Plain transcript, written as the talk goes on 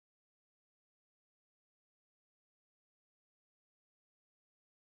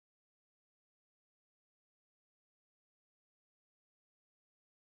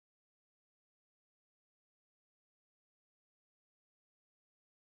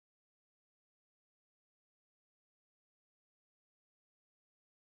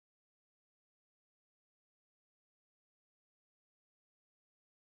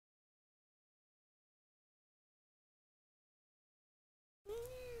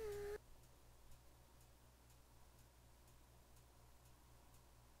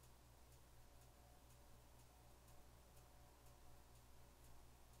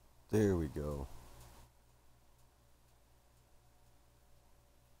There we go.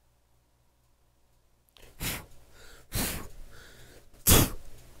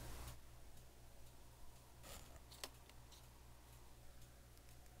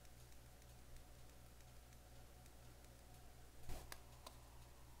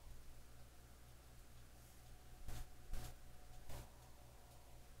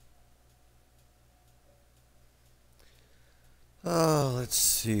 Oh, let's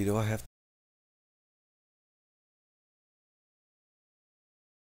see. Do I have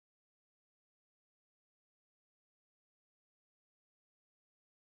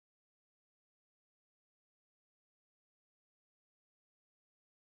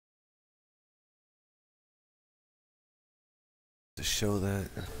to show that?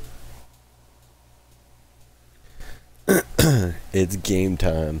 It's game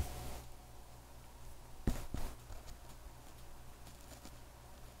time.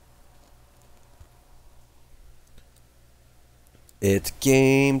 It's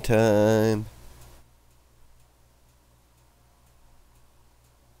game time.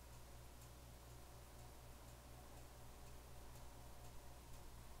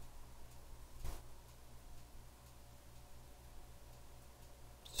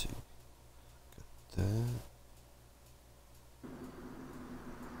 Let's see. That.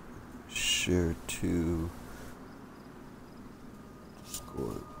 Share to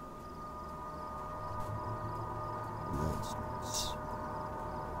Discord announcements.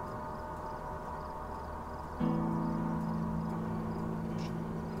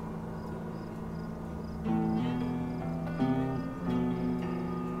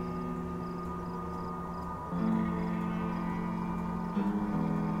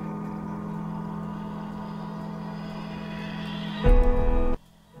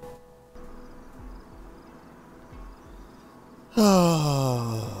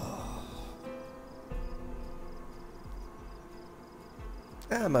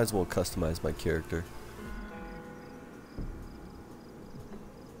 I might as well customize my character.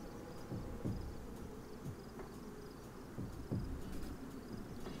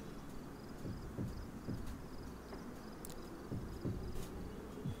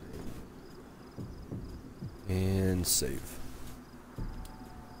 And save.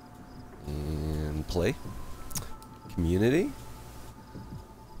 And play. Community.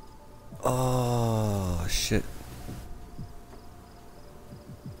 Oh, shit.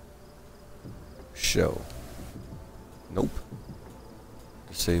 Show. Nope.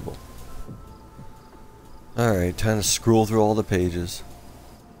 Disable. Alright, time to scroll through all the pages.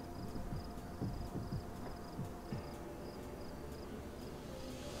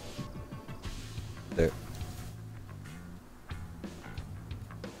 There.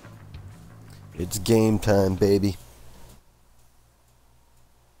 It's game time, baby.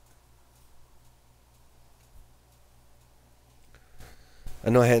 I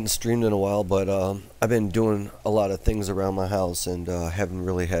know I hadn't streamed in a while, but I've been doing a lot of things around my house and haven't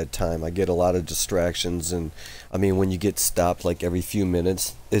really had time. I get a lot of distractions, and I mean, when you get stopped like every few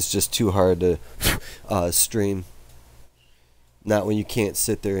minutes, it's just too hard to stream. Not when you can't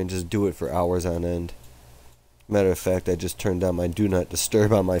sit there and just do it for hours on end. Matter of fact, I just turned on my Do Not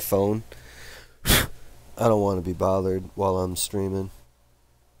Disturb on my phone. I don't want to be bothered while I'm streaming.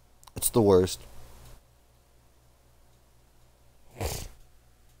 It's the worst.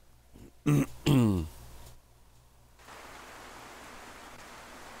 And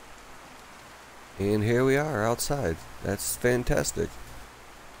here we are outside. That's fantastic.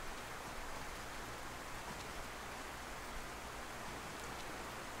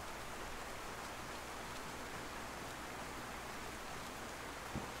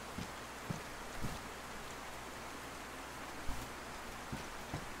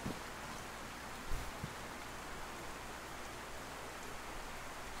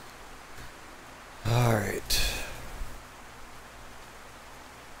 All right.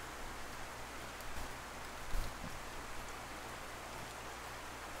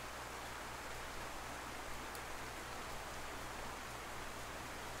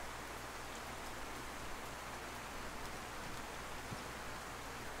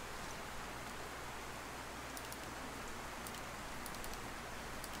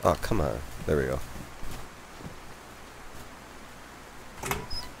 Oh, come on. There we go.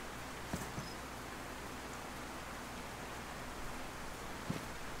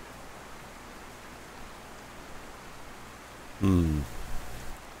 Hmm.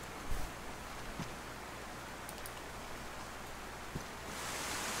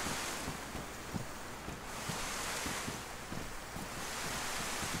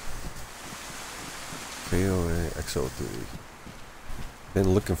 KOA XO3.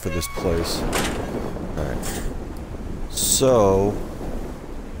 Been looking for this place. Alright. So,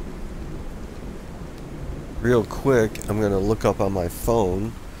 real quick, I'm gonna look up on my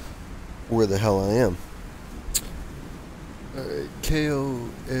phone where the hell I am. Alright,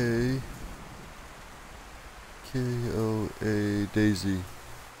 KOA Daisy.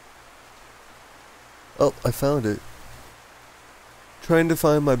 Oh, I found it. Trying to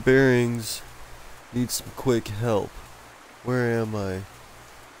find my bearings. Need some quick help. Where am I?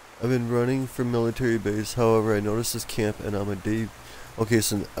 I've been running from military base, however I noticed this camp and I'm a day... Okay,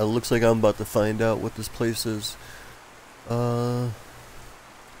 so it looks like I'm about to find out what this place is. Yeah,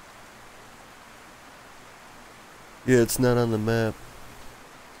 it's not on the map.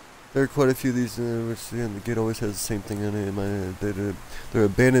 There are quite a few of these, which the gate always has the same thing in it. They're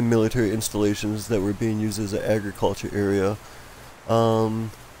abandoned military installations that were being used as an agriculture area.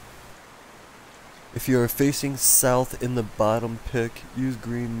 If you are facing south in the bottom pick, use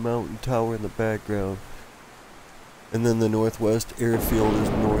Green Mountain Tower in the background. And then the northwest airfield is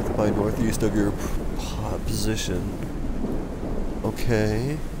north by northeast of your position.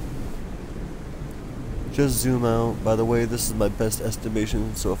 Okay. Just zoom out. By the way, this is my best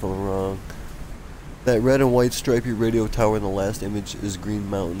estimation, so if I'm wrong. That red and white stripy radio tower in the last image is Green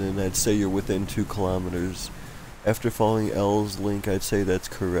Mountain, and I'd say you're within 2 kilometers. After following L's link, I'd say that's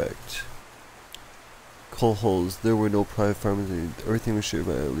correct. Coal holes. There were no private farmers. Everything was shared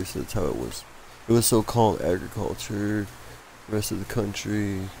by, at least that's how it was. It was so-called agriculture. The rest of the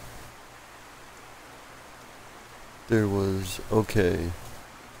country. There was... Okay.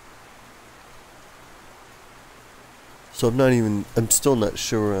 So I'm still not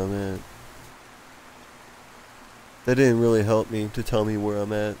sure where I'm at. That didn't really help me to tell me where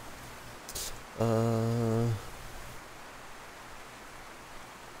I'm at.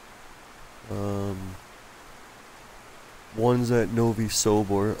 One's at Novi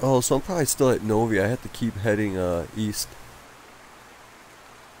Sobor. Oh, so I'm probably still at Novi. I have to keep heading east.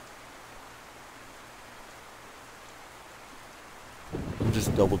 I'm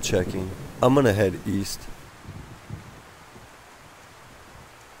just double checking. I'm gonna head east.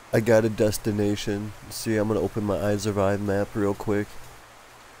 I got a destination. See, I'm gonna open my iSurvive map real quick.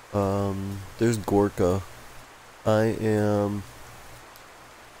 There's Gorka. I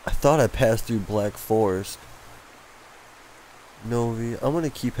thought I passed through Black Forest. Novi. I'm gonna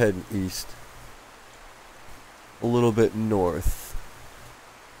keep heading east. A little bit north.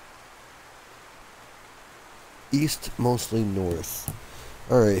 East, mostly north.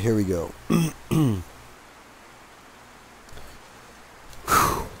 Alright, here we go.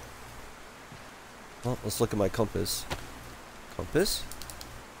 Well, let's look at my compass. Compass?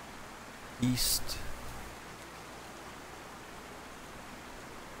 East.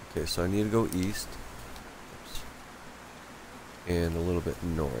 Okay, so I need to go east. Oops. And a little bit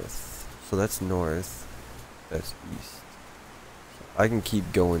north. So that's north. That's east. So I can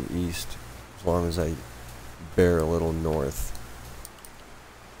keep going east as long as I bear a little north.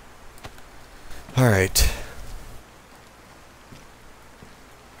 Alright.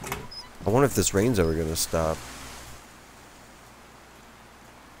 I wonder if this rain's ever gonna stop.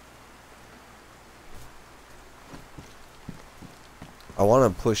 I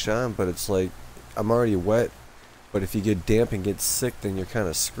want to push on, but it's like I'm already wet. But if you get damp and get sick, then you're kind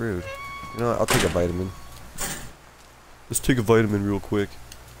of screwed. You know what? I'll take a vitamin. Let's take a vitamin real quick.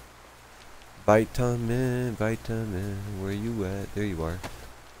 Vitamin, vitamin, where you at? There you are.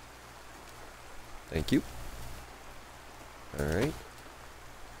 Thank you. Alright.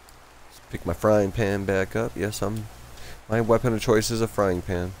 Pick my frying pan back up. Yes, my weapon of choice is a frying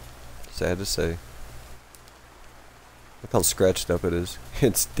pan. Sad to say. Look how scratched up it is.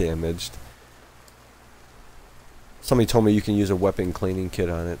 It's damaged. Somebody told me you can use a weapon cleaning kit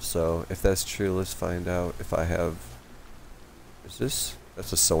on it, so if that's true, let's find out if I have... Is this?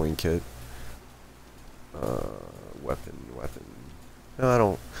 That's a sewing kit. Weapon. No, I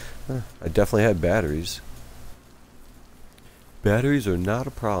don't... I definitely had batteries. Batteries are not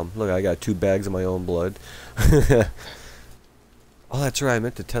a problem. Look, I got 2 bags of my own blood. Oh, that's right. I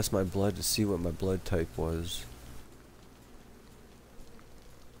meant to test my blood to see what my blood type was.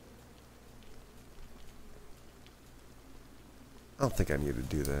 I don't think I need to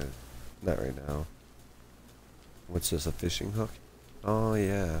do that. Not right now. What's this, a fishing hook? Oh,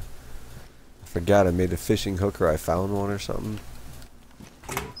 yeah. I forgot I made a fishing hook, or I found one or something.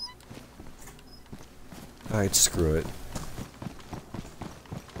 Alright, screw it.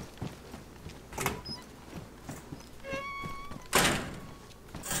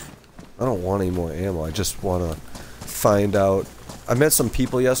 I don't want any more ammo. I just want to find out. I met some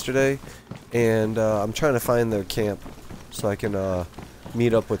people yesterday, and I'm trying to find their camp so I can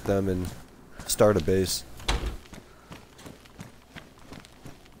meet up with them and start a base.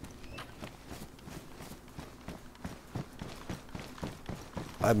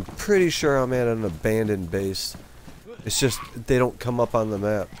 I'm pretty sure I'm at an abandoned base. It's just they don't come up on the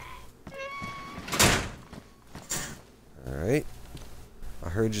map. Alright. I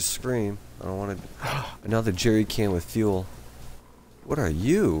heard you scream. I don't want to... Another jerry can with fuel. What are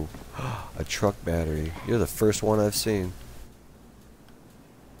you? A truck battery. You're the first one I've seen.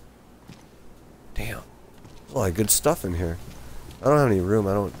 Damn. There's a lot of good stuff in here. I don't have any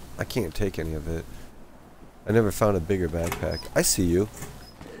room. I can't take any of it. I never found a bigger backpack. I see you.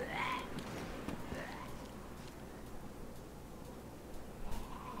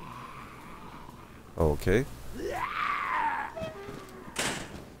 Okay.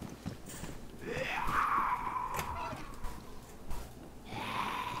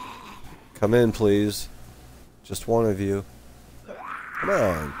 Come in, please. Just one of you. Come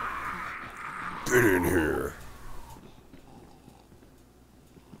on. Get in here.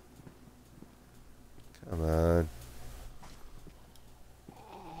 Come on.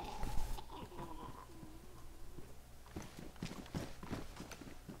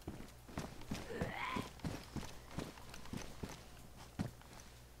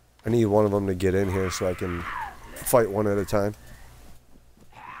 I need one of them to get in here so I can fight one at a time.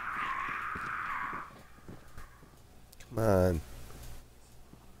 Come on.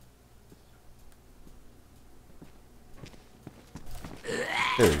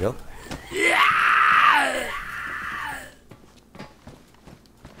 There we go.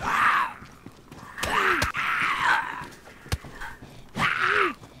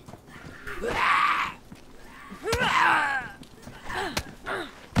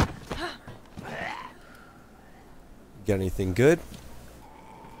 Got anything good?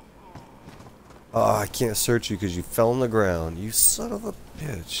 Oh, I can't search you because you fell on the ground. You son of a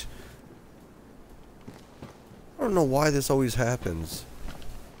bitch. I don't know why this always happens.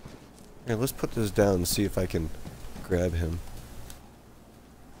 Here, let's put this down and see if I can grab him.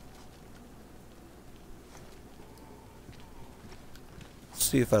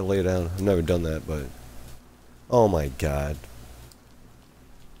 See if I lay down. I've never done that, but... Oh my god.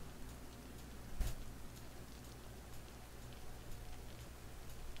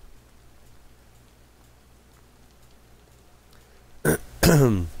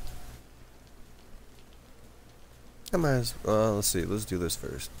 I might as well, let's see, let's do this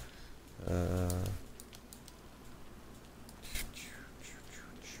first.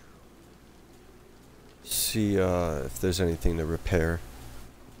 See if there's anything to repair.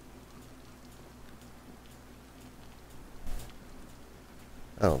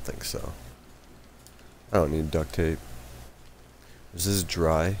 I don't think so. I don't need duct tape. Is this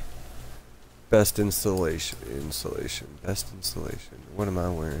dry? Best insulation. Best insulation. What am I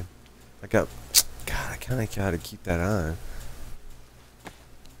wearing? God, I kinda gotta keep that on.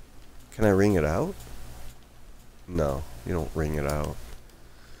 Can I wring it out? No, you don't wring it out.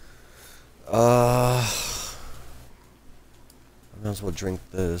 I might as well drink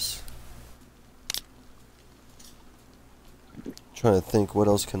this. Trying to think, what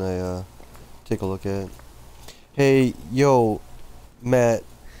else can I take a look at? Hey, yo, Matt.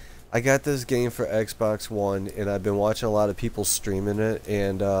 I got this game for Xbox One, and I've been watching a lot of people streaming it,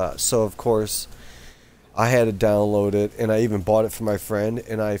 and so of course I had to download it, and I even bought it for my friend,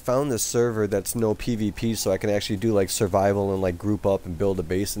 and I found this server that's no PvP, so I can actually do like survival and like group up and build a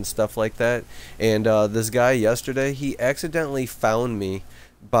base and stuff like that. And this guy yesterday, he accidentally found me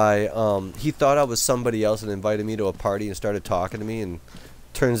by he thought I was somebody else and invited me to a party and started talking to me, and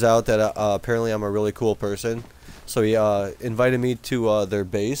turns out that apparently I'm a really cool person. So he invited me to their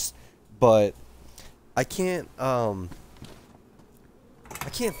base. But I can't find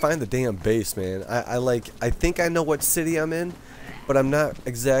the damn base, man. I think I know what city I'm in, but I'm not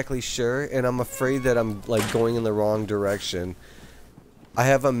exactly sure, and I'm afraid that I'm like going in the wrong direction. I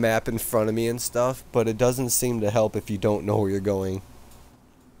have a map in front of me and stuff, but it doesn't seem to help if you don't know where you're going.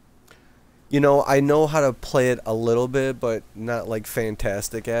 You know, I know how to play it a little bit, but not like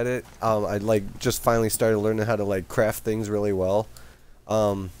fantastic at it. I like just finally started learning how to like craft things really well.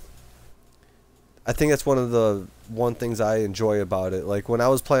 I think that's one of the things I enjoy about it. Like when I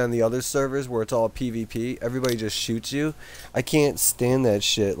was playing on the other servers where it's all PvP, everybody just shoots you. I can't stand that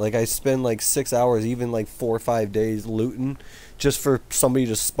shit. Like I spend like 6 hours, even like 4 or 5 days looting just for somebody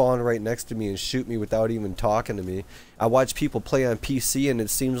to spawn right next to me and shoot me without even talking to me. I watch people play on PC, and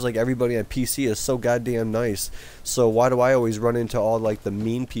it seems like everybody on PC is so goddamn nice. So why do I always run into all like the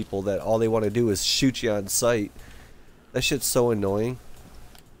mean people that all they want to do is shoot you on sight? That shit's so annoying.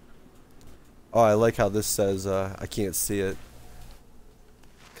 Oh, I like how this says, I can't see it.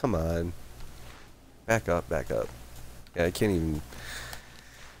 Come on. Back up, back up. Yeah, I can't even...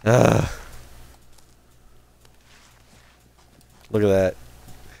 Look at that.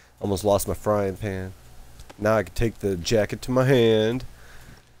 Almost lost my frying pan. Now I can take the jacket to my hand.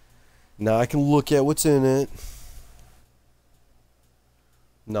 Now I can look at what's in it.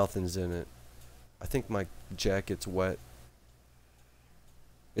 Nothing's in it. I think my jacket's wet.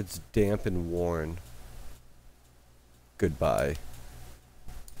 It's damp and worn. Goodbye.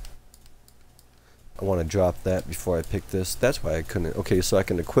 I want to drop that before I pick this. That's why I couldn't. Okay, so I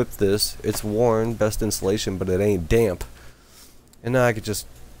can equip this. It's worn, best insulation, but it ain't damp. And now I could just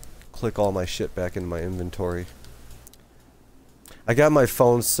click all my shit back into my inventory. I got my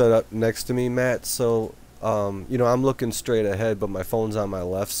phone set up next to me, Matt, so you know, I'm looking straight ahead, but my phone's on my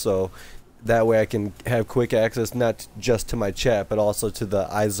left, so that way I can have quick access not just to my chat, but also to the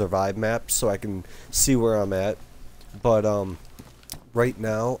iSurvive map, so I can see where I'm at. But right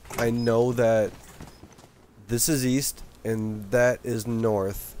now, I know that this is east and that is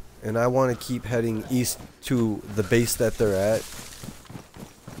north, and I want to keep heading east to the base that they're at.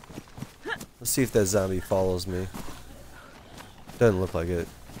 Let's see if that zombie follows me. Doesn't look like it.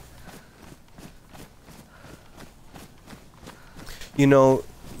 You know,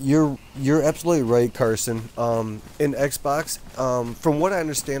 you're absolutely right, Carson. In Xbox, from what I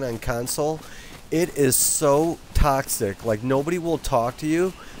understand on console, it is so toxic. Like, nobody will talk to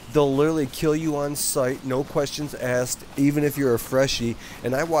you. They'll literally kill you on sight, no questions asked, even if you're a freshie.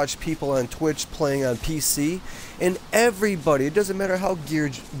 And I watch people on Twitch playing on PC, and everybody, it doesn't matter how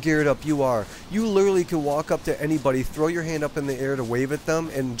geared up you are, you literally can walk up to anybody, throw your hand up in the air to wave at them,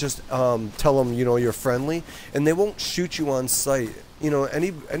 and just tell them, you know, you're friendly, and they won't shoot you on sight. You know,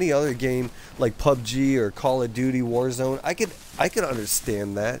 any other game like PUBG or Call of Duty Warzone, I could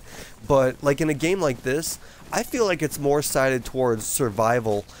understand that, but like in a game like this, I feel like it's more sided towards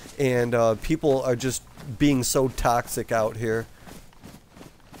survival, and people are just being so toxic out here.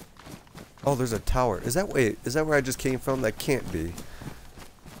 Oh, there's a tower. Is that where I just came from? That can't be.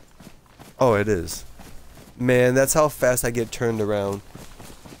 Oh, it is. Man, that's how fast I get turned around.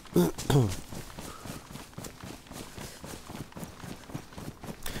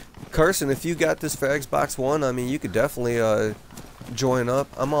 Carson, if you got this for Xbox One, I mean, you could definitely join up.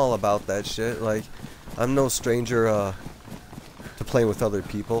 I'm all about that shit. Like, I'm no stranger to playing with other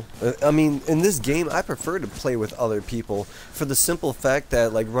people. I mean, in this game, I prefer to play with other people for the simple fact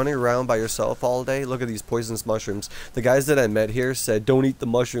that, like, running around by yourself all day, look at these poisonous mushrooms. The guys that I met here said, don't eat the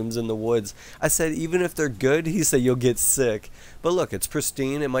mushrooms in the woods. I said, even if they're good, he said, you'll get sick. But look, it's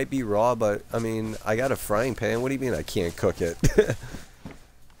pristine. It might be raw, but, I mean, I got a frying pan. What do you mean I can't cook it?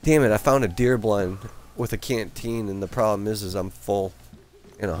 Damn it, I found a deer blind with a canteen, and the problem is I'm full.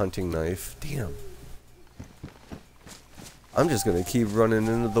 And a hunting knife. Damn. I'm just gonna keep running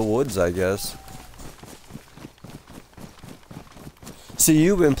into the woods, I guess. See,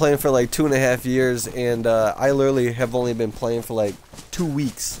 you've been playing for like 2.5 years, and I literally have only been playing for like 2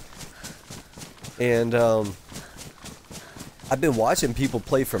 weeks. And I've been watching people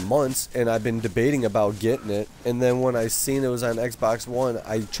play for months, and I've been debating about getting it. And then when I seen it was on Xbox One,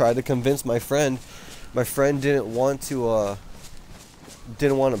 I tried to convince my friend. My friend didn't want to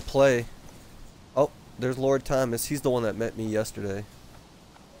play. Oh, there's Lord Thomas. He's the one that met me yesterday.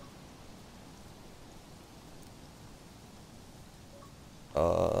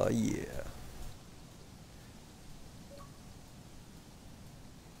 Yeah.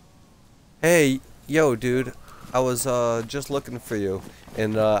 Hey, yo, dude. I was just looking for you,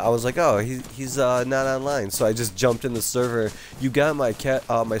 and I was like, oh, he's not online, so I just jumped in the server. You got my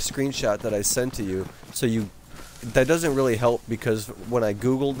my screenshot that I sent to you, so that doesn't really help, because when I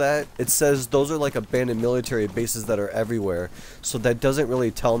googled that, it says those are like abandoned military bases that are everywhere, so that doesn't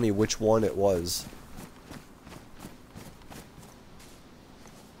really tell me which one it was.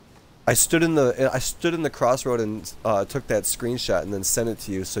 I stood in the crossroad and took that screenshot and then sent it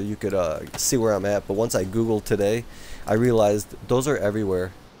to you so you could see where I'm at. But once I googled today, I realized those are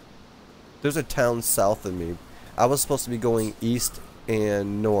everywhere. There's a town south of me. I was supposed to be going east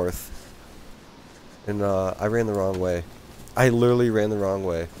and north, and I ran the wrong way. I literally ran the wrong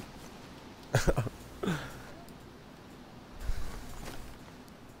way.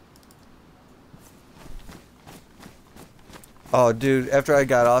 Oh, dude, after I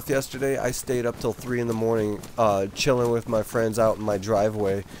got off yesterday, I stayed up till 3 in the morning, chilling with my friends out in my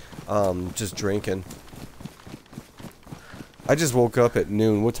driveway, just drinking. I just woke up at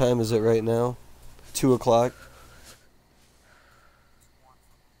noon. What time is it right now? 2 o'clock?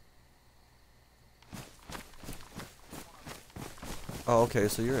 Oh, okay,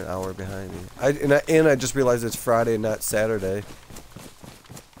 so you're an hour behind me. And I just realized it's Friday, not Saturday.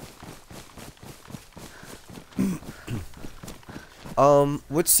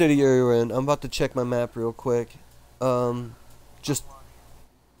 Which city are you in? I'm about to check my map real quick. Just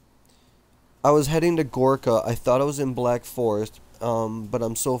I was heading to Gorka. I thought I was in Black Forest. But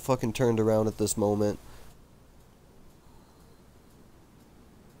I'm so fucking turned around at this moment.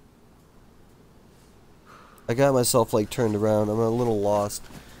 I got myself like turned around. I'm a little lost.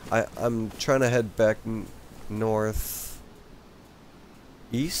 I'm trying to head back north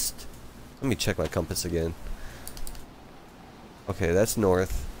east. Let me check my compass again. Okay, that's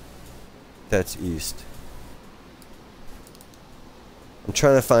north. That's east. I'm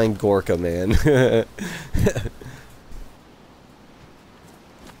trying to find Gorka, man.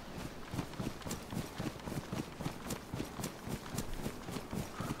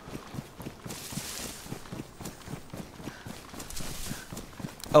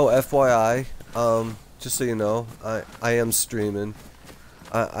 Oh, FYI, just so you know, I am streaming.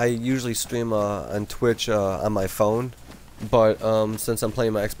 I usually stream on Twitch on my phone, but since I'm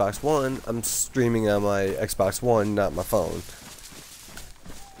playing my Xbox One, I'm streaming on my Xbox One, not my phone.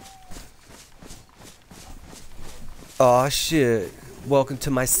 Aw, shit. Welcome to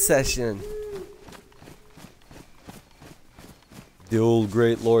my session. The old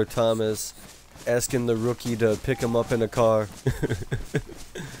great Lord Thomas asking the rookie to pick him up in a car.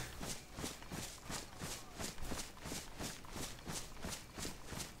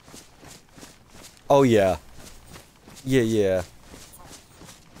 Oh yeah. Yeah.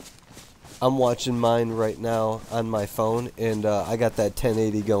 I'm watching mine right now on my phone, and I got that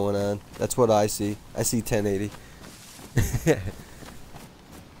 1080 going on. That's what I see. I see 1080.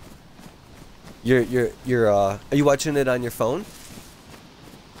 Are you watching it on your phone?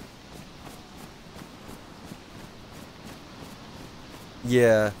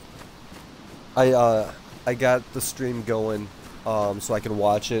 Yeah. I got the stream going so I can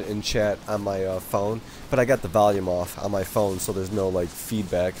watch it and chat on my phone, but I got the volume off on my phone so there's no like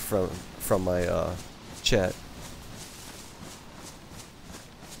feedback from my chat.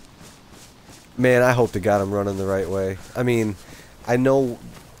 Man, I hope to God I'm running the right way. I mean, I know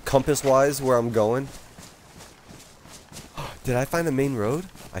compass-wise where I'm going. Did I find a main road?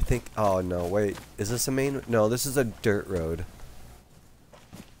 I think, oh no, wait, is this a main? No, this is a dirt road.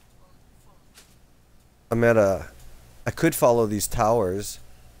 I could follow these towers.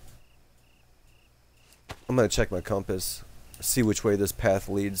 I'm gonna check my compass, see which way this path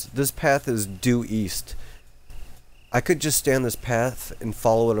leads. This path is due east. I could just stay on this path and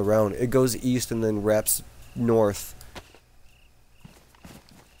follow it around. It goes east and then wraps north.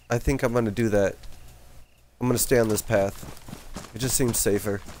 I think I'm gonna do that. I'm gonna stay on this path. It just seems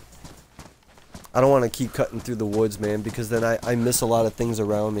safer. I don't want to keep cutting through the woods, man, because then I miss a lot of things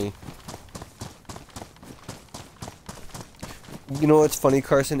around me. You know what's funny,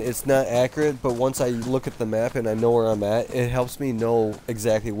 Carson? It's not accurate, but once I look at the map and I know where I'm at, it helps me know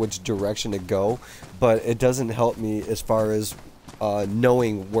exactly which direction to go, but it doesn't help me as far as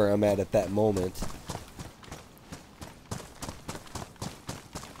knowing where I'm at that moment.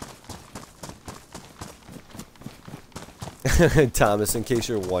 Thomas, in case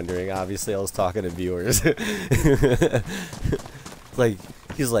you're wondering, obviously I was talking to viewers. Like,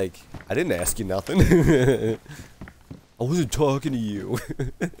 he's like, I didn't ask you nothing. I wasn't talking to you.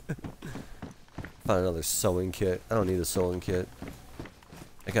 Found another sewing kit. I don't need a sewing kit.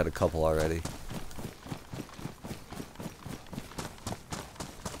 I got a couple already.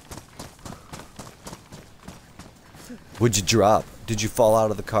 What'd you drop? Did you fall out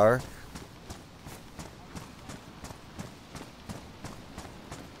of the car?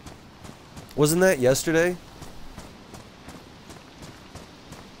 Wasn't that yesterday?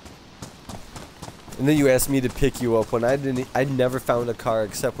 And then you asked me to pick you up when I'd never found a car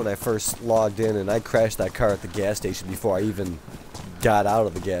except when I first logged in, and I crashed that car at the gas station before I even got out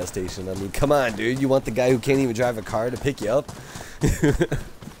of the gas station. I mean, come on, dude. You want the guy who can't even drive a car to pick you up?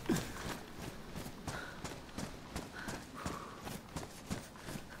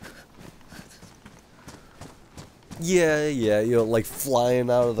 Yeah, you know, like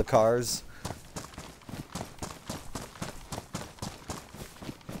flying out of the cars.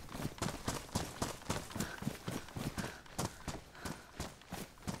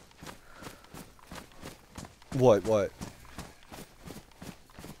 What?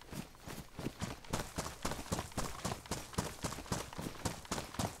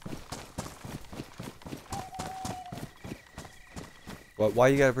 Why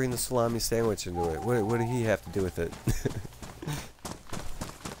you gotta bring the salami sandwich into it? What did he have to do with it?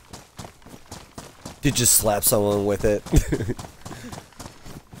 Did you slap someone with it?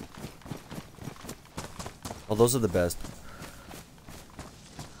 Oh, those are the best.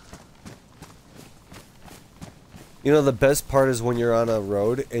 You know, the best part is when you're on a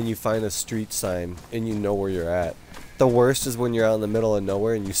road and you find a street sign and you know where you're at. The worst is when you're out in the middle of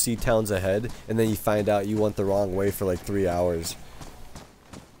nowhere and you see towns ahead and then you find out you went the wrong way for like 3 hours.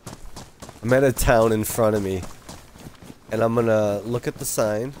 I'm at a town in front of me and I'm gonna look at the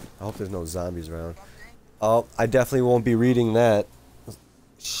sign. I hope there's no zombies around. Oh, I definitely won't be reading that.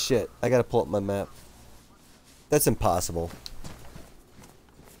 Shit, I gotta pull up my map. That's impossible.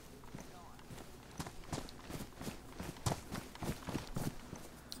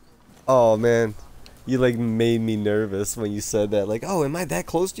 Oh man, you like made me nervous when you said that. Like, oh, am I that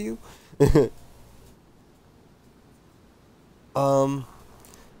close to you? I'm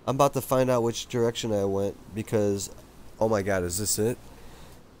about to find out which direction I went because, oh my god, is this it?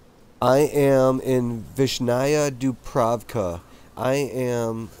 I am in Vishnaya Dubravka.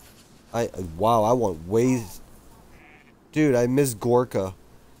 Wow, I went way, dude, I missed Gorka.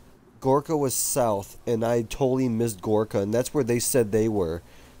 Gorka was south, and I totally missed Gorka, and that's where they said they were.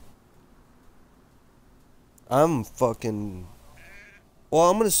 I'm fucking. Well,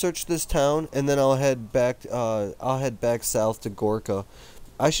 I'm gonna search this town, and then I'll head back. I'll head back south to Gorka.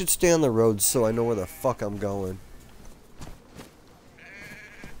 I should stay on the road so I know where the fuck I'm going.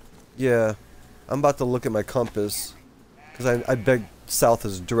 Yeah, I'm about to look at my compass, cause I bet south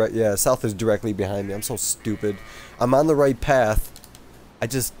is direct. Yeah, south is directly behind me. I'm so stupid. I'm on the right path. I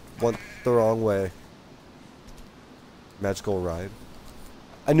just went the wrong way. Magical ride.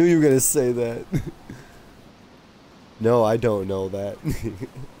 I knew you were gonna say that. No, I don't know that.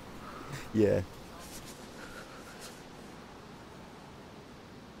 Yeah.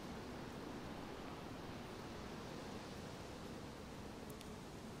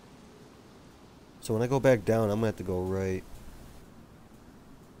 So when I go back down, I'm gonna have to go right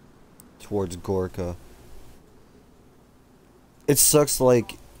towards Gorka. It sucks,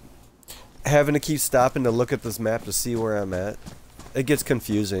 like, having to keep stopping to look at this map to see where I'm at. It gets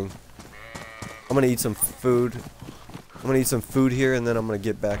confusing. I'm gonna eat some food. I'm gonna eat some food here, and then I'm gonna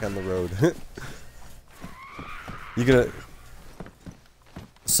get back on the road. You gonna...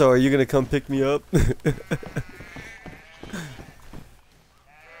 So, are you gonna come pick me up?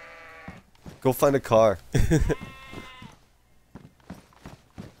 Go find a car.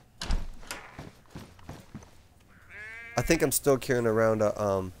 I think I'm still carrying around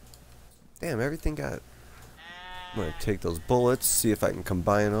a, damn, everything got... I'm gonna take those bullets, see if I can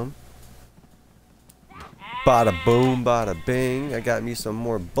combine them. Bada boom, bada bing. I got me some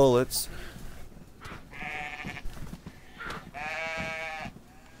more bullets.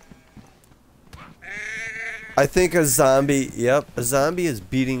 I think a zombie, yep, a zombie is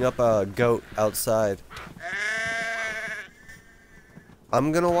beating up a goat outside.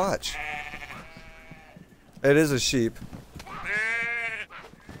 I'm gonna watch. It is a sheep.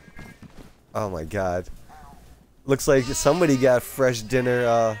 Oh my god. Looks like somebody got fresh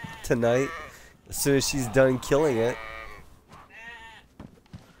dinner tonight. As soon as she's done killing it.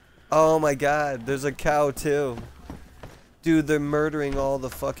 Oh my god, there's a cow too. Dude, they're murdering all the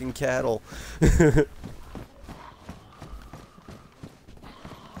fucking cattle.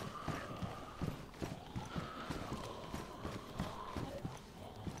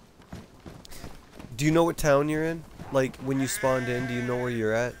 Do you know what town you're in? Like, when you spawned in, do you know where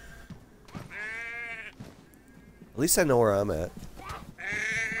you're at? At least I know where I'm at.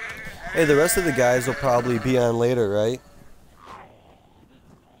 Hey, the rest of the guys will probably be on later, right?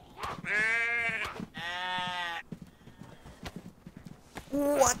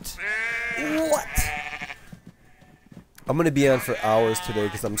 What? What? I'm gonna be on for hours today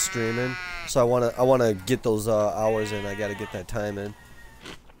because I'm streaming. So I wanna get those hours in. I gotta get that time in.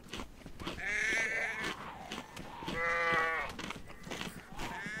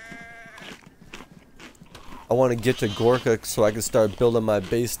 I want to get to Gorka so I can start building my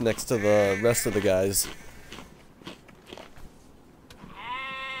base next to the rest of the guys.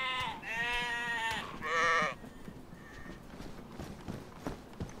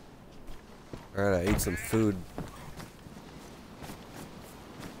 Alright, I ate some food.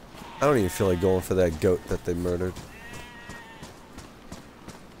 I don't even feel like going for that goat that they murdered.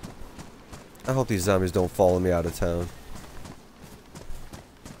 I hope these zombies don't follow me out of town.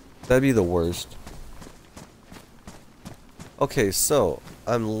 That'd be the worst. Okay, so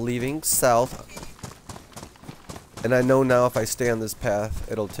I'm leaving south, and I know now if I stay on this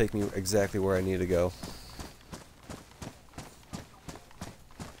path, it'll take me exactly where I need to go.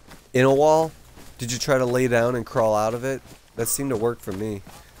 In a wall? Did you try to lay down and crawl out of it? That seemed to work for me.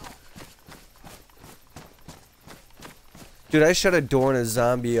 Dude, I shut a door and a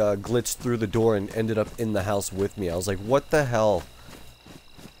zombie glitched through the door and ended up in the house with me. I was like, what the hell?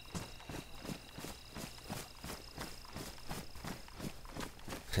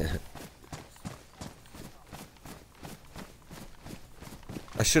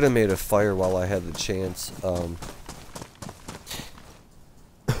 I should have made a fire while I had the chance.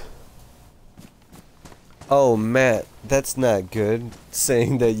 Oh, Matt, that's not good.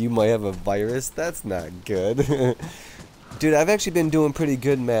 Saying that you might have a virus, that's not good. Dude, I've actually been doing pretty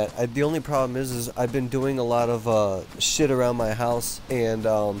good, Matt. The only problem is I've been doing a lot of shit around my house, and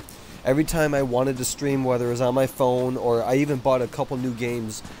every time I wanted to stream, whether it was on my phone or I even bought a couple new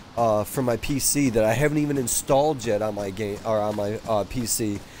games for my PC that I haven't even installed yet on my game or on my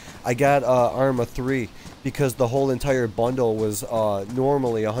PC. I got Arma 3 because the whole entire bundle was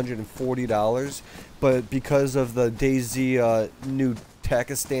normally $140, but because of the DayZ new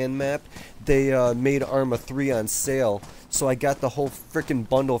Takistan map, they made Arma 3 on sale. So I got the whole freaking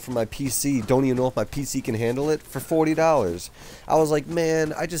bundle for my PC. Don't even know if my PC can handle it for $40. I was like,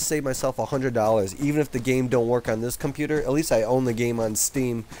 man, I just saved myself $100. Even if the game don't work on this computer, at least I own the game on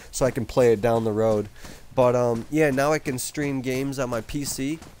Steam, so I can play it down the road. But yeah, now I can stream games on my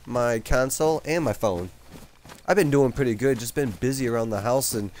PC, my console, and my phone. I've been doing pretty good. Just been busy around the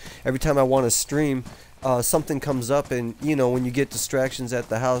house, and every time I want to stream, something comes up, and you know, when you get distractions at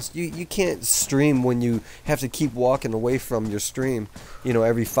the house, you can't stream when you have to keep walking away from your stream, you know,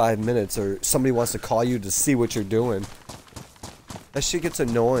 every 5 minutes, or somebody wants to call you to see what you're doing. That shit gets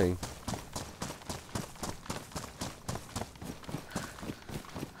annoying.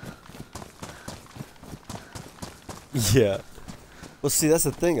 Yeah. Well, see, that's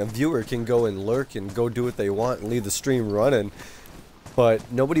the thing. A viewer can go and lurk and go do what they want and leave the stream running.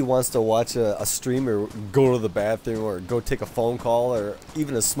 But nobody wants to watch a streamer go to the bathroom or go take a phone call or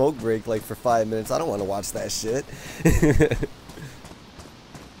even a smoke break like for 5 minutes. I don't want to watch that shit.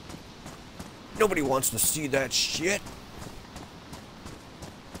 Nobody wants to see that shit.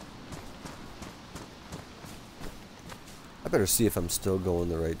 I better see if I'm still going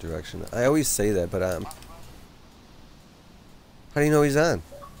the right direction. I always say that, but I'm... How do you know he's on?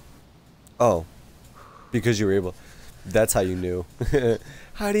 Oh. Because you were able... That's how you knew.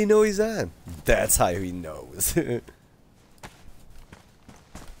 How do you know he's on? That's how he knows.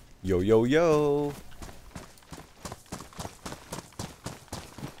 Yo, yo, yo.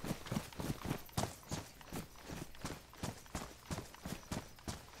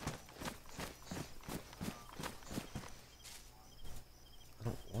 I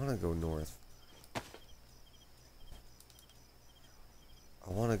don't want to go north.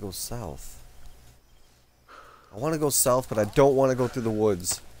 I want to go south. I want to go south, but I don't want to go through the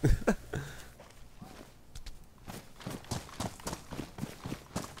woods.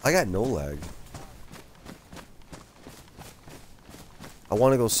 I got no lag. I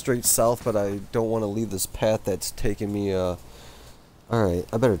want to go straight south, but I don't want to leave this path that's taking me, Alright,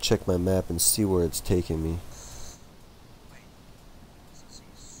 I better check my map and see where it's taking me.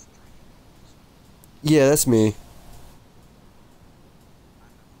 Yeah, that's me.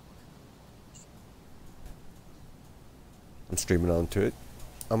 I'm streaming onto it.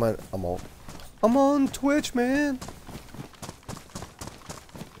 I'm on Twitch, man.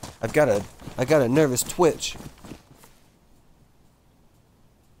 I got a nervous twitch.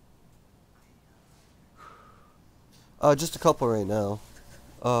 Just a couple right now.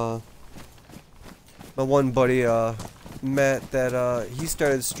 My one buddy, Matt, that he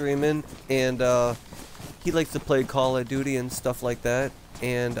started streaming, and he likes to play Call of Duty and stuff like that,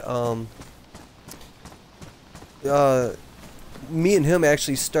 and me and him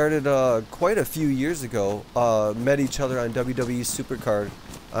actually started quite a few years ago. Met each other on WWE Supercard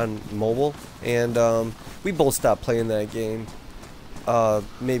on mobile, and we both stopped playing that game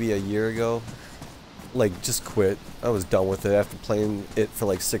maybe a year ago. Like, just quit. I was done with it after playing it for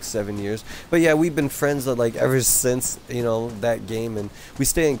like 6-7 years. But yeah, we've been friends like ever since, you know, that game, and we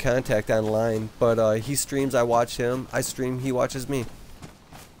stay in contact online. But he streams, I watch him. I stream, he watches me.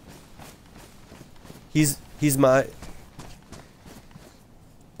 He's my...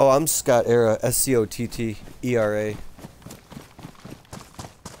 Oh, I'm Scott Era, SCOTTERA.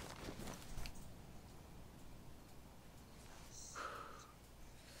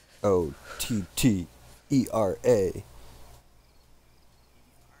 OTTERA.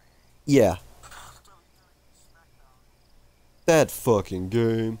 Yeah. That fucking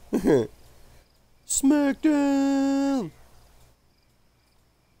game. Smackdown.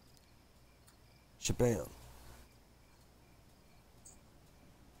 Shabam.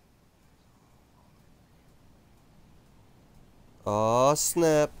 Aw,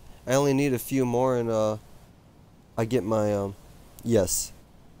 snap. I only need a few more and I get my yes.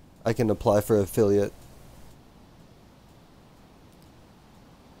 I can apply for affiliate.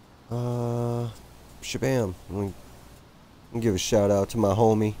 Shabam. I'll give a shout out to my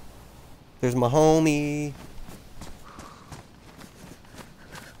homie. There's my homie.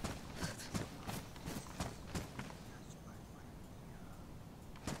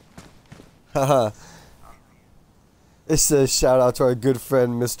 Haha. It's a shout out to our good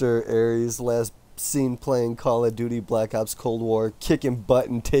friend Mr. Aries. Last seen playing Call of Duty Black Ops Cold War, kicking butt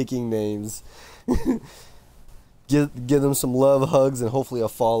and taking names. Give them some love, hugs, and hopefully a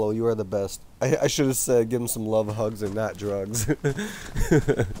follow. You are the best. I should have said give them some love, hugs, and not drugs.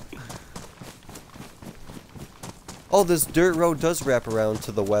 Oh, this dirt road does wrap around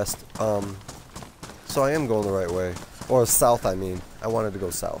to the west. So I am going the right way. Or south, I mean. I wanted to go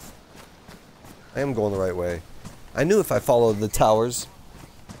south. I am going the right way. I knew if I followed the towers.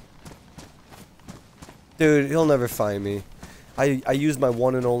 Dude, he'll never find me. I used my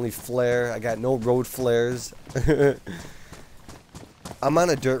one and only flare. I got no road flares. I'm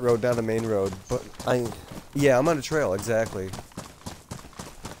on a dirt road, not a main road. But yeah, I'm on a trail, exactly.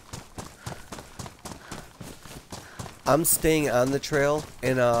 I'm staying on the trail,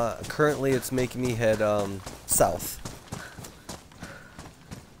 and currently it's making me head south.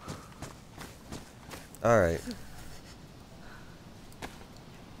 Alright.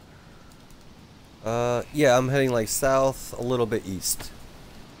 Yeah, I'm heading like south, a little bit east.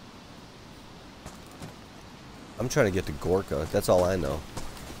 I'm trying to get to Gorka, that's all I know.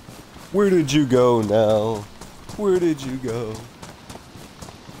 Where did you go now? Where did you go?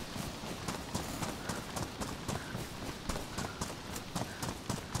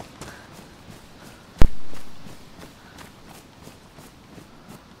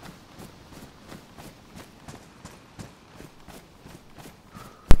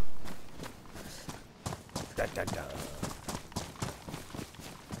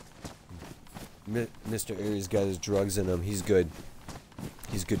 Mr. Aries got his drugs in him. He's good.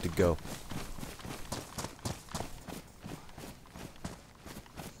 He's good to go.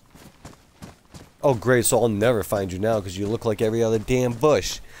 Oh, great. So I'll never find you now because you look like every other damn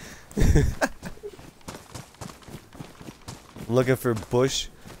bush. I'm looking for Bush.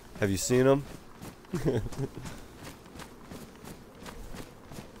 Have you seen him?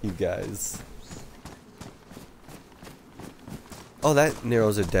 You guys. Oh, that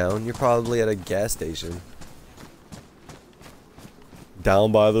narrows it down. You're probably at a gas station.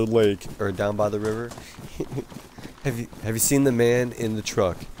 Down by the lake. Or down by the river. Have you seen the man in the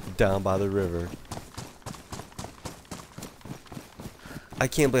truck? Down by the river. I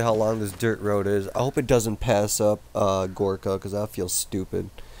can't believe how long this dirt road is. I hope it doesn't pass up Gorka, because I feel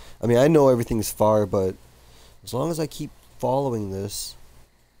stupid. I mean, I know everything's far, but as long as I keep following this...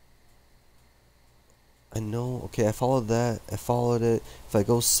 I know, okay, I followed that, I followed it. If I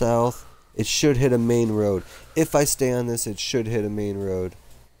go south, it should hit a main road. If I stay on this, it should hit a main road.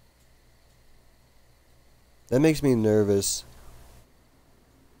 That makes me nervous.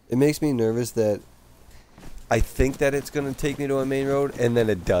 It makes me nervous that I think that it's going to take me to a main road, and then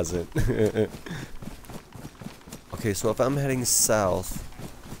it doesn't. Okay, so if I'm heading south,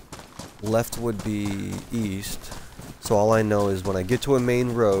 left would be east. So all I know is when I get to a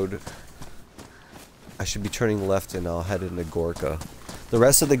main road, I should be turning left and I'll head into Gorka. The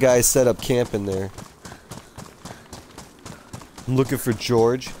rest of the guys set up camp in there. I'm looking for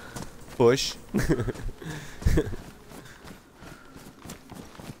George Bush.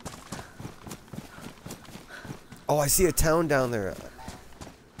 Oh, I see a town down there.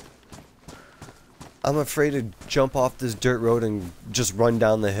 I'm afraid to jump off this dirt road and just run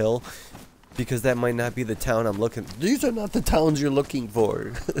down the hill, because that might not be the town I'm looking for. These are not the towns you're looking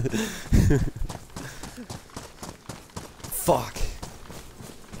for. Fuck.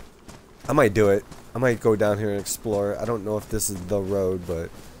 I might do it. I might go down here and explore. I don't know if this is the road,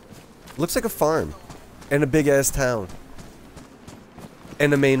 but it looks like a farm and a big ass town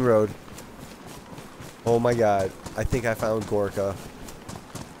and a main road. Oh my god. I think I found Gorka.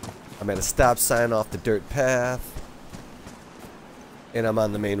 I'm at a stop sign off the dirt path and I'm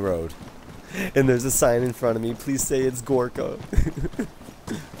on the main road. And there's a sign in front of me. Please say it's Gorka.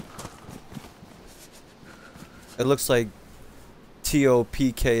 It looks like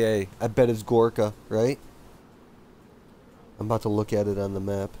Topka. I bet it's Gorka, right? I'm about to look at it on the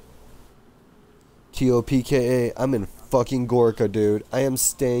map. Topka. I'm in fucking Gorka, dude. I am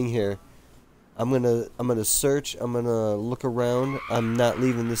staying here. I'm gonna search. I'm gonna look around. I'm not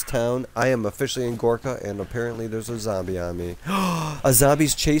leaving this town. I am officially in Gorka, and apparently there's a zombie on me. A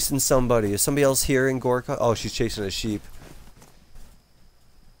zombie's chasing somebody. Is somebody else here in Gorka? Oh, she's chasing a sheep.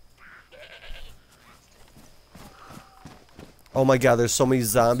 Oh my god, there's so many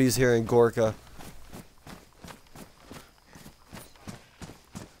zombies here in Gorka.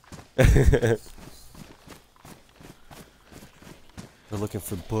 looking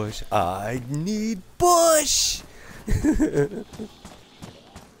for bush. I need bush!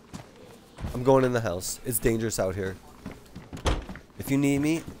 I'm going in the house. It's dangerous out here. If you need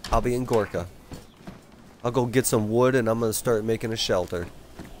me, I'll be in Gorka. I'll go get some wood and I'm gonna start making a shelter.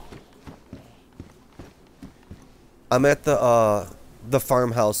 I'm at the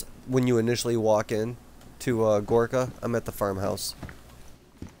farmhouse when you initially walk in to Gorka. I'm at the farmhouse.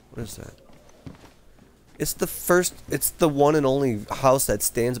 What is that? It's the one and only house that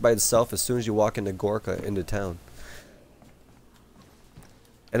stands by itself as soon as you walk into Gorka, into town.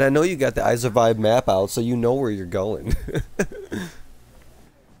 And I know you got the I Survived map out, so you know where you're going.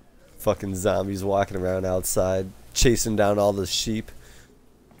 Fucking zombies walking around outside, chasing down all the sheep.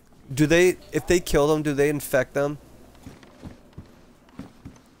 Do they, if they kill them, do they infect them?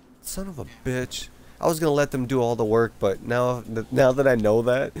 Son of a bitch. I was gonna let them do all the work, but now that I know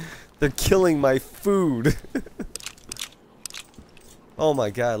that, they're killing my food. Oh my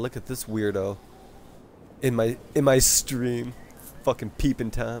god, look at this weirdo. In my stream. Fucking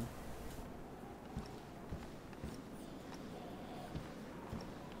peeping Tom.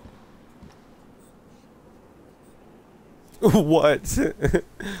 What?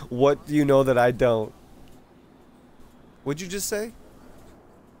 What do you know that I don't? What'd you just say?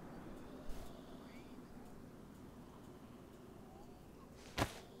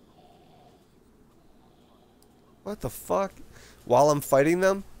 What the fuck? While I'm fighting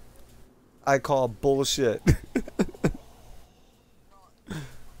them? I call bullshit.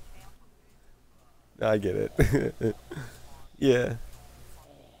 I get it. Yeah.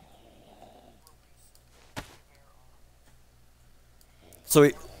 So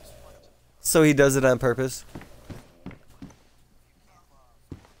he does it on purpose?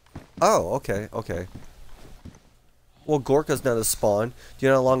 Oh, okay, okay. Well, Gorka's not a spawn. Do you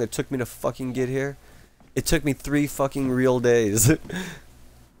know how long it took me to fucking get here? It took me 3 fucking real days.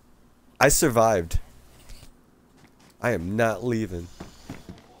 I survived. I am not leaving.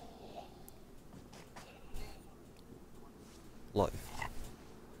 Life.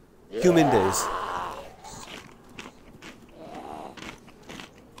 Human days.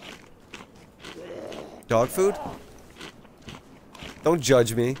 Dog food? Don't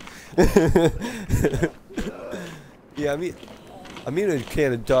judge me. Yeah, I mean a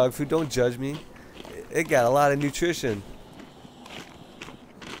can of dog food. Don't judge me. It got a lot of nutrition.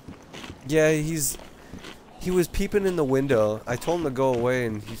 Yeah, he was peeping in the window. I told him to go away,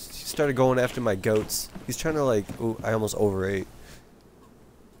 and he started going after my goats. He's trying to like. Ooh, I almost overate.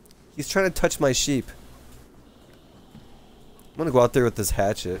 He's trying to touch my sheep. I'm gonna go out there with this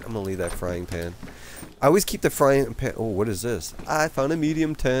hatchet. I'm gonna leave that frying pan. I always keep the frying pan. Oh, what is this? I found a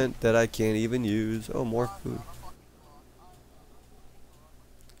medium tent that I can't even use. Oh, more food.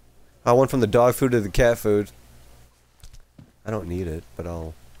 I went from the dog food to the cat food. I don't need it, but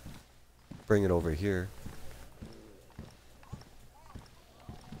I'll bring it over here.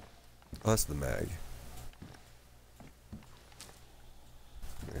 Oh, that's the mag.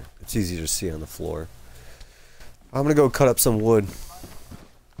 Yeah, it's easy to see on the floor. I'm gonna go cut up some wood.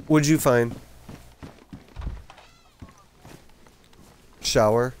 What'd you find?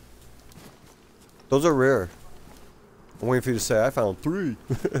 Shower. Those are rare. I'm waiting for you to say I found 3.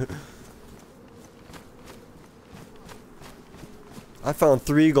 I found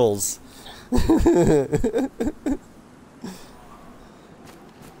 3 eagles.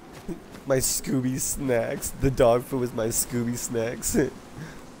 My Scooby snacks. The dog food was my Scooby snacks.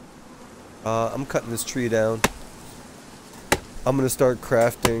 I'm cutting this tree down. I'm gonna start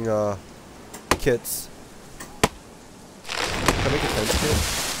crafting kits. Can I make a fence kit?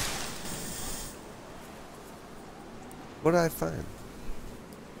 What did I find?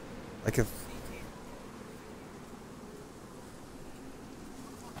 I can.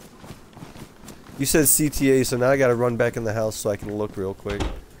 You said CTA, so now I gotta run back in the house so I can look real quick.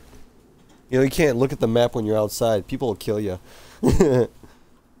 You know, you can't look at the map when you're outside. People will kill you.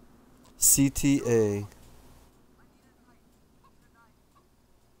 CTA.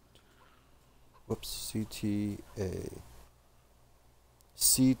 Whoops. CTA.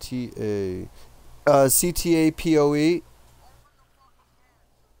 CTA. CTA POE.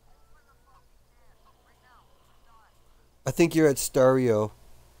 I think you're at Stario.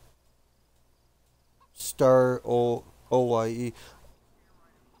 Star OYE.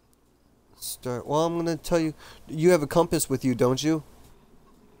 Star. Well, I'm gonna tell you. You have a compass with you, don't you?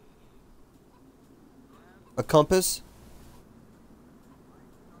 A compass?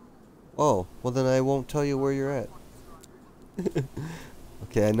 Oh, well then I won't tell you where you're at.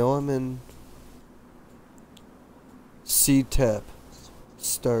 Okay, I know I'm in C-Tap.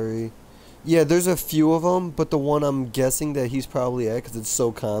 Starry. Yeah, there's a few of them, but the one I'm guessing that he's probably at, because it's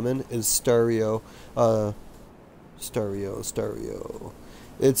so common, is Stario. Uh, Stario.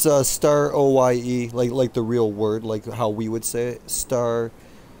 It's Star Oye, like the real word, like how we would say it. Star,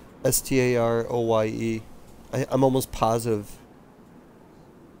 Staroye. I'm almost positive,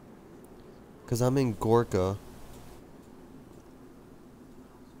 because I'm in Gorka.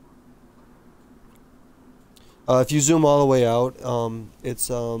 If you zoom all the way out, it's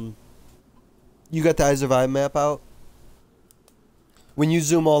you got the Eyes of Eye map out. When you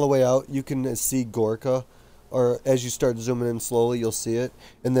zoom all the way out, you can see Gorka, or as you start zooming in slowly, you'll see it.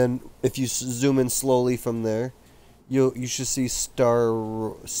 And then if you zoom in slowly from there, you should see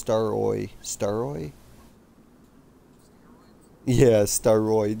Staroy. Yeah,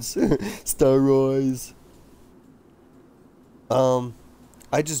 Staroids. Staroids. Um,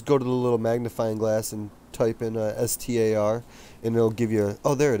 I just go to the little magnifying glass and type in STAR, and it'll give you.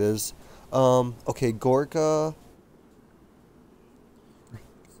 Oh, there it is. Okay, Gorka.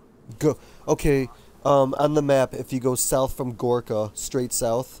 Go. Okay. On the map, if you go south from Gorka, straight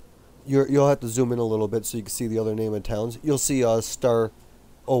south, you'll have to zoom in a little bit so you can see the other name of towns. You'll see Star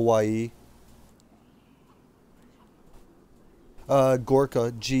Oye.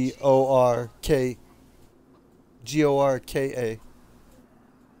 Gorka, Gorka,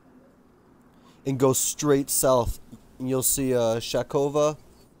 and go straight south, and you'll see Shakova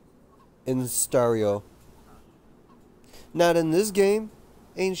and Stario. Not in this game.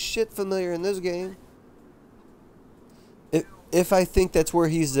 Ain't shit familiar in this game. If I think that's where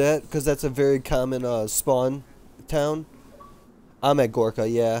he's at, because that's a very common spawn town. I'm at Gorka,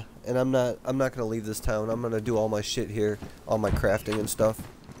 yeah, and I'm not gonna leave this town. I'm gonna do all my shit here, all my crafting and stuff.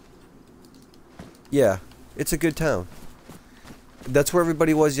 Yeah, it's a good town. That's where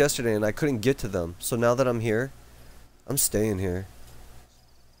everybody was yesterday, and I couldn't get to them. So now that I'm here, I'm staying here.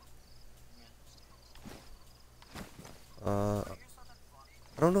 I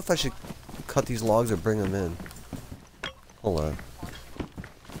don't know if I should cut these logs or bring them in. Hold on.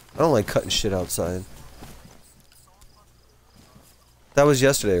 I don't like cutting shit outside. That was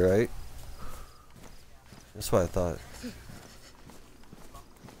yesterday, right? That's what I thought.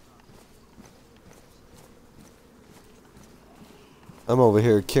 I'm over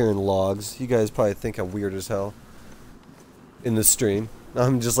here carrying logs. You guys probably think I'm weird as hell in the stream.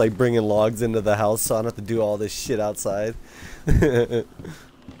 I'm just like bringing logs into the house so I don't have to do all this shit outside.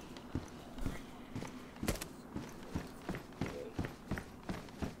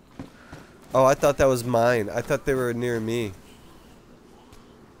 Oh, I thought that was mine. I thought they were near me.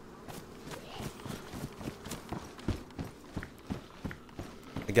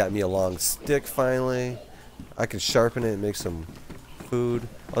 I got me a long stick finally. I can sharpen it and make some food.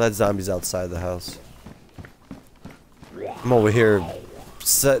 Oh, that zombie's outside the house. I'm over here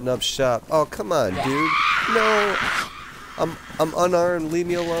setting up shop. Oh, come on, dude. No. I'm unarmed. Leave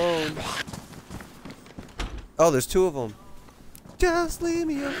me alone. Oh, there's two of them. Just leave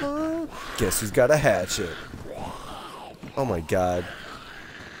me alone. Guess who's got a hatchet? Oh my god.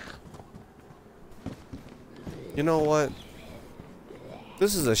 You know what?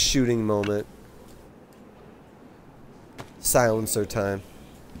 This is a shooting moment. Silencer time.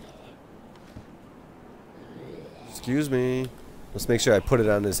 Excuse me. Let's make sure I put it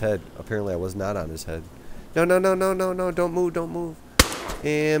on his head. Apparently I was not on his head. No, no, no, no, no, no. Don't move, don't move.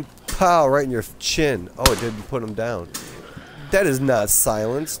 And pow, right in your chin. Oh, it didn't put him down. That is not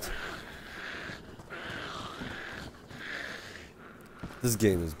silenced. This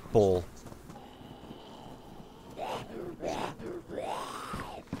game is bull.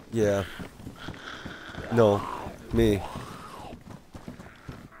 Yeah. No. Me.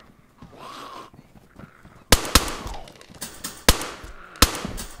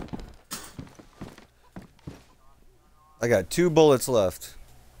 I got 2 bullets left.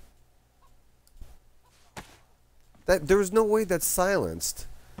 There was no way that's silenced.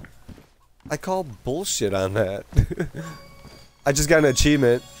 I call bullshit on that. I just got an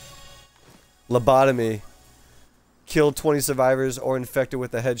achievement. Lobotomy. Kill 20 survivors or infected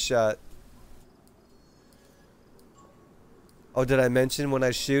with a headshot. Oh, did I mention when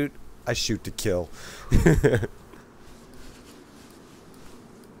I shoot to kill.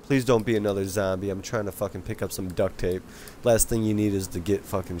 Please don't be another zombie. I'm trying to fucking pick up some duct tape. Last thing you need is to get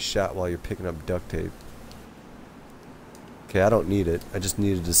fucking shot while you're picking up duct tape. Okay, I don't need it. I just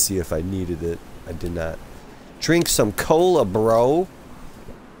needed to see if I needed it. I did not. Drink some cola, bro.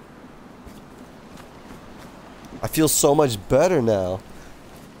 I feel so much better now.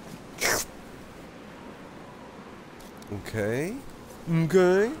 Okay.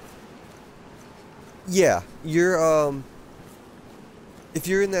 Okay. Yeah, you're If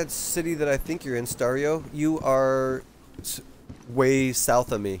you're in that city that I think you're in, Stario, you are way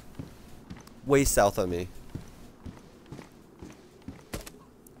south of me. Way south of me.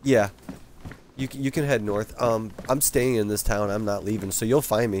 Yeah. You can head north. I'm staying in this town. I'm not leaving, so you'll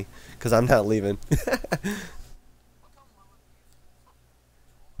find me, cause I'm not leaving.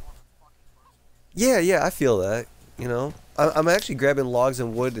 Yeah, yeah, I feel that. You know, I'm actually grabbing logs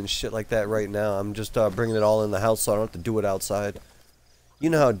and wood and shit like that right now. I'm just bringing it all in the house, so I don't have to do it outside. You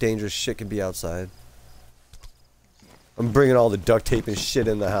know how dangerous shit can be outside. I'm bringing all the duct tape and shit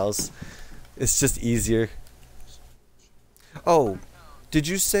in the house. It's just easier. Oh, did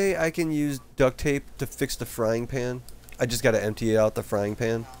you say I can use duct tape to fix the frying pan? I just gotta empty out the frying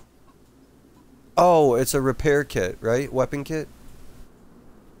pan. Oh, it's a repair kit, right? Weapon kit?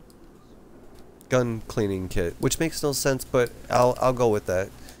 Gun cleaning kit, which makes no sense, but I'll go with that.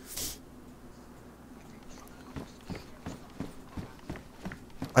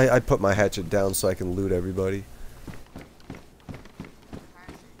 I put my hatchet down so I can loot everybody.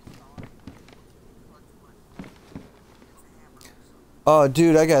 Oh,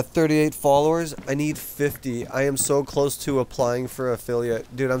 dude, I got 38 followers. I need 50. I am so close to applying for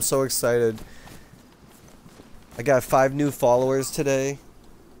affiliate. Dude, I'm so excited. I got 5 new followers today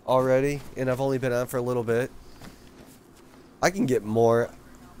already, and I've only been on for a little bit. I can get more.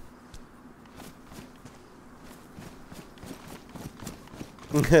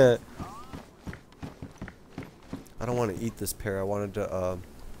 I don't want to eat this pear. I wanted to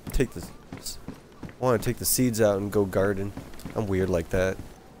take this. I want to take the seeds out and go garden. I'm weird like that.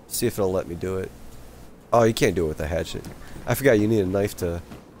 See if it'll let me do it. Oh, you can't do it with a hatchet. I forgot you need a knife to.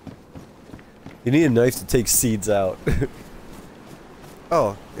 You need a knife to take seeds out.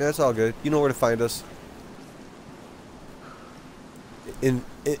 Oh, yeah, that's all good. You know where to find us. In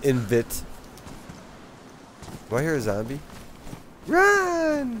Vit. Do I hear a zombie?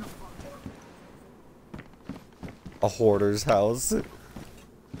 Run! A hoarder's house.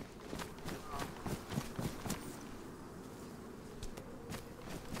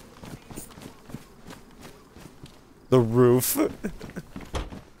 The roof.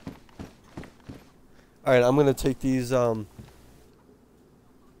 Alright, I'm gonna take these, I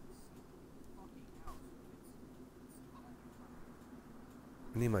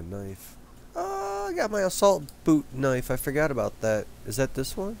need my knife. Oh, I got my assault boot knife. I forgot about that. Is that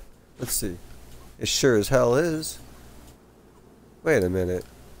this one? Let's see. It sure as hell is. Wait a minute.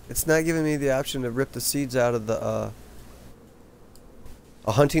 It's not giving me the option to rip the seeds out of the,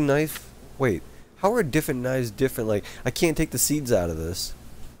 a hunting knife? Wait. How are different knives different? Like, I can't take the seeds out of this.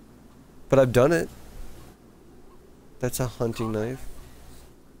 But I've done it. That's a hunting knife.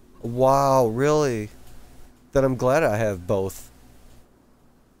 Wow, really? Then I'm glad I have both.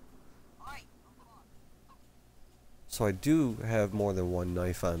 So I do have more than one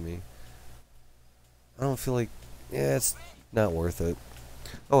knife on me. I don't feel like... Yeah, it's not worth it.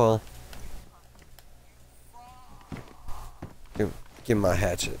 Oh well. Give me my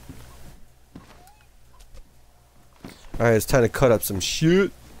hatchet. Alright, it's time to cut up some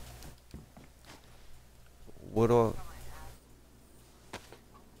shit. What do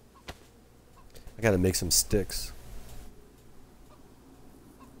I gotta make some sticks.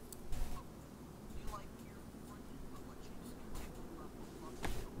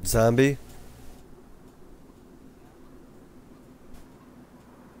 Zombie?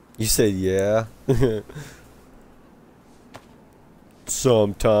 You said yeah?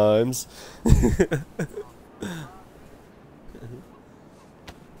 Sometimes.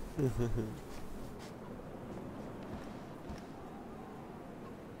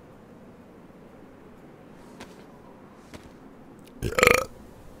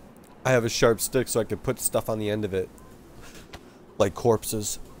 I have a sharp stick so I can put stuff on the end of it. Like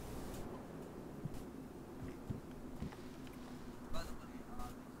corpses.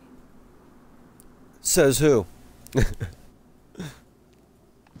 Says who? Okay,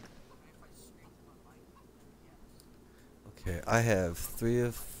 I have 3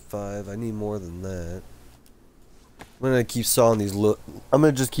 of 5. I need more than that. I'm gonna keep sawing these I'm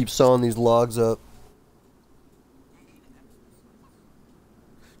gonna just keep sawing these logs up.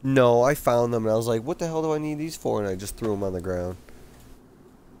 No, I found them and I was like, what the hell do I need these for? And I just threw them on the ground.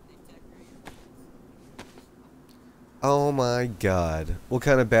 Oh my god. What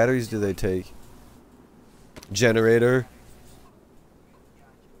kind of batteries do they take? Generator?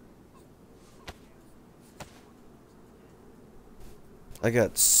 I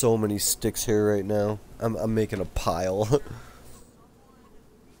got so many sticks here right now. I'm making a pile.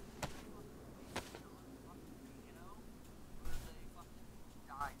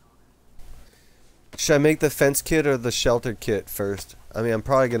 Should I make the fence kit or the shelter kit first? I mean, I'm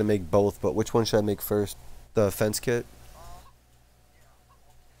probably gonna make both, but which one should I make first? The fence kit?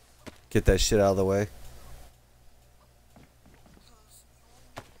 Get that shit out of the way.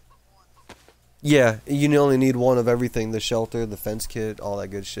 Yeah, you only need one of everything. The shelter, the fence kit, all that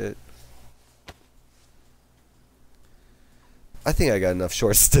good shit. I think I got enough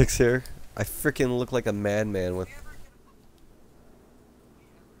short sticks here. I freaking look like a madman with...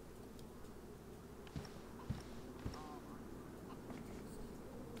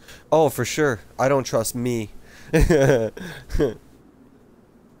 Oh, for sure. I don't trust me. Did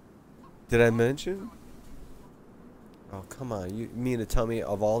I mention? Oh, come on. You mean to tell me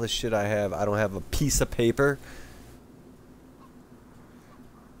of all the shit I have, I don't have a piece of paper?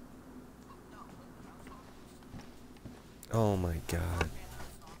 Oh my god.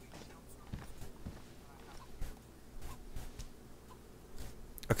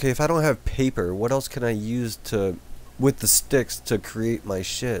 Okay, if I don't have paper, what else can I use to, with the sticks, to create my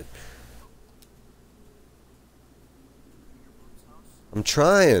shit? I'm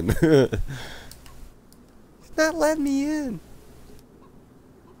trying. He's not letting me in.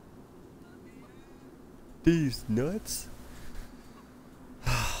 These nuts.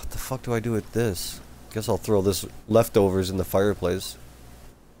 What the fuck do I do with this? Guess I'll throw this leftovers in the fireplace.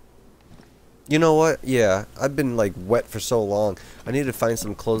 You know what? Yeah, I've been like wet for so long. I need to find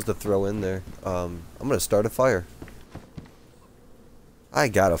some clothes to throw in there. I'm gonna start a fire. I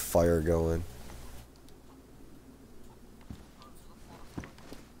got a fire going.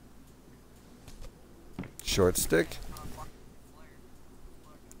 Short stick.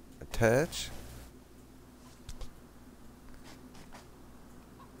 Attach.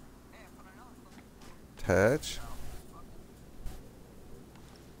 Attach.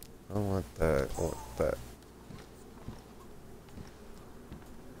 I want that. I want that.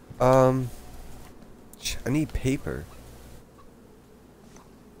 I need paper.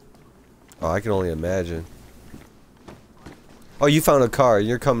 Oh, I can only imagine. Oh, you found a car.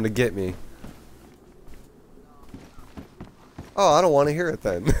 You're coming to get me. Oh, I don't want to hear it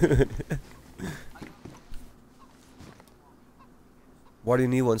then. Why do you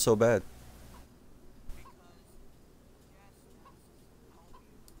need one so bad?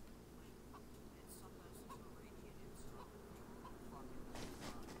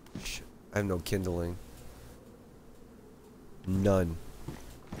 Shit, I have no kindling. None.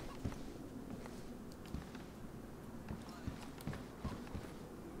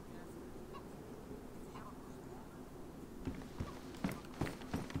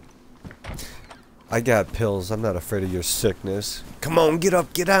 I got pills. I'm not afraid of your sickness. Come on, get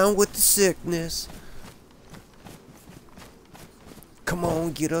up, get down with the sickness. Come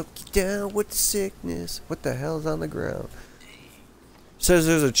on, get up, get down with the sickness. What the hell's on the ground? Says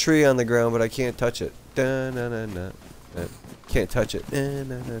there's a tree on the ground, but I can't touch it. Dun, dun, dun, dun, dun. Can't touch it. Dun,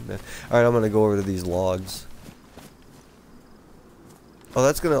 dun, dun, dun. Alright, I'm gonna go over to these logs. Oh,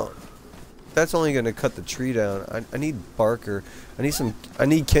 that's only gonna cut the tree down. I need barker. I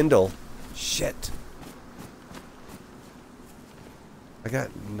need kindle. Shit. I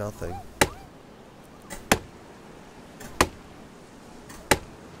got nothing.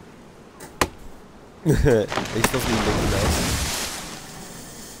 Are you supposed to be Mickey Mouse?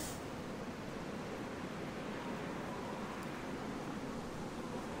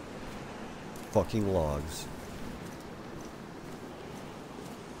 Fucking logs.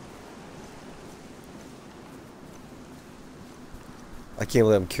 I can't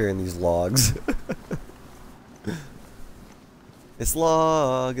believe I'm carrying these logs. It's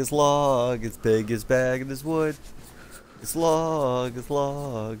log, it's big as bag, and it's wood. It's log, it's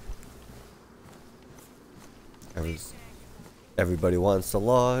log. Everybody wants a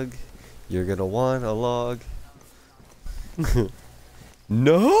log. You're gonna want a log.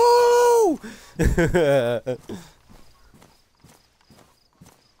 No!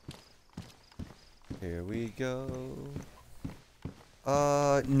 Here we go.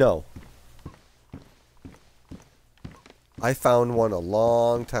 No. I found one a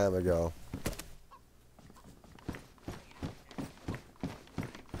long time ago.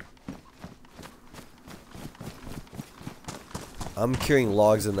 I'm carrying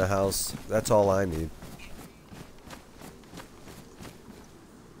logs in the house. That's all I need.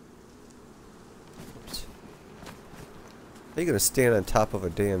 Oops. How are you gonna stand on top of a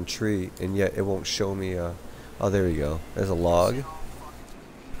damn tree and yet it won't show me oh, there we go. There's a log.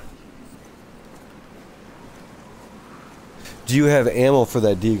 Do you have ammo for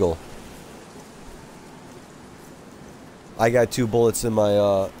that deagle? I got 2 bullets in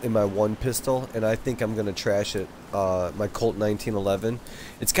my one pistol, and I think I'm gonna trash it. My Colt 1911.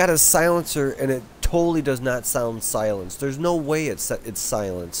 It's got a silencer, and it totally does not sound silenced. There's no way it's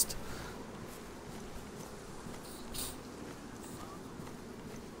silenced.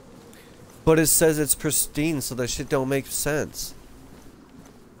 But it says it's pristine, so that shit don't make sense.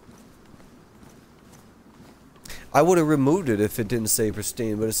 I would have removed it if it didn't say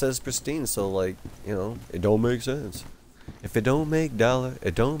pristine, but it says pristine, so like, you know, it don't make sense. If it don't make dollar,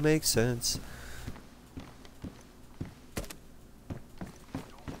 it don't make sense.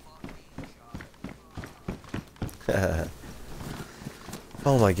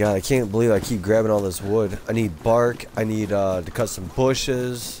 Oh my god, I can't believe I keep grabbing all this wood. I need bark, I need to cut some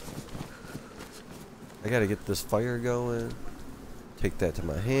bushes. I gotta get this fire going. Take that to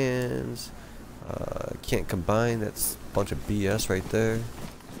my hands. Can't combine, that's a bunch of BS right there.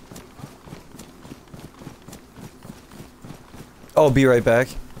 Oh, be right back.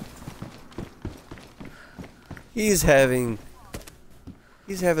 He's having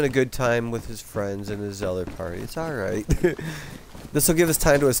a good time with his friends and his other party. It's alright. This will give us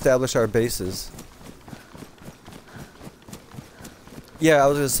time to establish our bases. Yeah, I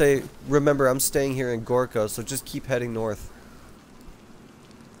was gonna say, remember, I'm staying here in Gorka, so just keep heading north.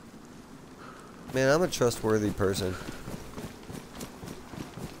 Man, I'm a trustworthy person.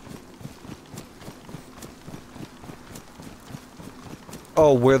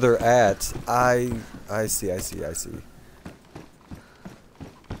 Oh, where they're at. I see.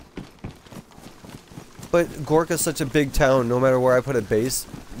 But Gorka's such a big town, no matter where I put a base,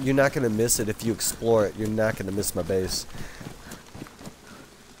 you're not gonna miss it if you explore it. You're not gonna miss my base.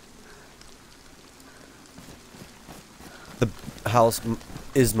 The house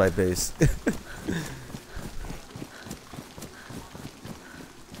is my base.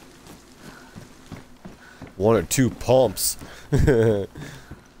 One or two pumps.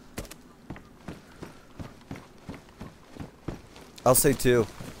 I'll say two.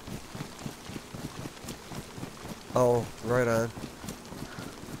 Oh, right on.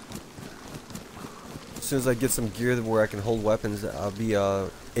 As soon as I get some gear where I can hold weapons, I'll be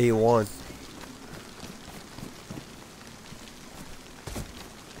A1.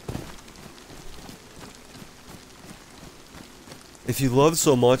 If you love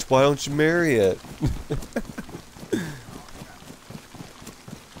so much, why don't you marry it?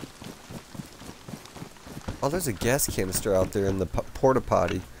 Oh, there's a gas canister out there in the porta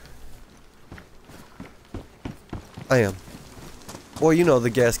potty. I am. Well, you know the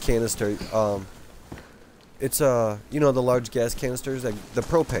gas canister. It's you know the large gas canisters, like the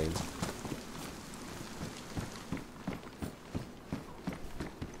propane.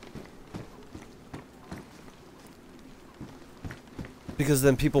 Because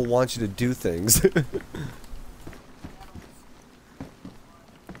then people want you to do things.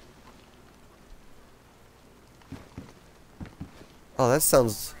 Oh, that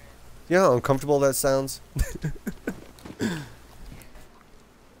sounds... You know how uncomfortable that sounds?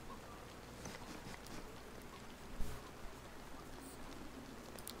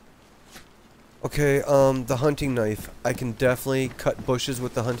 Okay, the hunting knife. I can definitely cut bushes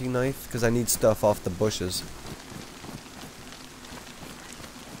with the hunting knife, because I need stuff off the bushes.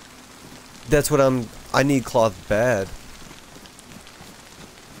 That's what I need cloth bad.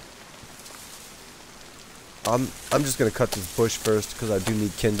 I'm just gonna cut this bush first because I do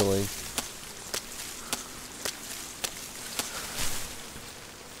need kindling.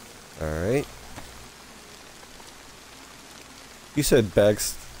 Alright. You said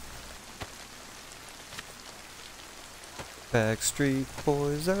Backstreet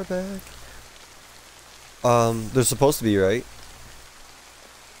Boys are back. They're supposed to be, right?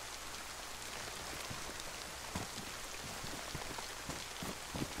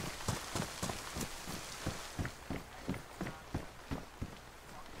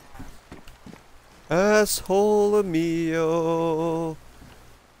 Asshole mio.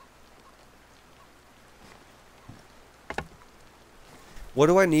 What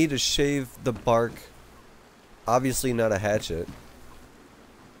do I need to shave the bark? Obviously not a hatchet.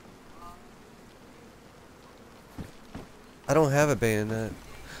 I don't have a bayonet.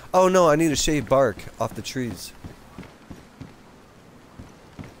 Oh no, I need to shave bark off the trees.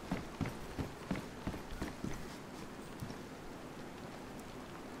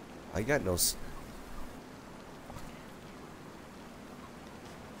 I got no...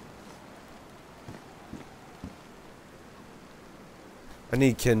 I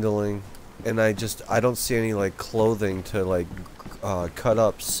need kindling, and I don't see any like clothing to like cut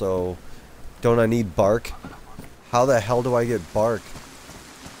up, so don't I need bark? How the hell do I get bark?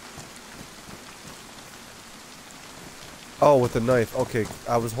 Oh, with a knife. Okay,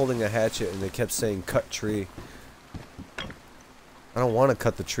 I was holding a hatchet and they kept saying cut tree. I don't want to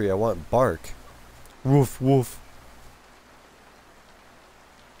cut the tree, I want bark. Woof woof.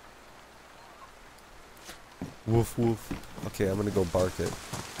 Woof woof. Okay, I'm gonna go bark it.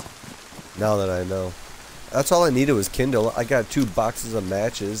 Now that I know. That's all I needed was Kindle. I got 2 boxes of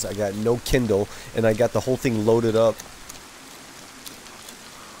matches. I got no Kindle, and I got the whole thing loaded up.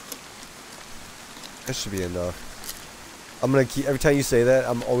 That should be enough. I'm gonna keep, every time you say that,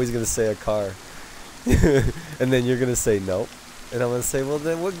 I'm always gonna say a car. And then you're gonna say nope. And I'm gonna say, well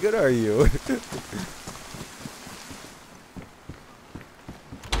then what good are you?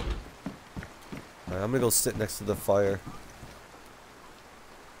 Alright, I'm gonna go sit next to the fire.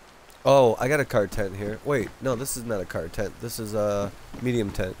 Oh, I got a car tent here. Wait, no, this is not a car tent. This is a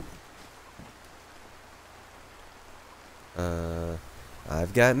medium tent.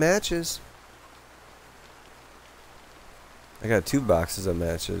 I've got matches. I got 2 boxes of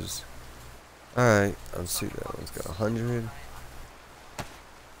matches. Alright, let's see, that one's got 100.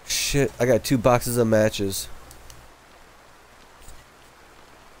 Shit, I got 2 boxes of matches.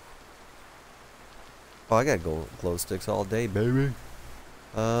 Oh, I got glow sticks all day, baby.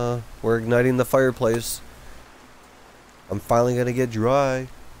 We're igniting the fireplace. I'm finally gonna get dry.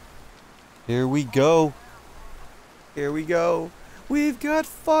 Here we go. Here we go. We've got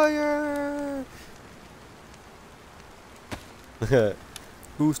fire.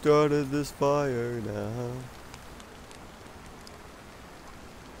 Who started this fire now?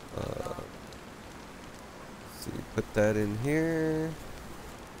 Let's see, put that in here.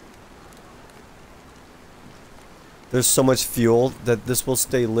 There's so much fuel that this will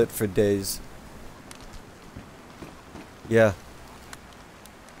stay lit for days. Yeah.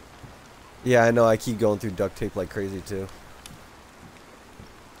 Yeah, I know, I keep going through duct tape like crazy too.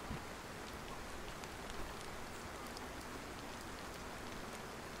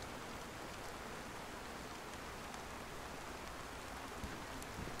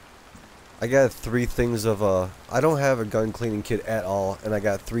 I got 3 things of I don't have a gun cleaning kit at all, and I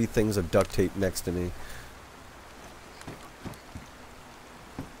got 3 things of duct tape next to me.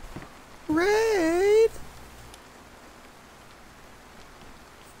 Raid!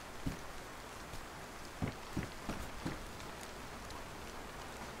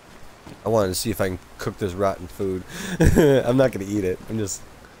 I wanted to see if I can cook this rotten food. I'm not gonna eat it. I'm just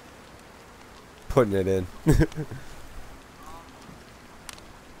putting it in.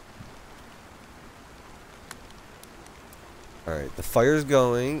 Alright, the fire's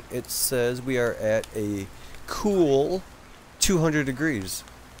going. It says we are at a cool 200 degrees.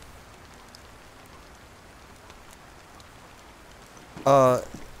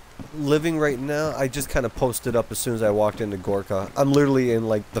 Living right now, I just kind of posted up as soon as I walked into Gorka. I'm literally in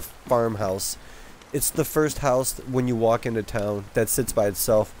like the farmhouse. It's the first house when you walk into town that sits by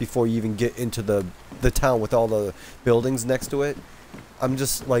itself before you even get into the town with all the buildings next to it. I'm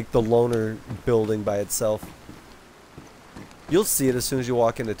just like the loner building by itself. You'll see it as soon as you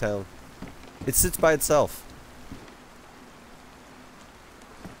walk into town. It sits by itself.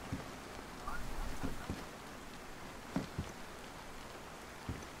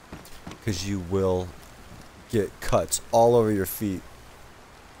 Because you will get cuts all over your feet.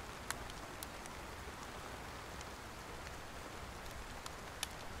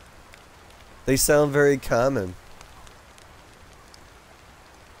 They sound very common.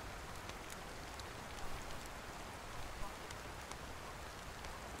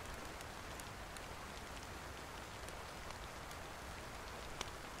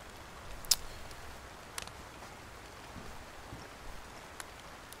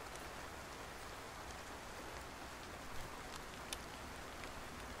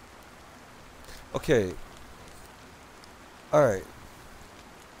 Okay. Alright.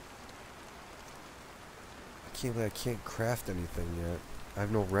 I can't craft anything yet. I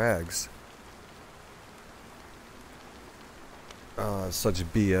have no rags. Such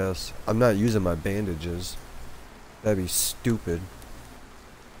BS. I'm not using my bandages. That'd be stupid.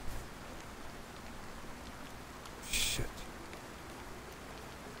 Shit.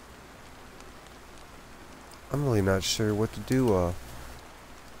 I'm really not sure what to do,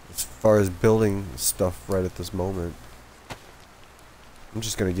 as far as building stuff right at this moment. I'm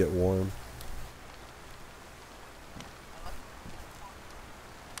just gonna get warm.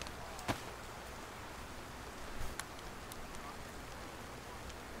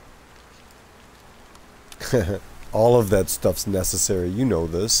 All of that stuff's necessary, you know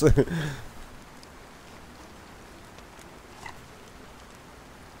this.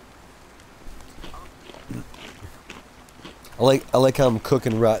 I like how I'm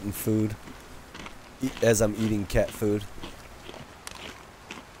cooking rotten food as I'm eating cat food.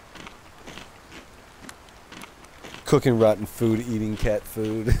 Cooking rotten food, eating cat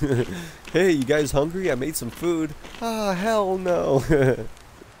food. Hey, you guys hungry? I made some food. Ah, hell no.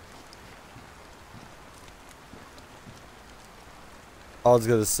 I was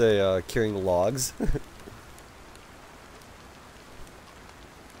gonna say, carrying logs.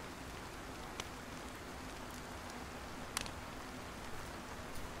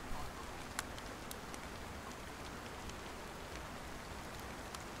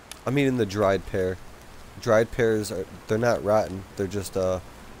 I'm eating the dried pear. Dried pears they're not rotten. They're just, I'm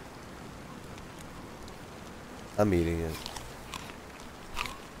eating it.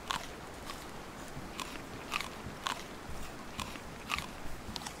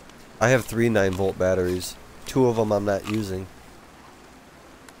 I have 3 9-volt batteries. 2 of them I'm not using.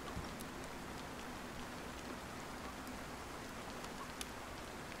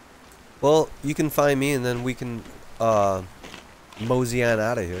 Well, you can find me and then we can, mosey on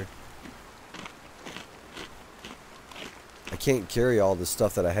out of here. I can't carry all the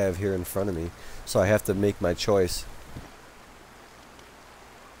stuff that I have here in front of me, so I have to make my choice.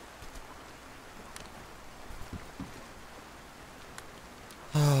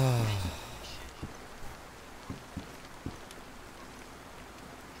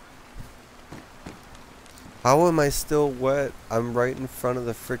 How am I still wet? I'm right in front of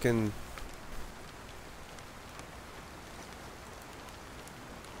the frickin'...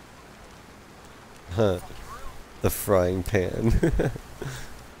 Huh. The frying pan.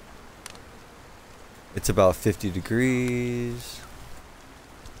 It's about 50 degrees.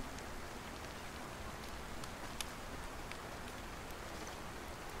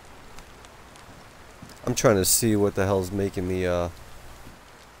 I'm trying to see what the hell's making me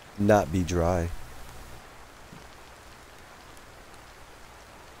not be dry.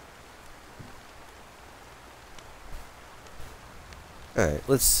 Alright,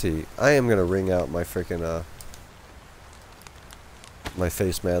 let's see. I am gonna wring out my freaking my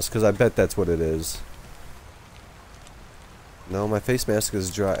face mask, because I bet that's what it is. No, my face mask is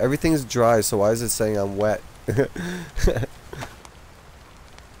dry. Everything's dry, so why is it saying I'm wet? Let's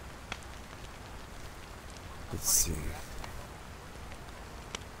see.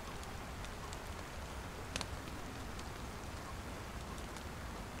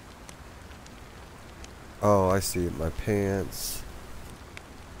 Oh, I see. My pants.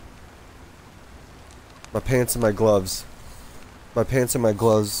 My pants and my gloves. My pants and my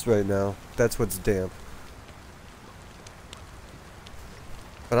gloves right now. That's what's damp.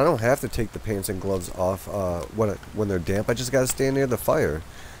 But I don't have to take the pants and gloves off when they're damp. I just gotta stand near the fire.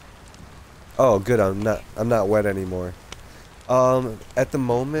 Oh, good. I'm not wet anymore. At the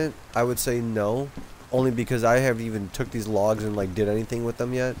moment, I would say no, only because I haven't even took these logs and like did anything with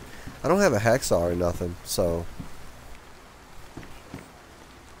them yet. I don't have a hacksaw or nothing, so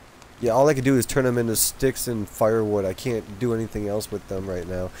yeah, all I can do is turn them into sticks and firewood. I can't do anything else with them right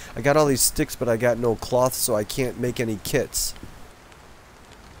now. I got all these sticks, but I got no cloth, so I can't make any kits.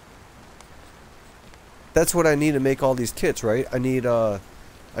 That's what I need to make all these kits, right? I need the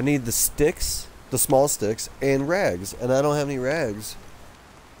sticks, the small sticks, and rags, and I don't have any rags.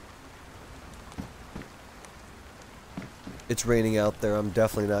 It's raining out there. I'm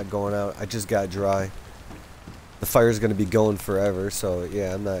definitely not going out. I just got dry. The fire's gonna be going forever, so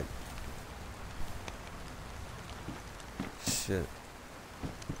yeah, I'm not. Shit.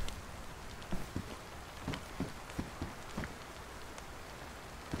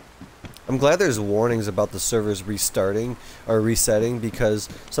 I'm glad there's warnings about the servers restarting or resetting, because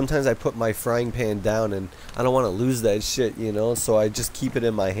sometimes I put my frying pan down and I don't want to lose that shit, you know, so I just keep it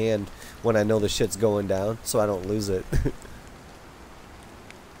in my hand when I know the shit's going down so I don't lose it.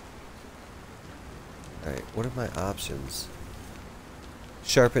 Alright, what are my options?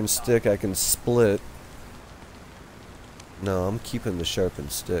 Sharpened stick I can split. No, I'm keeping the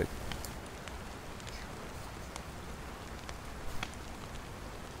sharpened stick.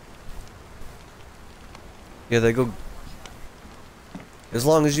 Yeah, they go... As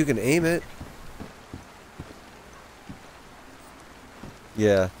long as you can aim it.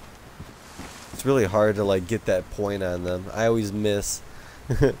 Yeah. It's really hard to, like, get that point on them. I always miss.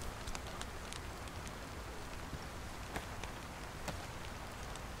 I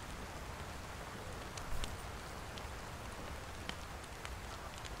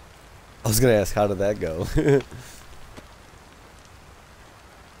was gonna ask, how did that go?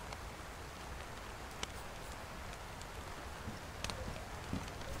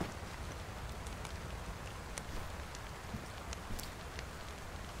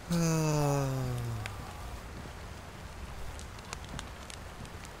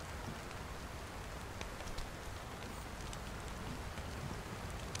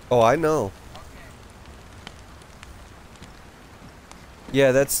 Oh, I know.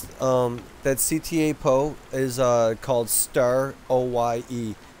 Yeah, that CTA Poe is called Star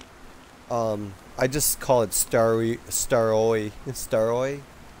OYE. I just call it Staroi.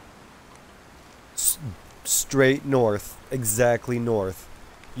 S Straight north, exactly north.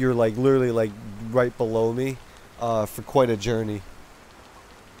 You're like literally like right below me, for quite a journey.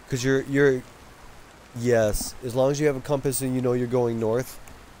 Cause you're yes, as long as you have a compass and you know you're going north,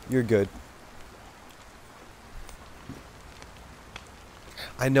 you're good.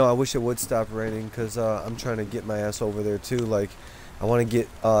 I know. I wish it would stop raining because I'm trying to get my ass over there too. Like, I want to get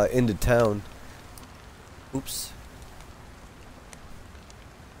into town. Oops.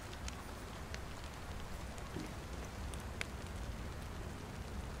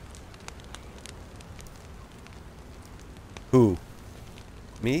 Who?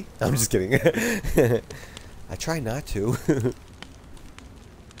 Me? I'm just kidding. I try not to.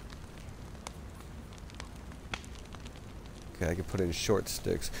 Okay, I can put in short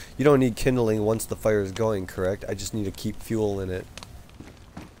sticks. You don't need kindling once the fire is going, correct? I just need to keep fuel in it.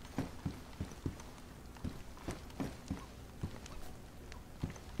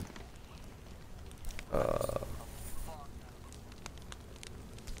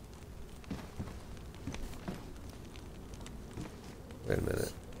 Wait a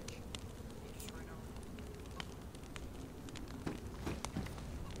minute.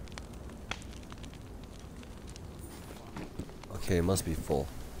 Okay, it must be full.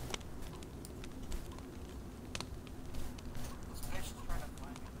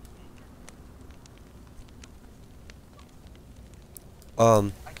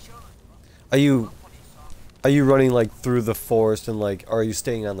 Um, are you are you running like through the forest and like, or are you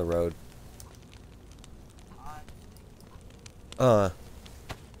staying on the road? Uh,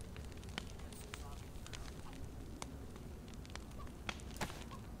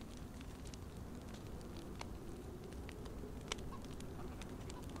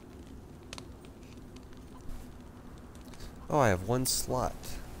 oh, I have one slot.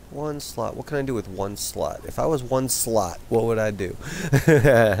 One slot. What can I do with one slot? If I was one slot, what would I do?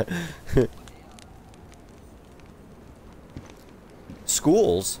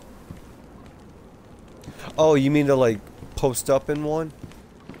 Schools? Oh, you mean to like post up in one?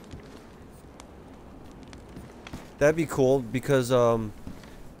 That'd be cool because not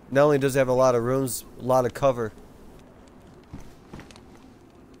only does it have a lot of rooms, a lot of cover.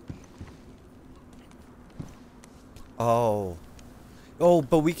 Oh. Oh,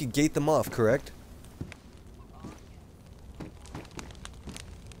 but we could gate them off, correct?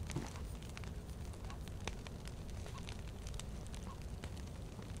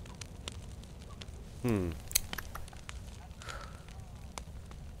 Hmm.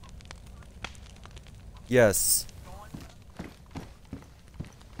 Yes.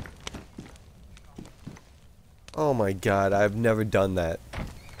 Oh my god, I've never done that.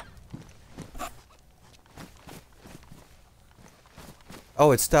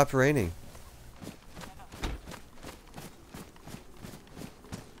 Oh, it stopped raining.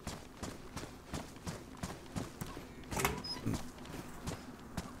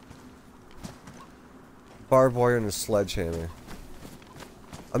 Barbed wire and a sledgehammer.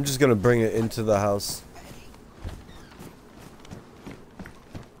 I'm just gonna bring it into the house.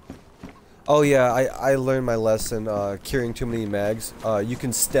 Oh yeah, I learned my lesson, carrying too many mags. You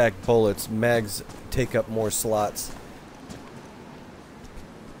can stack bullets. Mags take up more slots.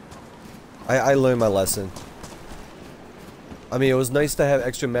 I learned my lesson. I mean, it was nice to have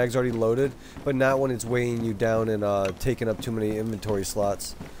extra mags already loaded, but not when it's weighing you down and taking up too many inventory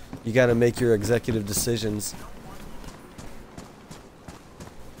slots. You gotta make your executive decisions.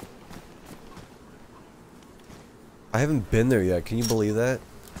 I haven't been there yet, can you believe that?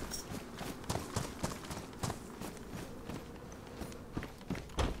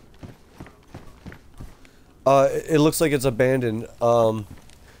 It looks like it's abandoned.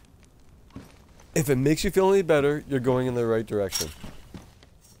 If it makes you feel any better, you're going in the right direction.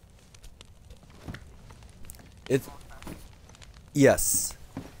 It's... Yes.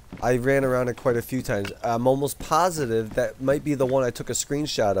 I ran around it quite a few times. I'm almost positive that might be the one I took a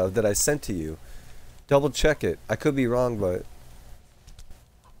screenshot of that I sent to you. Double check it. I could be wrong, but...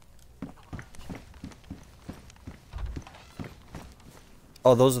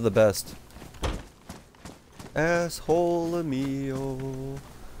 Oh, those are the best. Asshole mio.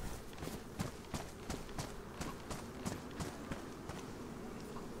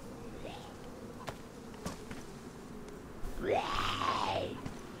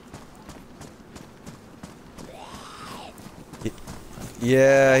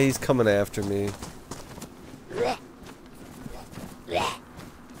 Yeah, he's coming after me.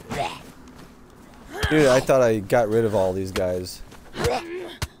 Dude, I thought I got rid of all these guys.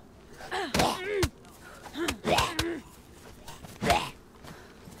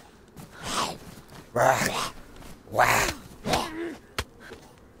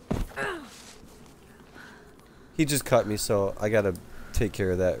 He just cut me, so I gotta take care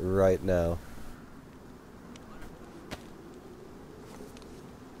of that right now.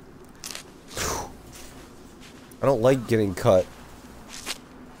 I don't like getting cut.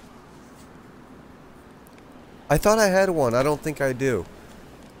 I thought I had one. I don't think I do.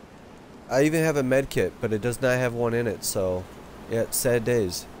 I even have a med kit, but it does not have one in it, so yeah, it's sad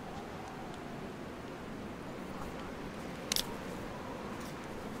days.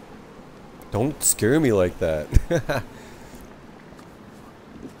 Don't scare me like that.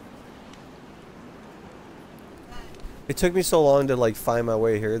 It took me so long to like find my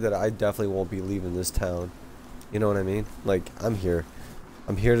way here that I definitely won't be leaving this town. You know what I mean? Like, I'm here.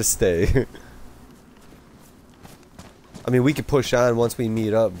 I'm here to stay. I mean, we could push on once we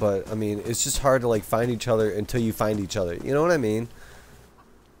meet up, but I mean, it's just hard to like find each other until you find each other. You know what I mean?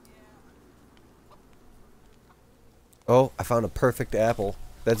 Oh, I found a perfect apple.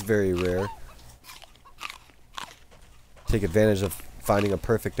 That's very rare. Take advantage of finding a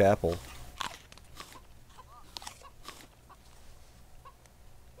perfect apple.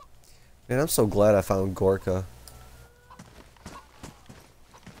 Man, I'm so glad I found Gorka.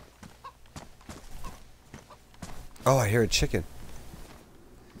 Oh, I hear a chicken.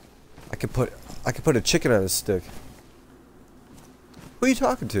 I could put a chicken on a stick. Who are you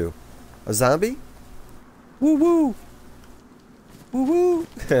talking to? A zombie? Woo woo! Woo woo!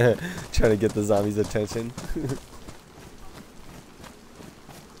 Trying to get the zombie's attention.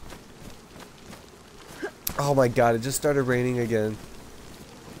 Oh my god, it just started raining again.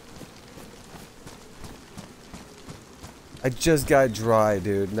 I just got dry,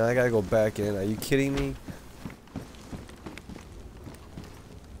 dude. Now I gotta go back in. Are you kidding me?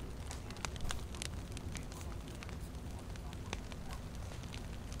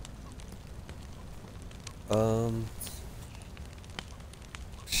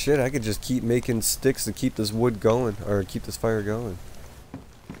 Shit, I could just keep making sticks to keep this wood going, or keep this fire going.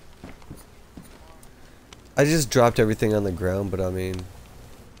 I just dropped everything on the ground, but I mean...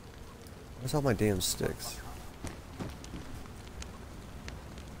 Where's all my damn sticks?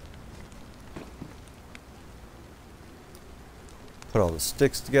 Put all the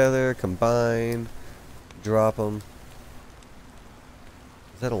sticks together, combine, drop them.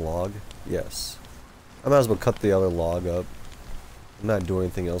 Is that a log? Yes. I might as well cut the other log up. I'm not doing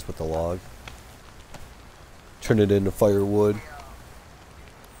anything else with the log. Turn it into firewood.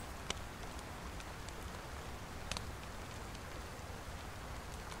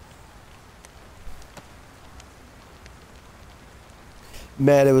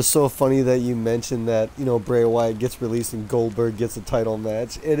 Matt, it was so funny that you mentioned that, you know, Bray Wyatt gets released and Goldberg gets a title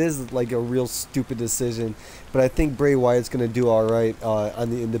match. It is like a real stupid decision, but I think Bray Wyatt's going to do alright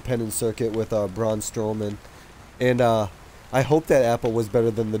on the independent circuit with Braun Strowman. And I hope that apple was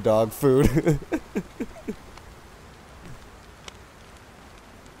better than the dog food.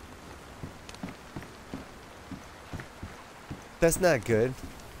 That's not good.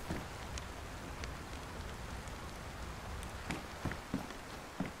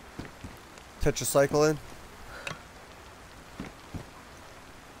 Tetracycline?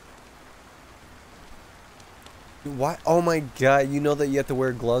 Why? Oh my god, you know that you have to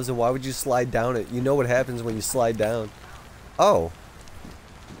wear gloves, and why would you slide down it? You know what happens when you slide down. Oh.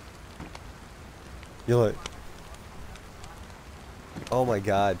 You're like... Oh my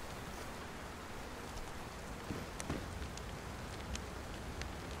god.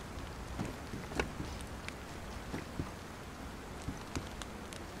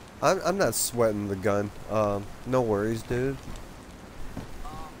 I'm not sweating the gun. No worries, dude.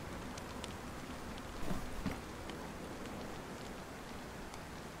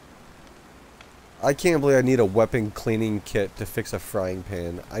 I can't believe I need a weapon cleaning kit to fix a frying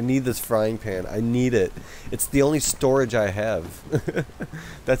pan. I need this frying pan. I need it. It's the only storage I have.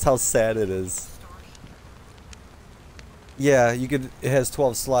 That's how sad it is. Yeah, you could. It has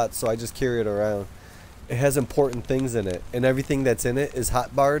 12 slots, so I just carry it around. It has important things in it, and everything that's in it is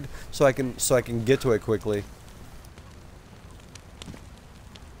hotbarred, so I can get to it quickly.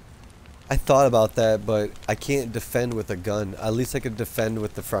 I thought about that, but I can't defend with a gun. At least I could defend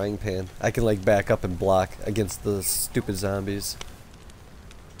with the frying pan. I can like back up and block against the stupid zombies.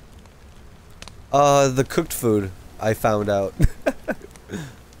 The cooked food, I found out.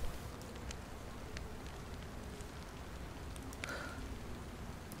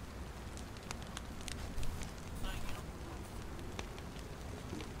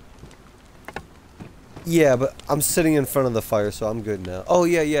 Yeah, but I'm sitting in front of the fire, so I'm good now. Oh,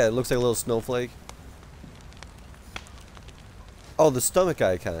 yeah, yeah, it looks like a little snowflake. Oh, the stomach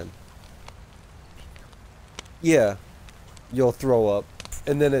icon. Yeah, you'll throw up.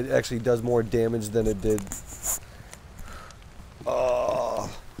 And then it actually does more damage than it did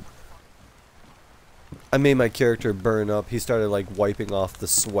I made my character burn up. He started like wiping off the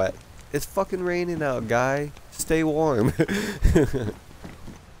sweat. It's fucking raining out, guy. Stay warm.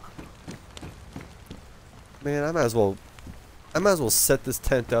 Man, I might as well set this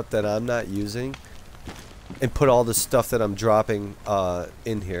tent up that I'm not using and put all the stuff that I'm dropping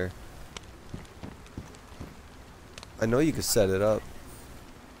in here. I know you could set it up.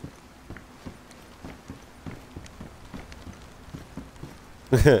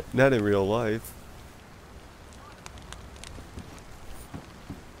 Not in real life.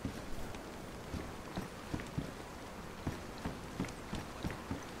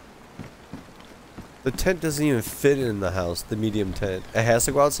 The tent doesn't even fit in the house, the medium tent. It has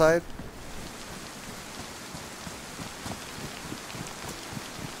to go outside?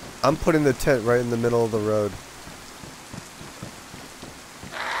 I'm putting the tent right in the middle of the road.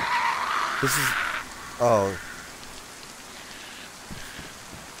 This is... Oh.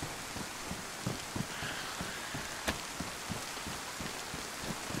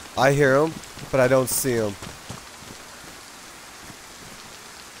 I hear him, but I don't see him.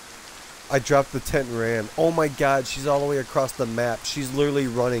 I dropped the tent and ran. Oh my god, she's all the way across the map. She's literally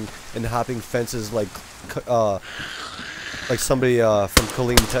running and hopping fences like somebody from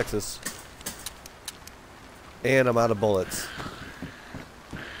Killeen, Texas. And I'm out of bullets.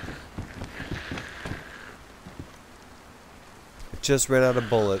 Just ran out of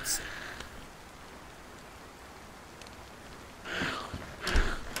bullets.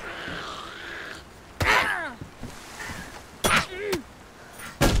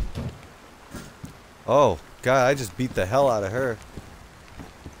 Oh, God, I just beat the hell out of her.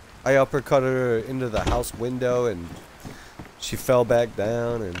 I uppercutted her into the house window and she fell back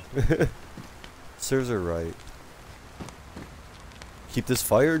down and serves her right. Keep this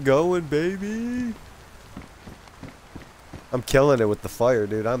fire going, baby. I'm killing it with the fire,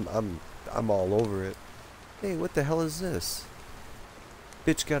 dude. I'm all over it. Hey, what the hell is this?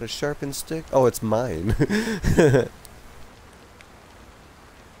 Bitch got a sharpened stick? Oh, it's mine.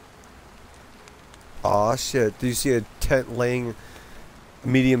 Aw, shit. Do you see a tent laying, a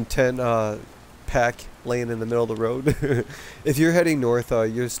medium tent pack laying in the middle of the road? If you're heading north,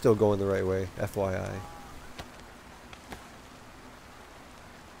 you're still going the right way, FYI.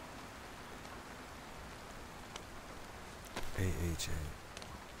 AHA.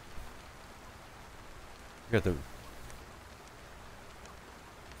 Got the...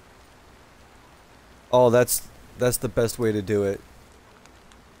 Oh, that's the best way to do it.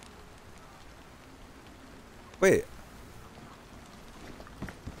 Wait.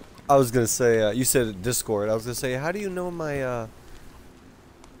 I was gonna say, you said Discord. I was gonna say, how do you know my,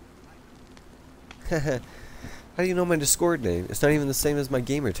 how do you know my Discord name? It's not even the same as my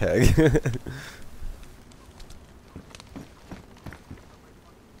gamer tag.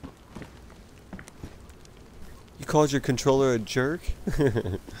 You called your controller a jerk?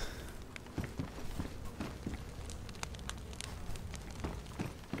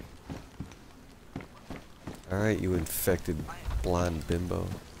 Alright, you infected blonde bimbo.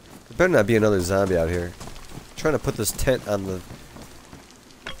 There better not be another zombie out here. I'm trying to put this tent on the...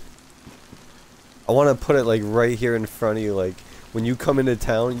 I want to put it like right here in front of you, like when you come into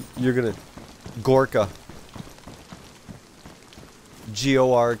town, you're gonna... Gorka.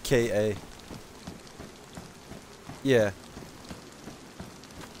 Gorka. Yeah.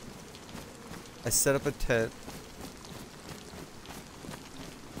 I set up a tent.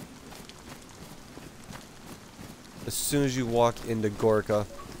 As soon as you walk into Gorka.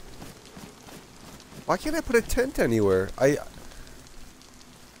 Why can't I put a tent anywhere? It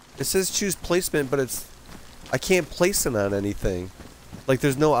says choose placement, but it's... I can't place it on anything. Like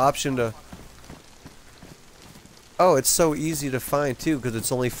there's no option to... Oh, it's so easy to find too, because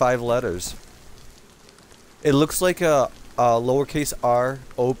it's only 5 letters. It looks like a lowercase r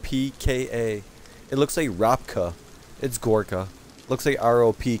O-P-K-A. It looks like Ropka. It's Gorka. Looks like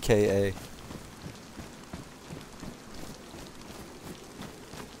R-O-P-K-A.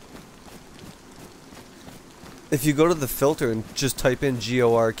 If you go to the filter and just type in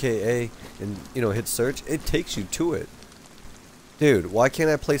Gorka and, you know, hit search, it takes you to it. Dude, why can't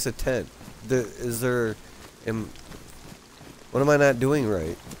I place a tent? What am I not doing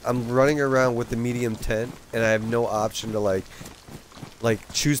right? I'm running around with the medium tent and I have no option to like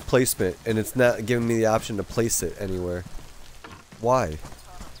choose placement, and it's not giving me the option to place it anywhere. Why?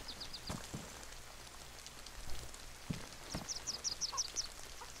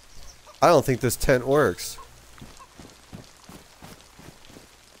 I don't think this tent works.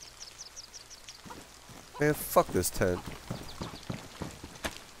 Man, fuck this tent.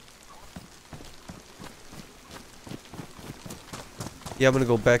 Yeah, I'm gonna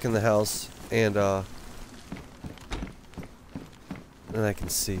go back in the house and Then I can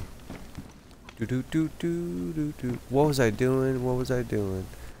see. Do do do do do do. What was I doing? What was I doing?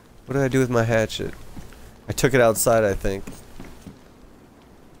 What did I do with my hatchet? I took it outside, I think.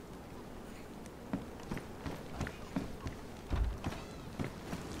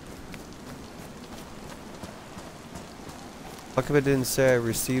 How come it didn't say I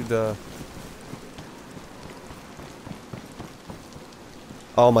received a...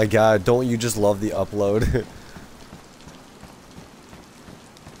 Oh my god, don't you just love the upload?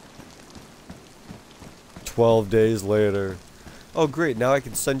 12 days later. Oh great, now I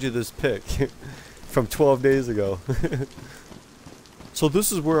can send you this pic from 12 days ago. So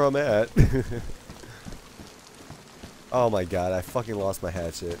this is where I'm at. Oh my god, I fucking lost my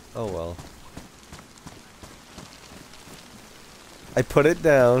hatchet. Oh well. I put it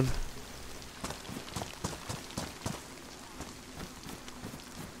down.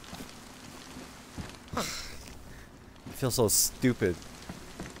 I feel so stupid.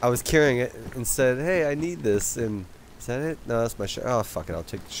 I was carrying it and said, hey, I need this, and is that it? No, that's my oh fuck it, I'll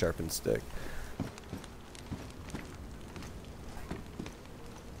take the sharpened stick.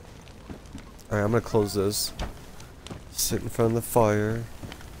 Alright, I'm gonna close this. Sit in front of the fire.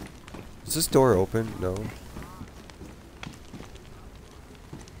 Is this door open? No.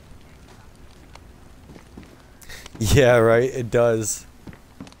 Yeah, right, it does.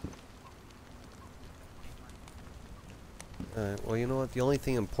 Alright, well, you know what? The only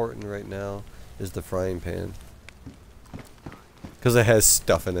thing important right now is the frying pan. Because it has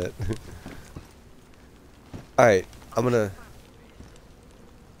stuff in it. Alright, I'm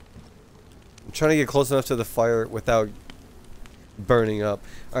trying to get close enough to the fire without burning up.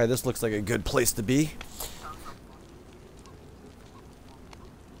 Alright, this looks like a good place to be.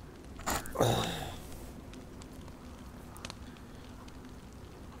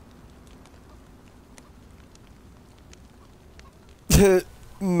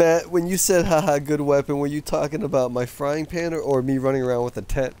 Matt, when you said haha good weapon, were you talking about my frying pan or me running around with a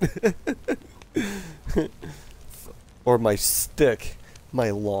tent? Or my stick. My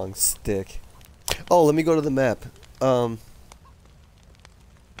long stick. Oh, let me go to the map.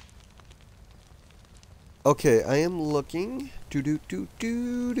 Okay, I am looking. Do do do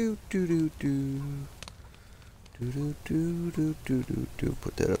do do do do do. Do do do do do do do.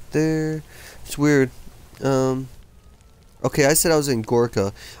 Put that up there. It's weird. Okay, I said I was in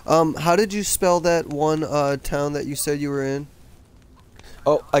Gorka. How did you spell that one town that you said you were in?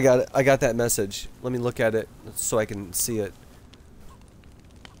 Oh, I got it. I got that message. Let me look at it so I can see it.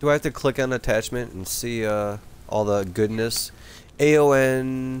 Do I have to click on attachment and see all the goodness?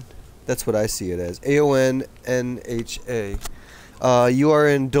 AON, that's what I see it as. AONNHA. You are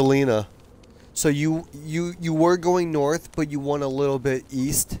in Dolina. So you were going north, but you went a little bit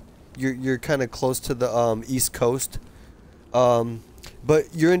east. You're kind of close to the east coast. But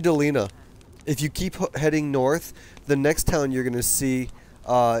you're in Dolina. If you keep heading north, the next town you're gonna see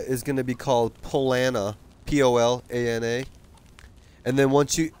is gonna be called Polana, Polana, and then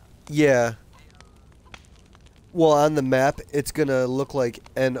once you, yeah. Well, on the map, it's gonna look like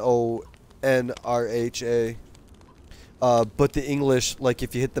Nonrha. But the English, like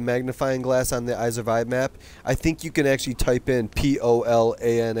if you hit the magnifying glass on the Eyes of Eye map, I think you can actually type in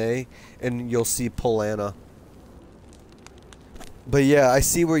Polana, and you'll see Polana. But yeah, I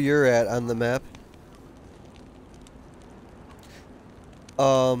see where you're at on the map.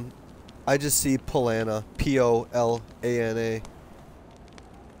 I just see Polana, Polana.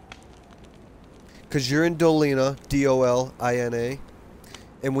 Cause you're in Dolina, Dolina,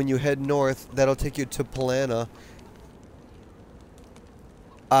 and when you head north, that'll take you to Polana,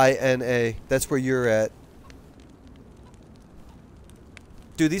 Ina. That's where you're at.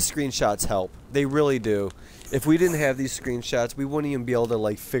 Dude, these screenshots help. They really do. If we didn't have these screenshots, we wouldn't even be able to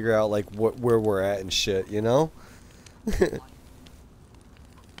like figure out like where we're at and shit, you know?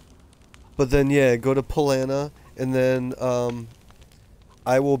 But then yeah, go to Polana, and then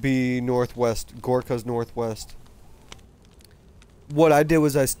I will be northwest. Gorka's northwest. What I did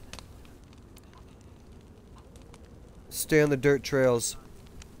was I stay on the dirt trails.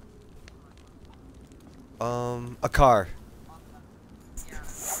 A car.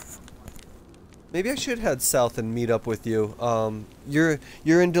 Maybe I should head south and meet up with you. You're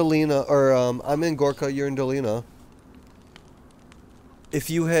in Dolina, or I'm in Gorka. You're in Dolina. If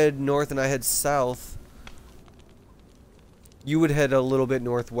you head north and I head south, you would head a little bit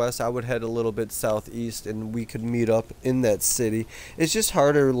northwest. I would head a little bit southeast, and we could meet up in that city. It's just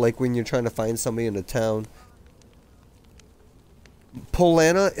harder, like when you're trying to find somebody in a town.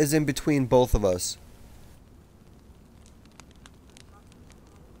 Polana is in between both of us.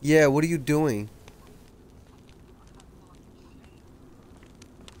 Yeah, what are you doing?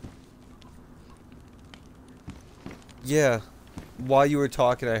 Yeah. While you were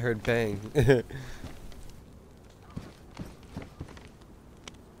talking, I heard bang.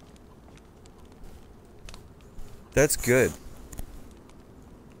 That's good.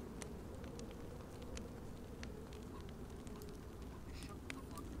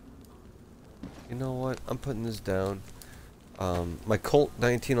 You know what? I'm putting this down. My Colt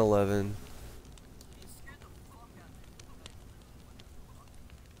 1911.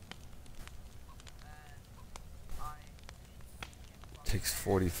 Takes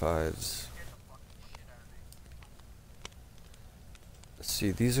 45s. Let's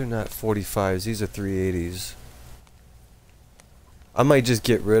see, these are not 45s, these are 380s. I might just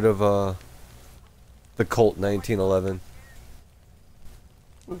get rid of the Colt 1911.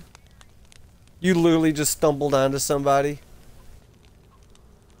 You literally just stumbled onto somebody?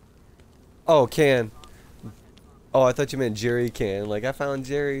 Oh, Can. Oh, I thought you meant Jerry Can. Like, I found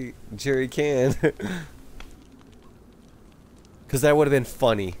Jerry Can. Because that would have been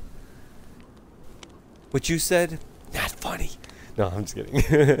funny. What you said? Not funny. No, I'm just kidding.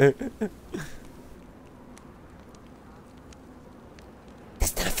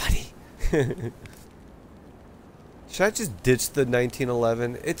 That's not funny. Should I just ditch the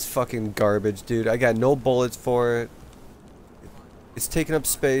 1911? It's fucking garbage, dude. I got no bullets for it. It's taking up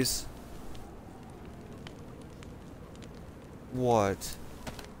space. What?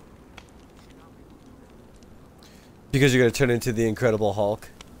 Because you're gonna turn into the Incredible Hulk?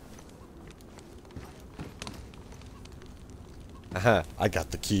 Aha, I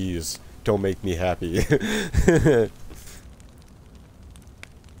got the keys. Don't make me happy.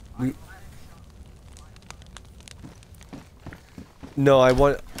 No, I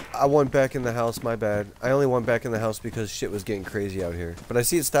want back in the house, my bad. I only want back in the house because shit was getting crazy out here. But I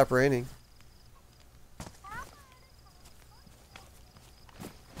see it stopped raining.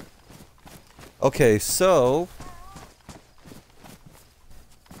 Okay, so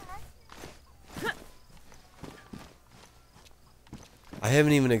I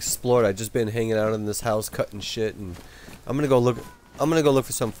haven't even explored. I've just been hanging out in this house cutting shit, and I'm gonna go look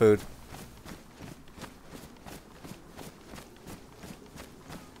for some food.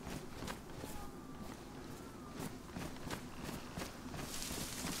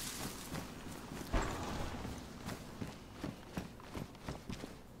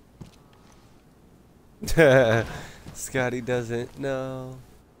 Scotty doesn't know.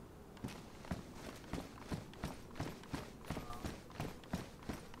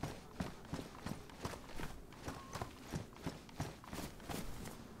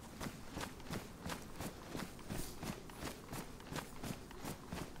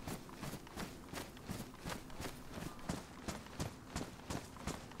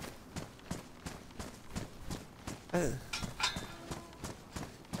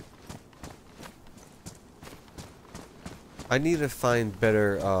 I need to find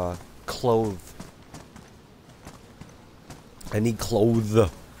better clothes. I need clothes.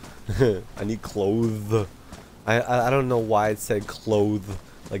 I need clothes. I don't know why it said clothes,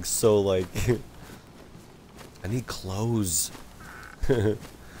 like so like I need clothes.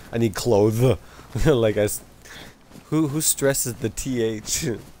 I need clothes. Like who stresses the TH?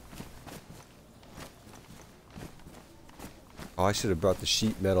 Oh, I should have brought the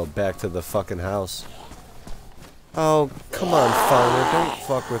sheet metal back to the fucking house. Oh, come on, Fowler, don't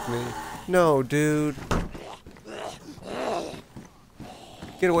fuck with me. No, dude.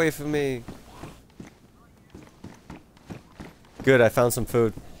 Get away from me. Good, I found some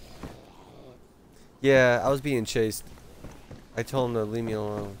food. Yeah, I was being chased. I told him to leave me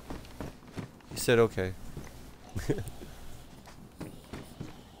alone. He said okay.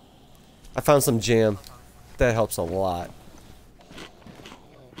 I found some jam. That helps a lot.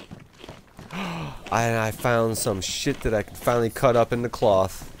 And I found some shit that I could finally cut up into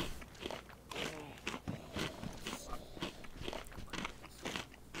cloth.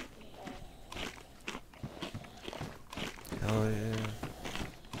 Oh yeah.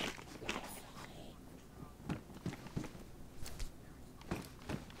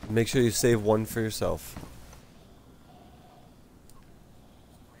 Make sure you save one for yourself.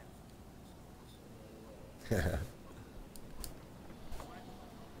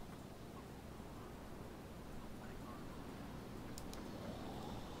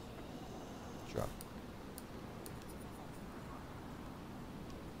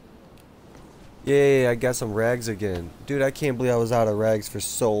 Yay, I got some rags again. Dude, I can't believe I was out of rags for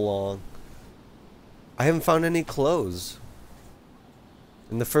so long. I haven't found any clothes.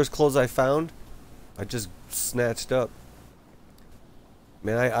 And the first clothes I found, I just snatched up.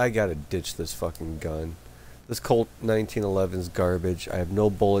 Man, I gotta ditch this fucking gun. This Colt 1911's garbage. I have no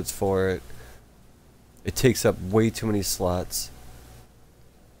bullets for it. It takes up way too many slots.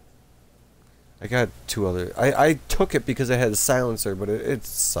 I got two other. I took it because I had a silencer, but it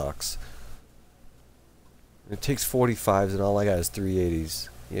sucks. It takes 45s and all I got is 380s.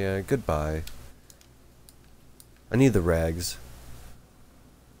 Yeah, goodbye. I need the rags.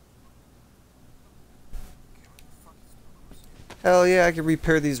 Hell yeah, I can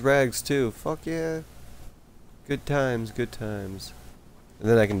repair these rags too. Fuck yeah. Good times, good times. And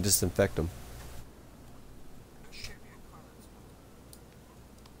then I can disinfect them.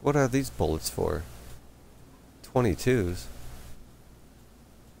 What are these bullets for? 22s.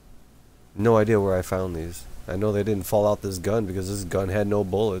 No idea where I found these. I know they didn't fall out this gun because this gun had no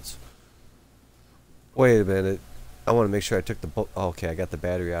bullets. Wait a minute. I want to make sure I took the oh, okay, I got the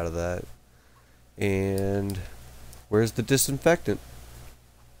battery out of that. And where's the disinfectant?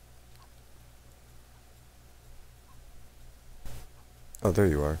 Oh, there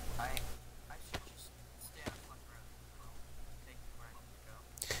you are.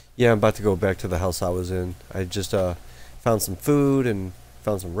 Yeah, I'm about to go back to the house I was in. I just found some food and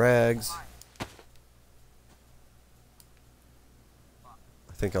found some rags. I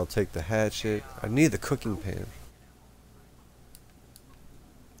think I'll take the hatchet. I need the cooking pan.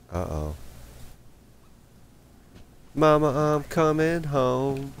 Uh-oh. Mama, I'm coming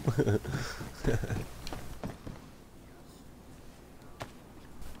home.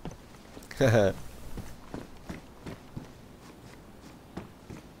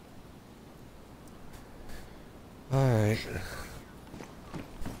 Alright.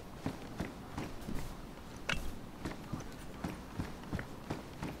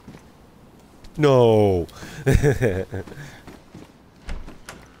 No!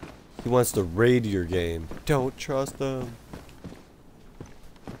 He wants to raid your game. Don't trust them.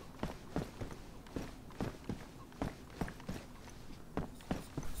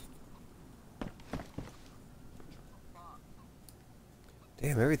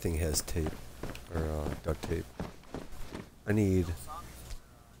 Damn, everything has tape. Or, duct tape. I need...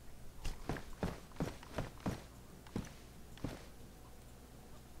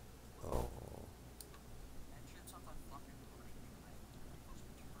 Oh.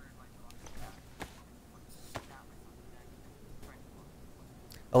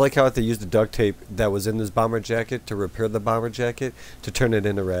 I like how they used the duct tape that was in this bomber jacket to repair the bomber jacket to turn it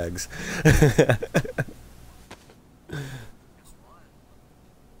into rags.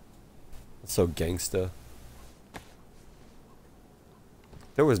 So gangsta.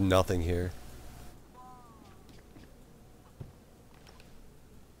 There was nothing here.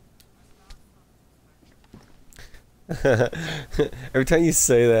 Every time you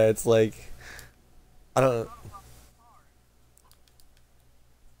say that, it's like, I don't.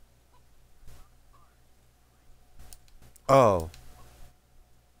 Oh,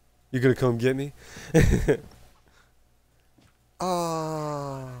 you're gonna come get me?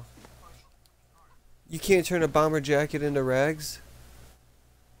 Oh, you can't turn a bomber jacket into rags?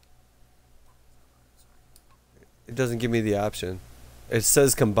 It doesn't give me the option. It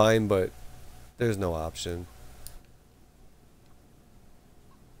says combine, but there's no option.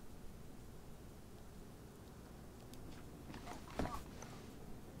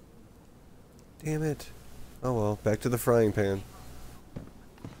 Damn it. Oh well, back to the frying pan.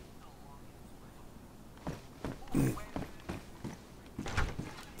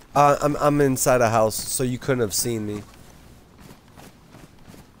 I'm inside a house, so you couldn't have seen me.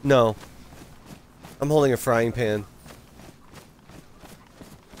 No. I'm holding a frying pan.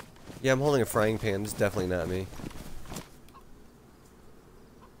 Yeah, I'm holding a frying pan. It's definitely not me.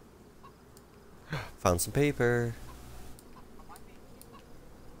 Found some paper.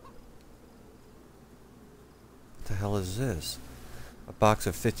 What the hell is this? A box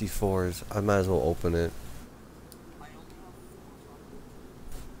of 54s. I might as well open it.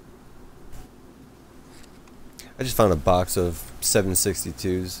 I just found a box of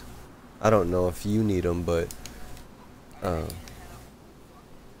 762s. I don't know if you need them, but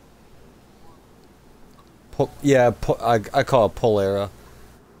yeah, I call it Polera.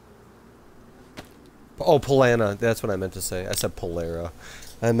 Oh, Polana. That's what I meant to say. I said Polera.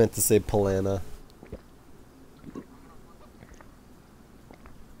 I meant to say Polana.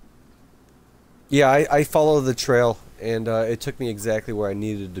 Yeah, I followed the trail, and it took me exactly where I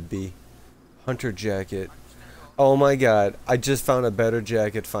needed to be. Hunter jacket. Oh my god, I just found a better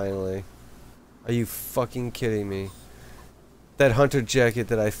jacket finally. Are you fucking kidding me? That hunter jacket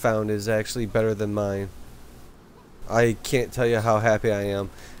that I found is actually better than mine. I can't tell you how happy I am.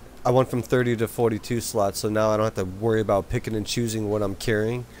 I went from 30 to 42 slots, so now I don't have to worry about picking and choosing what I'm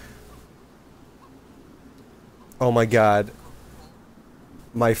carrying. Oh my god.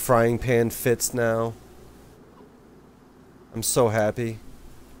 My frying pan fits now. I'm so happy.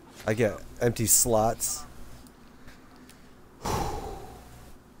 I get empty slots.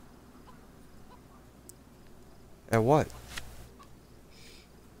 At what?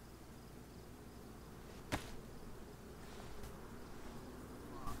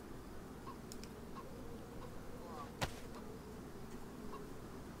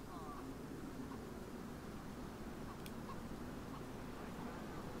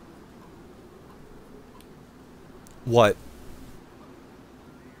 What?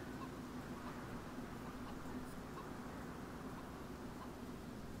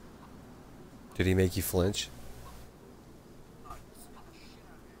 Did he make you flinch?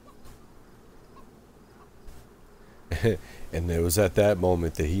 And it was at that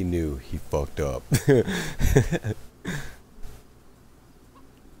moment that he knew he fucked up.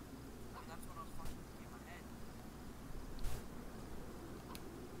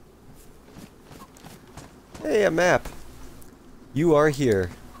 Hey, a map. You are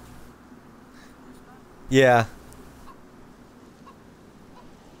here. Yeah.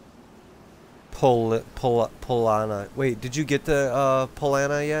 Polana. Wait, did you get the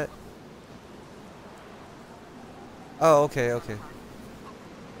Polana yet? Oh, okay, okay.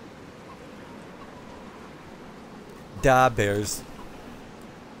 Da bears.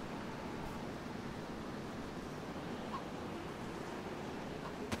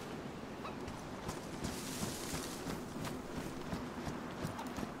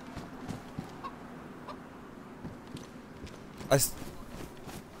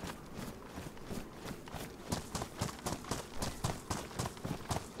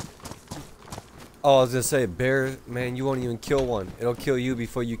 Oh, I was gonna say, bear, man, you won't even kill one. It'll kill you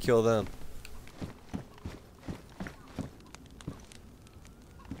before you kill them.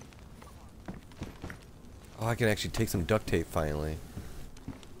 Oh, I can actually take some duct tape finally.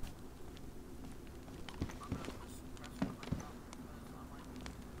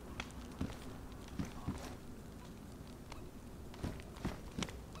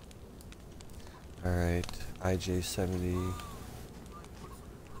 Alright, IJ70.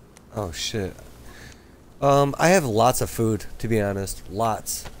 Oh shit. I have lots of food, to be honest.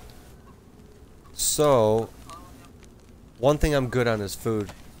 Lots. So, one thing I'm good on is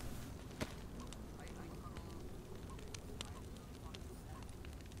food.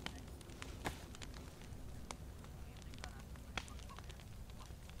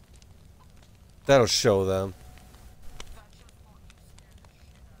 That'll show them.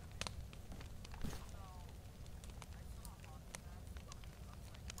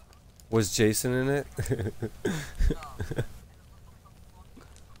 Was Jason in it?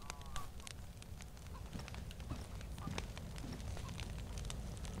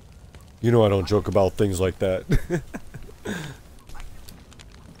 You know I don't joke about things like that.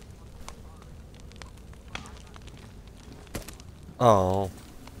 Oh.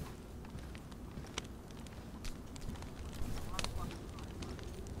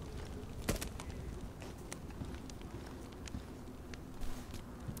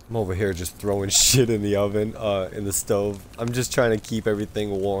 I'm over here just throwing shit in the oven, in the stove. I'm just trying to keep everything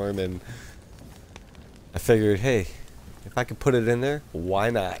warm, and I figured, hey, if I could put it in there, why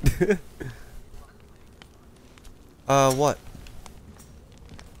not? What?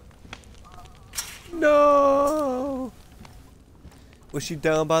 No! Was she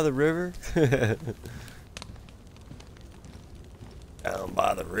down by the river? Down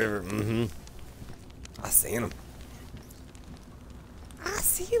by the river, mm-hmm. I seen him. I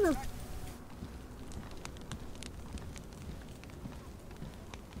seen him.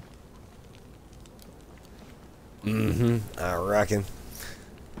 Mm-hmm, I reckon.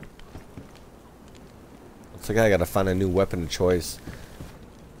 Looks like I gotta find a new weapon of choice.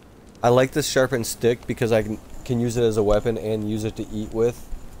 I like this sharpened stick because I can use it as a weapon and use it to eat with.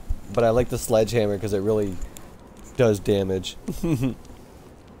 But I like the sledgehammer because it really does damage.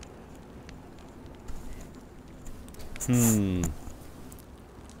 Hmm.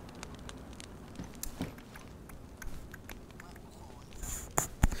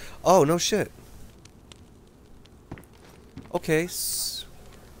 Oh, no shit. Okay. So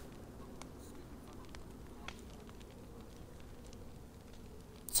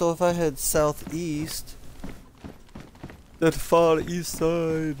if I head southeast, that far east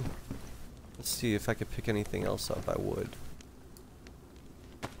side. Let's see if I could pick anything else up. I would.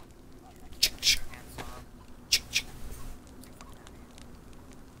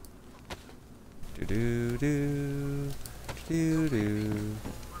 Do do do do do.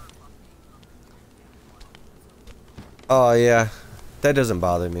 Oh yeah, that doesn't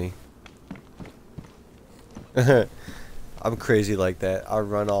bother me. I'm crazy like that. I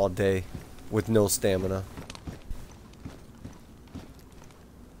run all day with no stamina.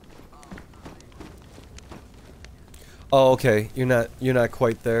 Oh, okay. You're not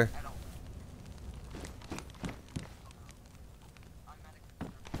quite there.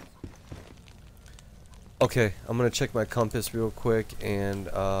 Okay, I'm gonna check my compass real quick and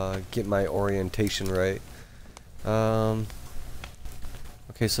get my orientation right. Um,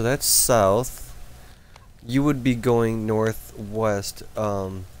 okay, so that's south. You would be going northwest.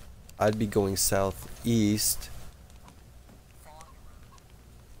 I'd be going southeast.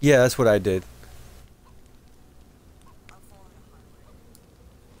 Yeah, that's what I did.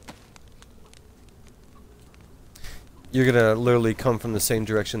 You're gonna literally come from the same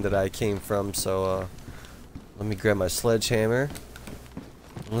direction that I came from, so let me grab my sledgehammer.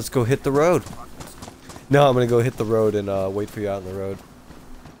 Let's go hit the road. No, I'm gonna go hit the road and wait for you out on the road.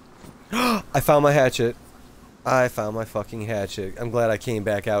 I found my hatchet. I found my fucking hatchet. I'm glad I came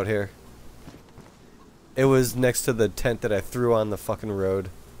back out here. It was next to the tent that I threw on the fucking road.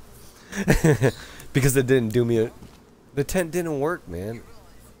 Because it didn't do me a... The tent didn't work, man.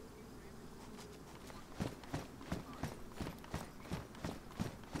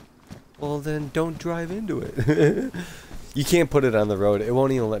 Well then, don't drive into it. You can't put it on the road. It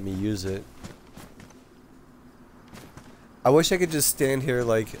won't even let me use it. I wish I could just stand here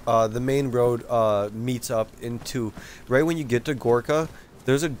like the main road meets up into... Right when you get to Gorka,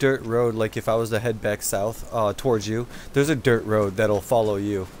 there's a dirt road, like if I was to head back south towards you, there's a dirt road that'll follow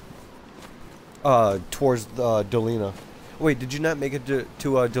you. Towards Dolina. Wait, did you not make it to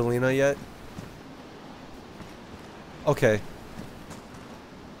Dolina yet? Okay.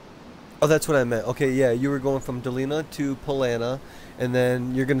 Oh, that's what I meant. Okay, yeah, you were going from Dolina to Polana, and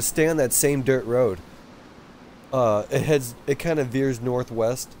then you're gonna stay on that same dirt road. It kind of veers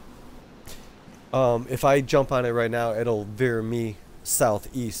northwest. If I jump on it right now, it'll veer me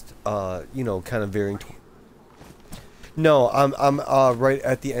southeast. You know, kind of veering. No, I'm right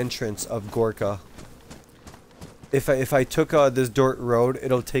at the entrance of Gorka. If I took this dirt road,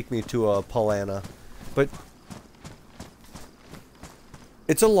 it'll take me to Polana, but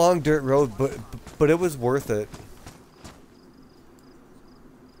it's a long dirt road, but it was worth it.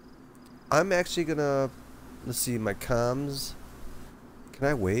 I'm actually gonna, let's see, my comms. Can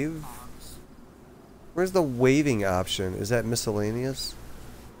I wave? Where's the waving option? Is that miscellaneous?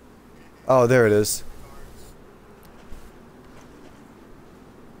 Oh, there it is.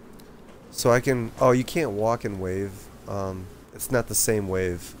 So I can, oh, you can't walk and wave. It's not the same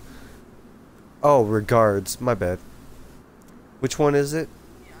wave. Oh, regards, my bad. Which one is it?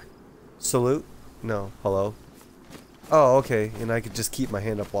 Salute? No, hello. Oh, okay, and I could just keep my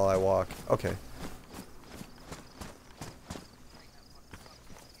hand up while I walk. Okay.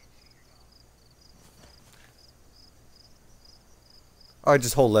 Oh, I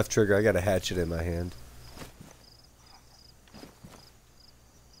just hold left trigger. I got a hatchet in my hand.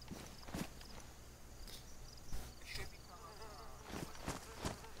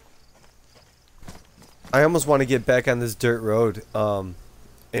 I almost want to get back on this dirt road, and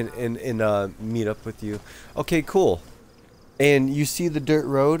meet up with you. Okay, cool. And you see the dirt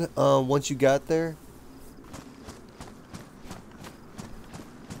road, once you got there?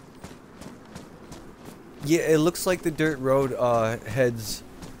 Yeah, it looks like the dirt road, heads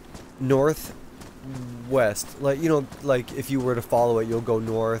northwest. Like, you know, like if you were to follow it, you'll go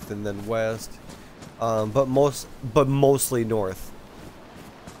north and then west. But mostly north.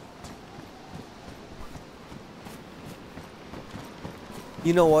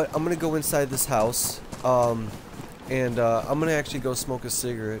 You know what? I'm gonna go inside this house, and I'm gonna actually go smoke a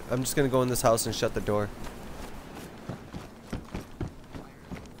cigarette. I'm just gonna go in this house and shut the door.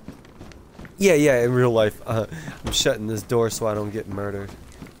 Yeah, yeah, in real life, I'm shutting this door so I don't get murdered.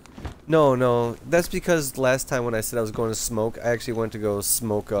 No, no, that's because last time when I said I was going to smoke, I actually went to go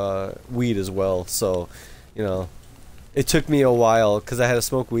smoke weed as well. So, you know, it took me a while because I had to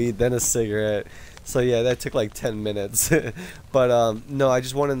smoke weed, then a cigarette. So yeah, that took like 10 minutes. But no, I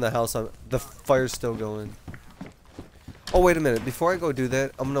just went in the house. The fire's still going. Oh, wait a minute. Before I go do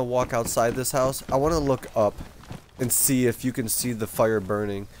that, I'm gonna walk outside this house. I want to look up and see if you can see the fire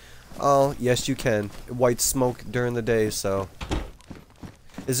burning. Oh, yes you can. White smoke during the day, so.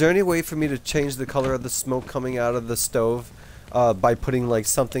 Is there any way for me to change the color of the smoke coming out of the stove by putting like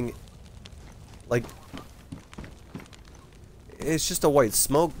something like... It's just a white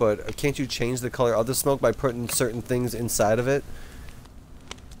smoke, but can't you change the color of the smoke by putting certain things inside of it?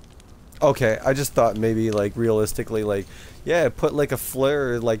 Okay, I just thought maybe like realistically like, yeah, put like a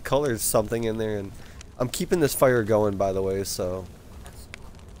flare or like color something in there, and I'm keeping this fire going, by the way, so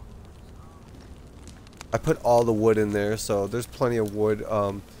I put all the wood in there, so there's plenty of wood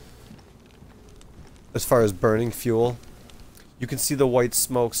as far as burning fuel. You can see the white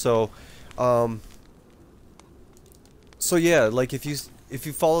smoke, so So yeah, like if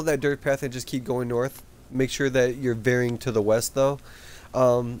you follow that dirt path and just keep going north, make sure that you're veering to the west though.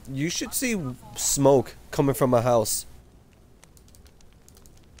 You should see smoke coming from a house.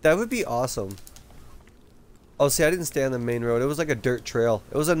 That would be awesome. Oh, see, I didn't stay on the main road. It was like a dirt trail.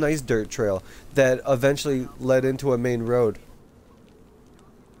 It was a nice dirt trail that eventually led into a main road.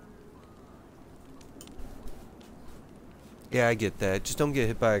 Yeah, I get that. Just don't get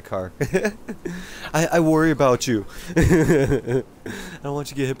hit by a car. I worry about you. I don't want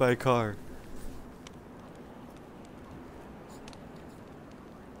you to get hit by a car.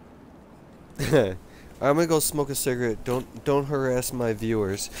 I'm gonna go smoke a cigarette. Don't harass my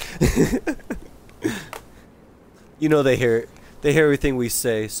viewers. You know they hear everything we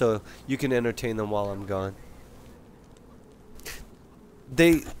say, so you can entertain them while I'm gone.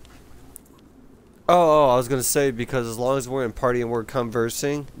 They I was gonna say because as long as we're in party and we're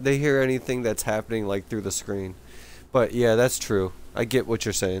conversing, they hear anything that's happening like through the screen. But yeah, that's true. I get what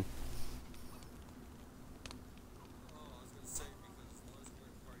you're saying.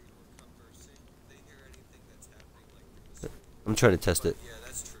 I'm trying to test it. Yeah,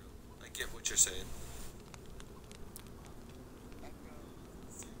 that's true. I get what you're saying.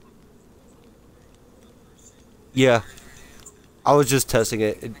 Yeah, I was just testing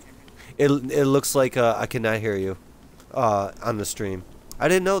it. It looks like I cannot hear you on the stream. I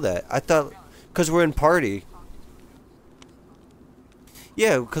didn't know that. I thought because we're in party.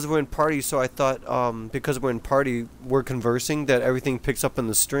 Yeah, because we're in party, so I thought because we're in party, we're conversing that everything picks up in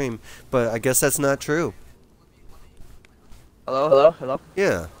the stream. But I guess that's not true. Hello, hello, hello.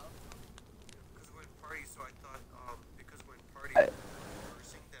 Yeah.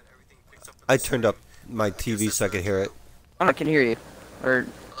 I turned up my TV so I could hear it. Oh, I can hear you. Or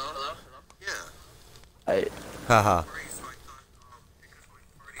Haha.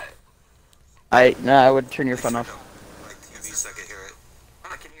 no, I would turn your phone off.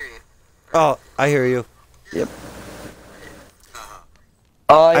 Oh, I hear you. Yep.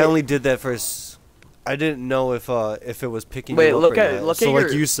 I only did that for. I didn't know if it was picking wait, you up look or at not. look So at like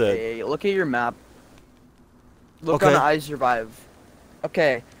your, you said. hey, look at your map. Look Okay. on I Survive.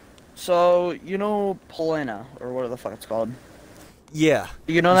 Okay, so you know Polina or whatever the fuck it's called. Yeah.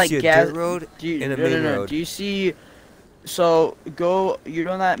 You know You that see a gas dirt road and a no, main no, no. road. Do you see? So go. You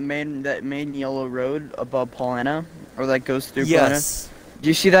know that main yellow road above Paulina, or that goes through Yes. Paulina? Do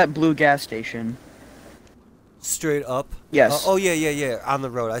you see that blue gas station? Straight up. Yes. Oh yeah, yeah, yeah. On the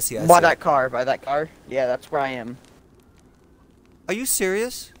road. I see. I By see. that car. By that car. Yeah, that's where I am. Are you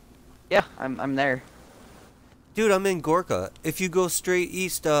serious? Yeah, I'm there. Dude, I'm in Gorka. If you go straight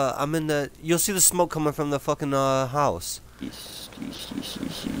east, I'm in the. You'll see the smoke coming from the fucking house. East.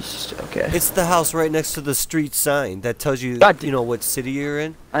 Okay. It's the house right next to the street sign that tells you, God. you know, what city you're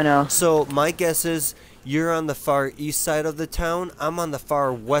in. I know. So my guess is you're on the far east side of the town. I'm on the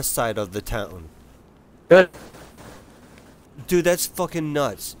far west side of the town. Good. Dude, that's fucking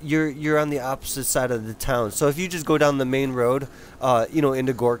nuts. You're on the opposite side of the town. So if you just go down the main road, you know,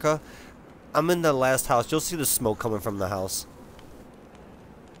 into Gorka, I'm in the last house. You'll see the smoke coming from the house.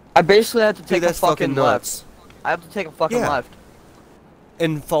 I basically have to take Dude, a that's fucking nuts. left. I have to take a fucking Yeah. left.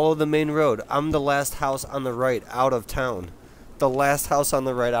 And follow the main road. I'm the last house on the right out of town. The last house on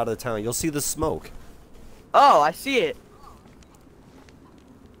the right out of town. You'll see the smoke. Oh, I see it.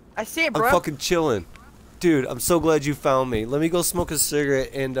 I see it, bro. I'm fucking chilling. Dude, I'm so glad you found me. Let me go smoke a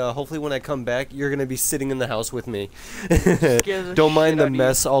cigarette, and hopefully when I come back, you're going to be sitting in the house with me. Don't mind the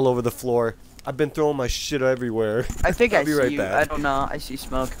mess all over the floor. I've been throwing my shit everywhere. I think I'll I be see right you. back. I don't know. I see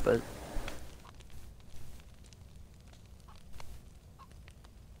smoke, but...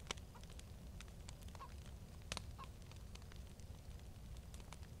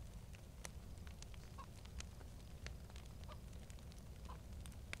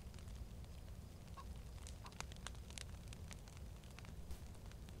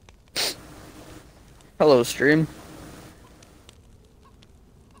 Hello, stream.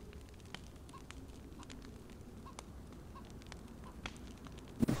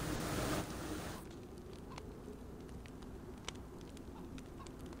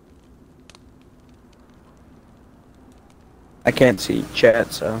 I can't see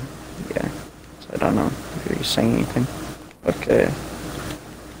chat, so yeah. So I don't know if you're saying anything. Okay.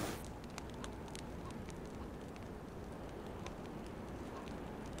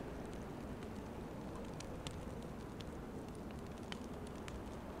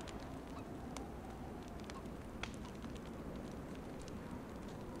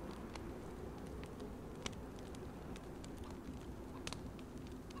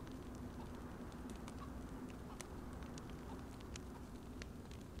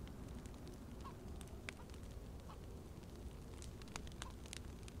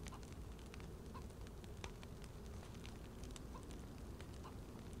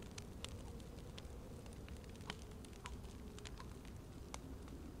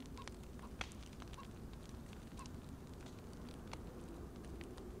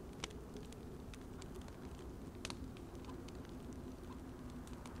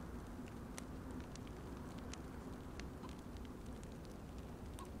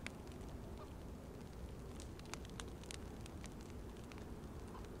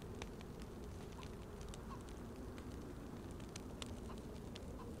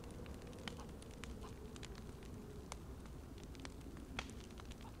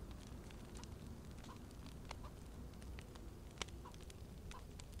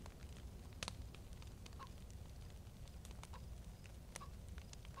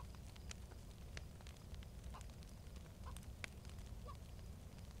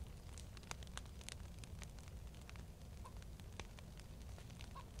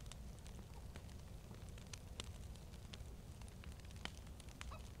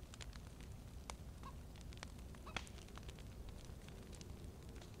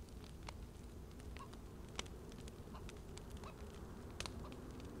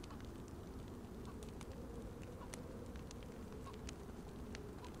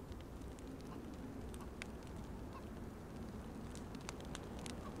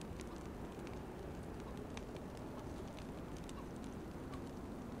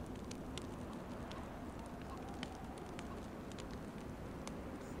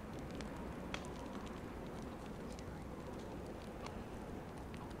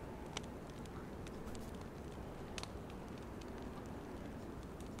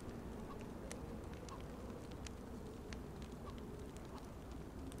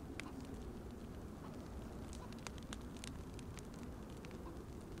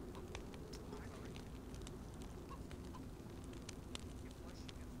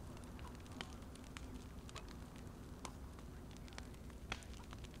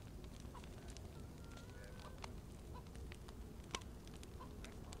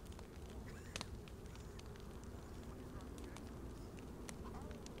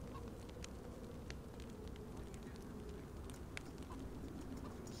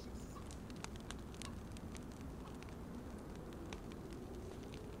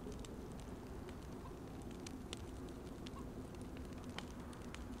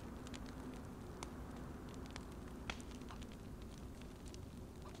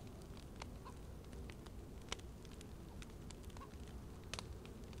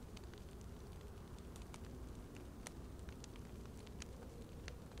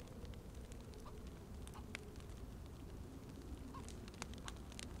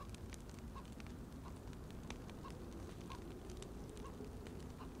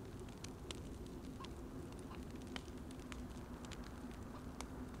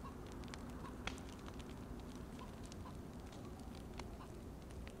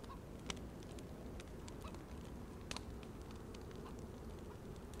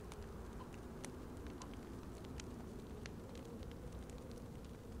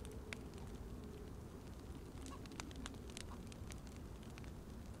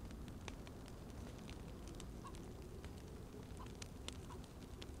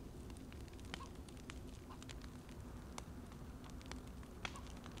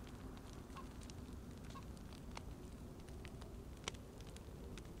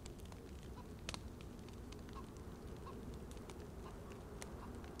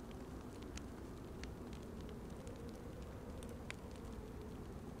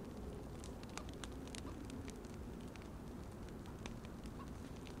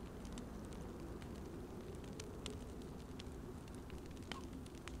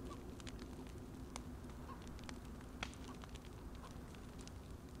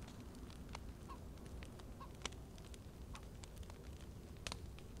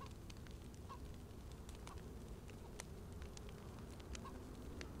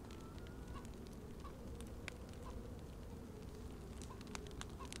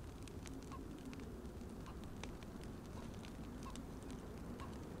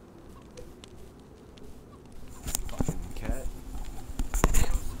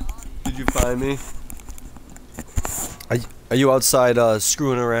 you find me? Are you outside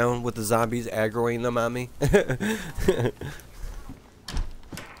screwing around with the zombies, aggroing them on me?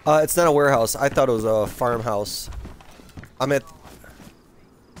 It's not a warehouse. I thought it was a farmhouse. I'm at...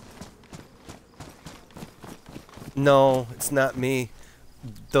 No, it's not me.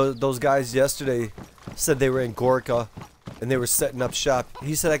 Those guys yesterday said they were in Gorka and they were setting up shop.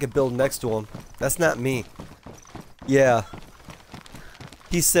 He said I could build next to him. That's not me. Yeah.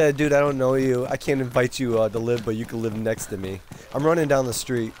 He said, dude, I don't know you. I can't invite you to live, but you can live next to me. I'm running down the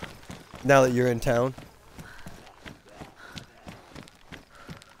street now that you're in town.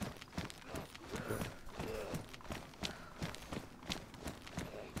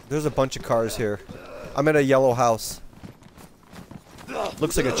 There's a bunch of cars here. I'm at a yellow house.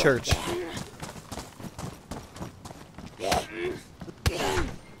 Looks like a church.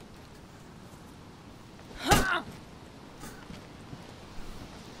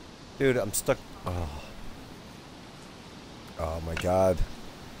 Dude, I'm stuck. Oh my god.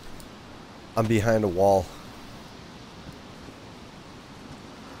 I'm behind a wall.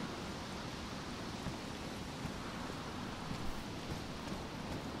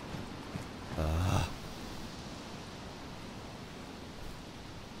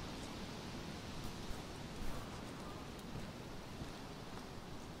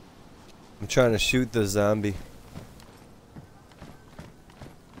 I'm trying to shoot the zombie.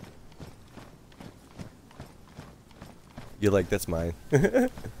 You're like, that's mine.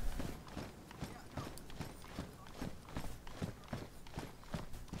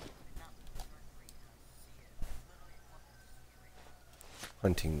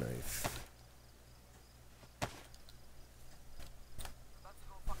 Hunting knife.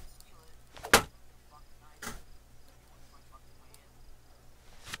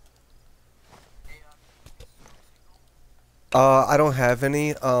 I don't have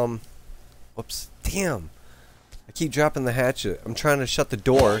any. Whoops. Damn. I keep dropping the hatchet. I'm trying to shut the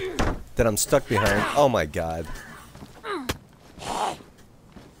door that I'm stuck behind. Oh my god.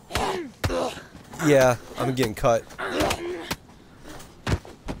 Yeah, I'm getting cut.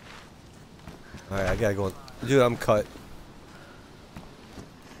 Alright, I gotta go. Dude, I'm cut.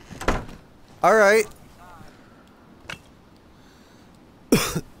 Alright.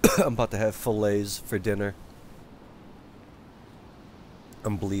 I'm about to have fillets for dinner.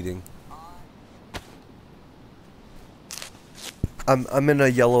 I'm bleeding. I'm in a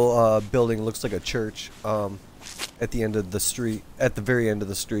yellow building, looks like a church, at the end of the street, at the very end of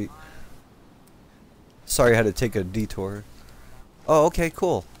the street. Sorry I had to take a detour. Oh, okay,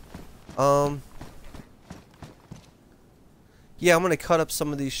 cool. Yeah, I'm gonna cut up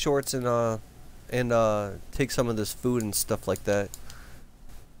some of these shorts and take some of this food and stuff like that.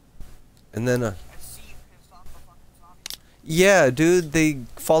 And then yeah, dude, they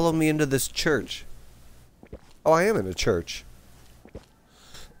followed me into this church. Oh, I am in a church.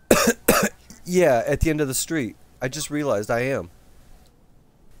 Yeah, at the end of the street. I just realized I am.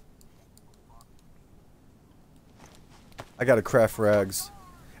 I gotta craft rags.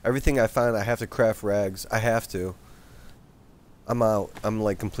 Everything I find, I have to craft rags. I have to. I'm out. I'm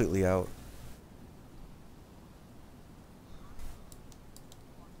like completely out.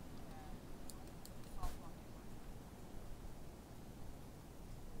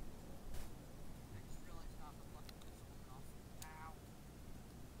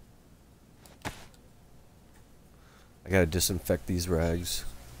 I gotta disinfect these rags.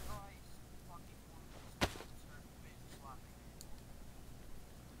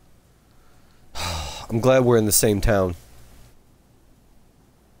 I'm glad we're in the same town.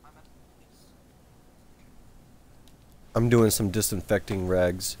 I'm doing some disinfecting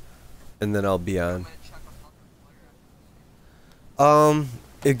rags, and then I'll be on.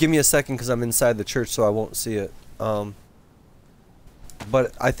 Give me a second because I'm inside the church, so I won't see it. But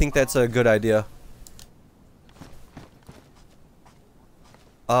I think that's a good idea.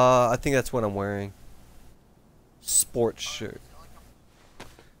 I think that's what I'm wearing. Sports shirt.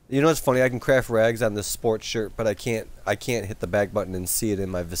 You know what's funny? I can craft rags on this sports shirt, but I can't hit the back button and see it in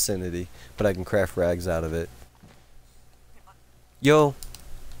my vicinity. But I can craft rags out of it. Yo.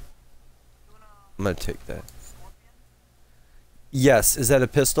 I'm gonna take that. Yes, is that a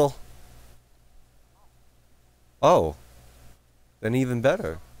pistol? Oh. Then even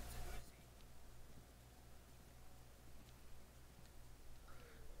better.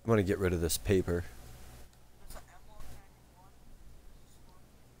 I'm gonna get rid of this paper.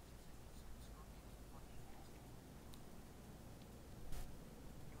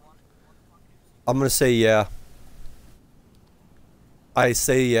 I'm gonna say yeah. I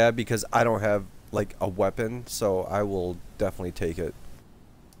say yeah because I don't have like a weapon, so I will definitely take it.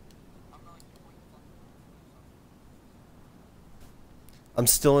 I'm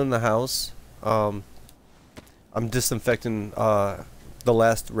still in the house. I'm disinfecting the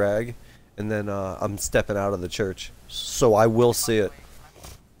last rag, and then I'm stepping out of the church, so I will see it.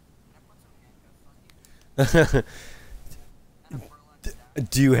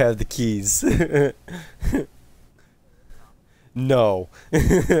 Do you have the keys? No.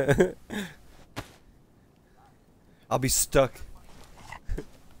 I'll be stuck.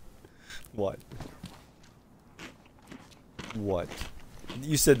 What? What?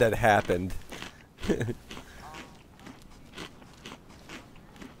 You said that happened.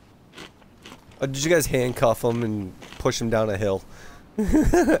 Did you guys handcuff him and push him down a hill?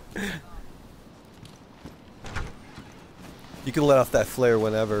 You can let off that flare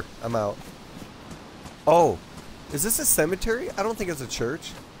whenever. I'm out. Oh, is this a cemetery? I don't think it's a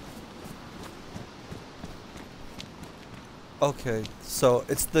church. Okay, so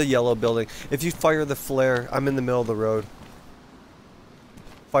it's the yellow building. If you fire the flare, I'm in the middle of the road.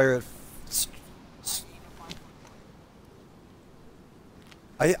 Fire it.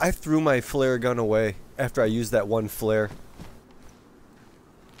 I threw my flare gun away after I used that one flare.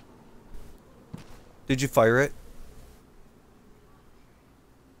 Did you fire it?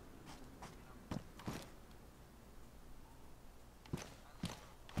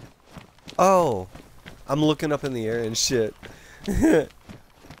 Oh, I'm looking up in the air and shit.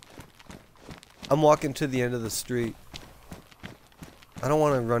 I'm walking to the end of the street. I don't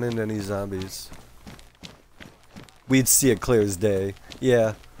want to run into any zombies. We'd see it clear as day.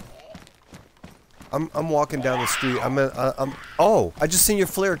 Yeah. I'm walking down the street. Oh, I just seen your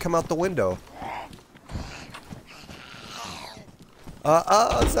flare come out the window.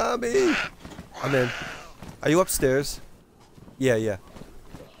 Zombie! I'm in. Are you upstairs? Yeah, yeah.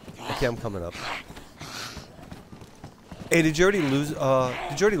 Okay, I'm coming up. Hey, did you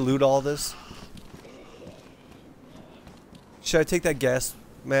already loot all this? Should I take that gas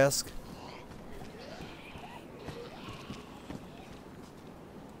mask?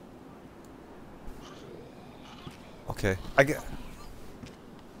 Okay,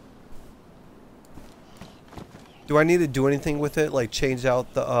 do I need to do anything with it? Like change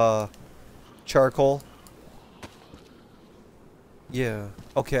out the charcoal? Yeah.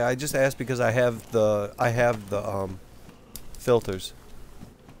 Okay, I just asked because I have the filters.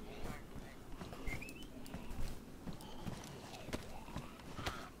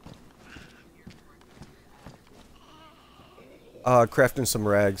 Crafting some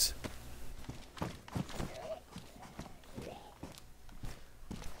rags.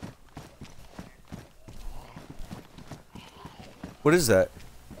 What is that?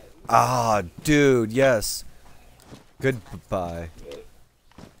 Ah, dude, yes. Goodbye.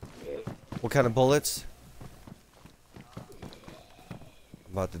 What kind of bullets?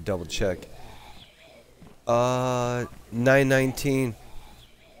 I'm about to double check. 919.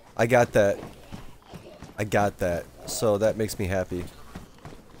 I got that. I got that. So that makes me happy.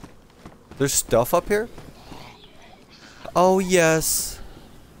 There's stuff up here? Oh, yes.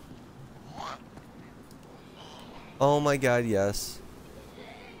 Oh my god, yes.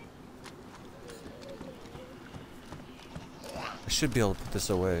 I should be able to put this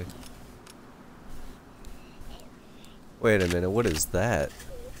away. Wait a minute, what is that?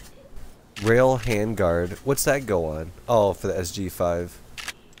 Rail handguard. What's that go on? Oh, for the SG5.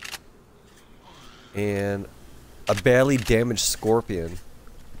 And a badly damaged scorpion.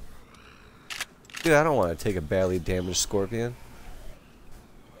 Dude, I don't want to take a badly damaged scorpion.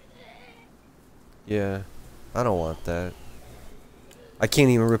 Yeah, I don't want that. I can't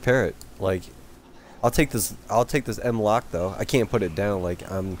even repair it. Like, I'll take this M lock though. I can't put it down like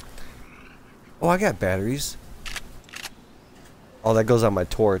I'm. Oh, I got batteries. Oh, that goes on my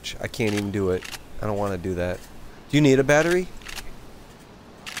torch. I can't even do it. I don't want to do that. Do you need a battery?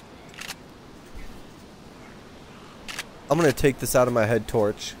 I'm gonna take this out of my head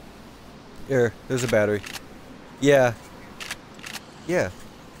torch. Here, there's a battery. Yeah. Yeah.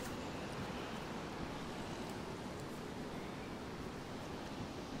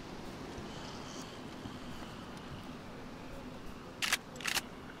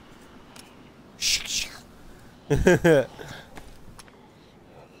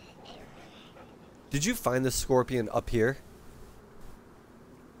 Did you find the scorpion up here?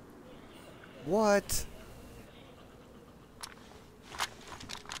 What?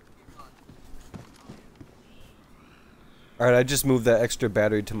 Alright, I just moved that extra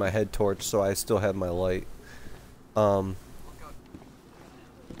battery to my head torch so I still have my light. I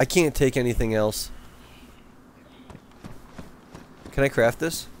can't take anything else. Can I craft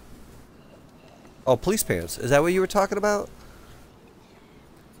this? Oh, police pants. Is that what you were talking about?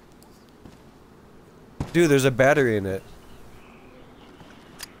 Dude, there's a battery in it.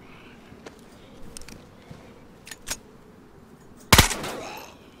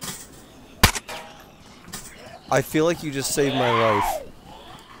 I feel like you just saved my life.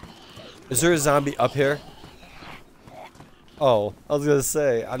 Is there a zombie up here? Oh, I was gonna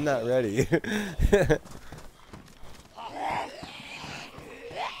say, I'm not ready.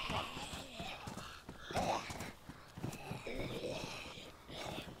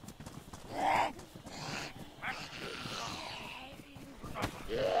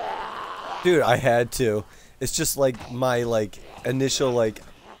 Dude, I had to. It's just like my like initial like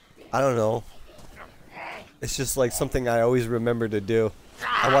I don't know. It's just like something I always remember to do.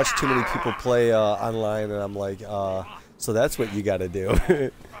 I watch too many people play online and I'm like, so that's what you gotta do.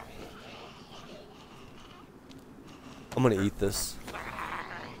 I'm gonna eat this.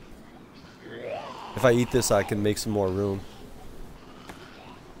 If I eat this, I can make some more room.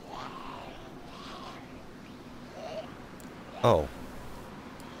 Oh.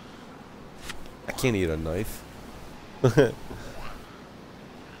 I can't eat a knife.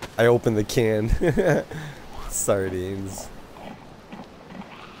 I opened the can. Sardines.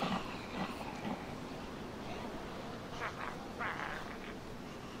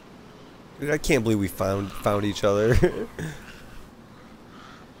 Dude, I can't believe we found each other.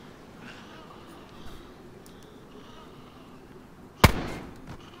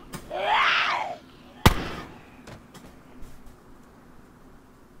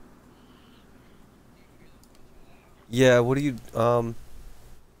 Yeah, what are you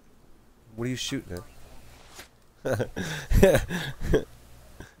shooting at?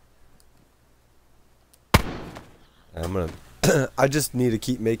 I'm gonna I just need to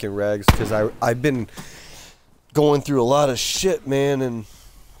keep making rags because I've been going through a lot of shit, man, and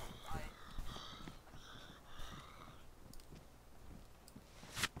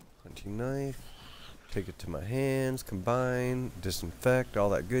hunting knife, take it to my hands, combine, disinfect, all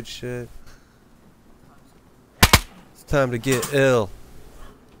that good shit. It's time to get ill.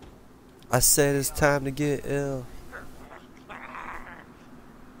 I said it's time to get ill.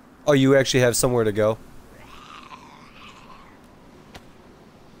 Oh, you actually have somewhere to go?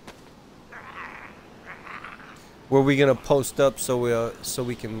 Where are we gonna post up so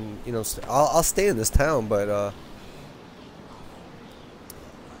we can, you know, I'll stay in this town, but oh,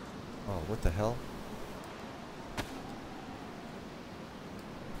 what the hell?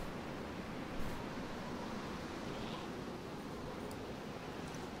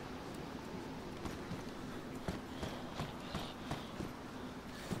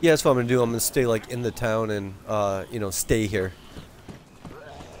 Yeah, that's what I'm gonna do. I'm gonna stay like in the town and you know, stay here.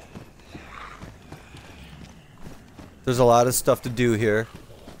 There's a lot of stuff to do here.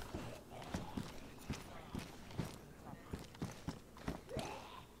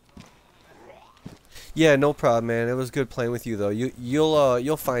 Yeah, no problem, man. It was good playing with you, though.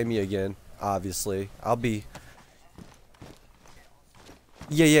 You'll find me again, obviously. I'll be.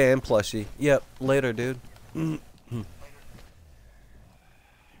 Yeah, and plushie. Yep. Later, dude.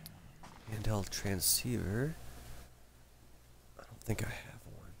 Handheld transceiver. I don't think I have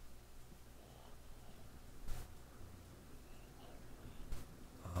one.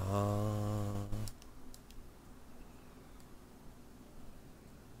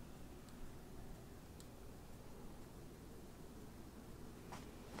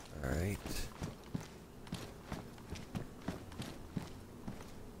 Alright.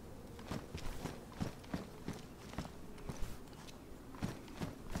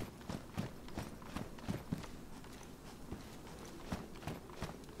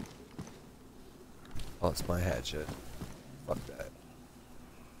 Oh, it's my hatchet. Fuck that.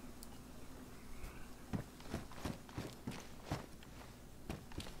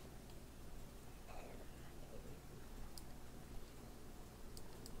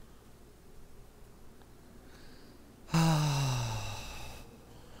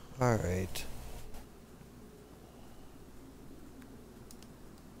 Alright.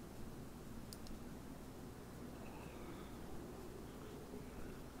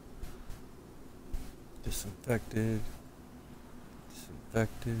 Disinfected.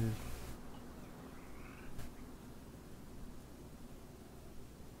 Disinfected.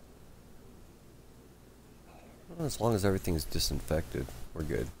 Well, as long as everything's disinfected, we're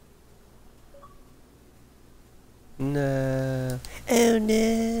good. No. Oh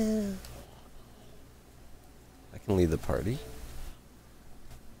no. I can leave the party.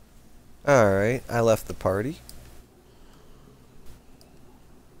 Alright, I left the party.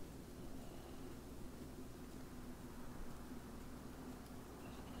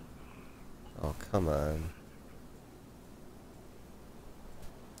 Oh, come on.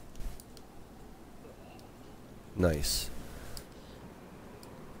 Nice.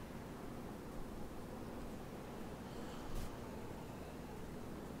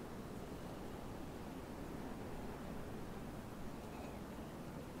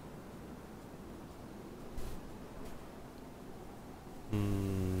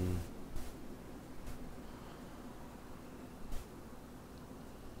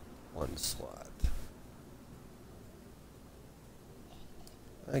 SWAT.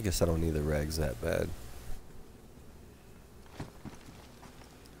 I guess I don't need the rags that bad.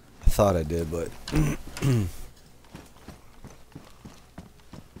 I thought I did, but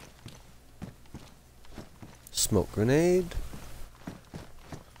smoke grenade.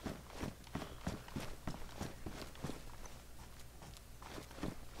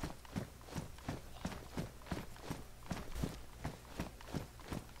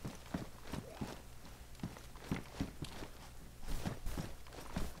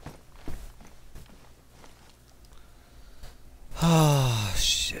 Ah,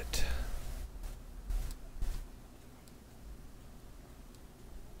 shit.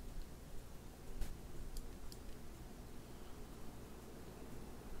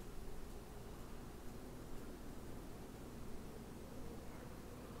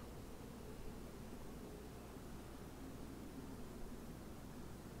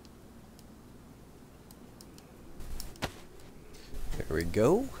 There we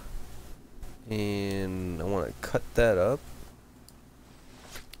go. And I want to cut that up.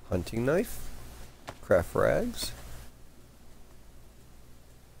 Hunting knife, craft rags,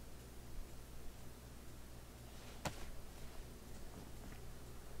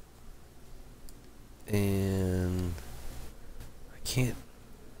 and I can't,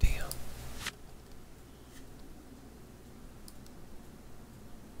 damn.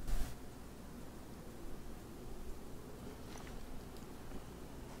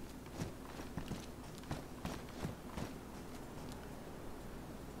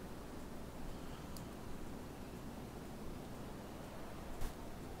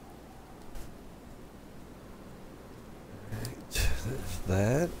 There's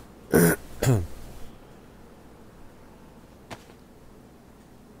that.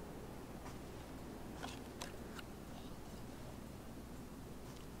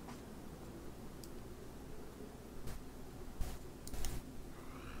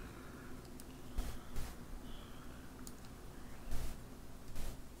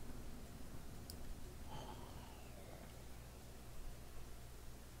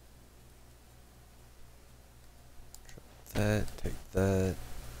 That, take that.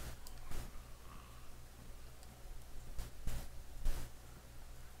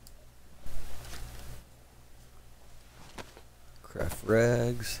 Craft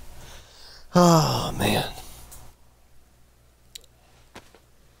rags. Oh, man.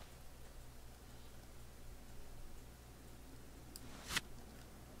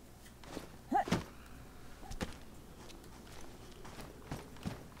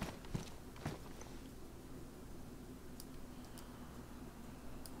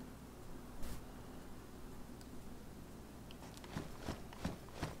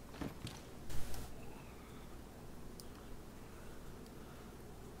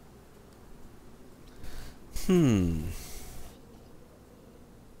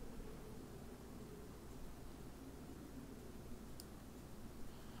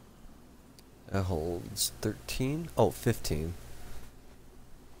 That holds 13. Oh, 15.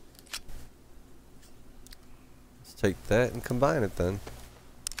 Let's take that and combine it then.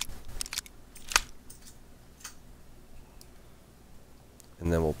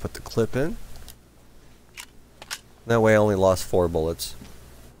 And then we'll put the clip in. That way I only lost 4 bullets.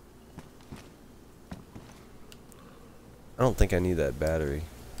 I don't think I need that battery.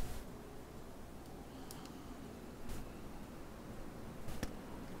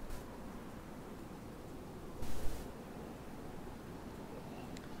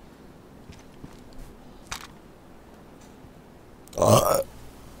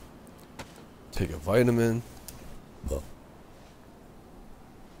 Take a vitamin.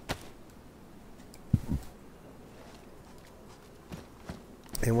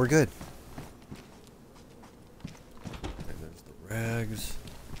 And we're good. And there's the rags.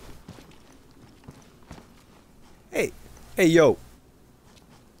 Hey. Hey, yo.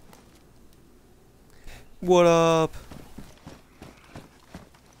 What up?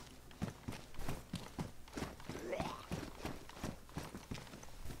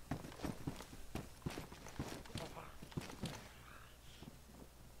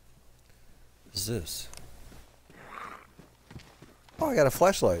 What is this? Oh, I got a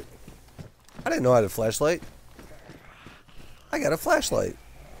flashlight. I didn't know I had a flashlight. I got a flashlight.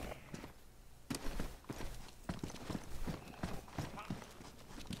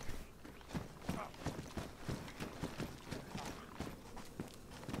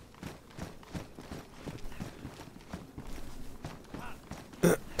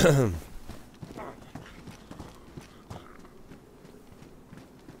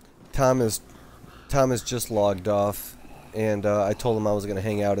 Tom is just logged off. and I told him I was gonna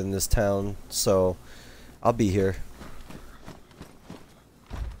hang out in this town, so I'll be here.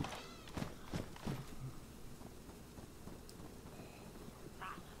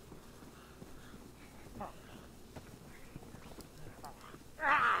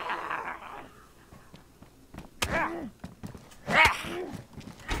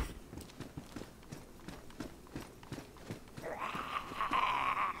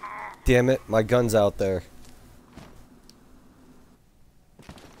 Damn it, my gun's out there.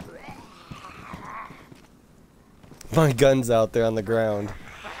 My gun's out there on the ground.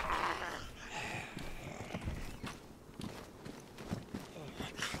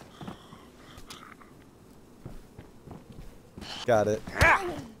 Got it.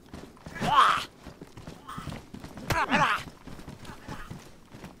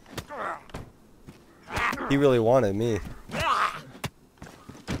 He really wanted me.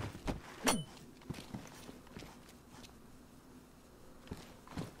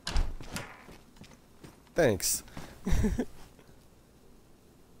 Thanks.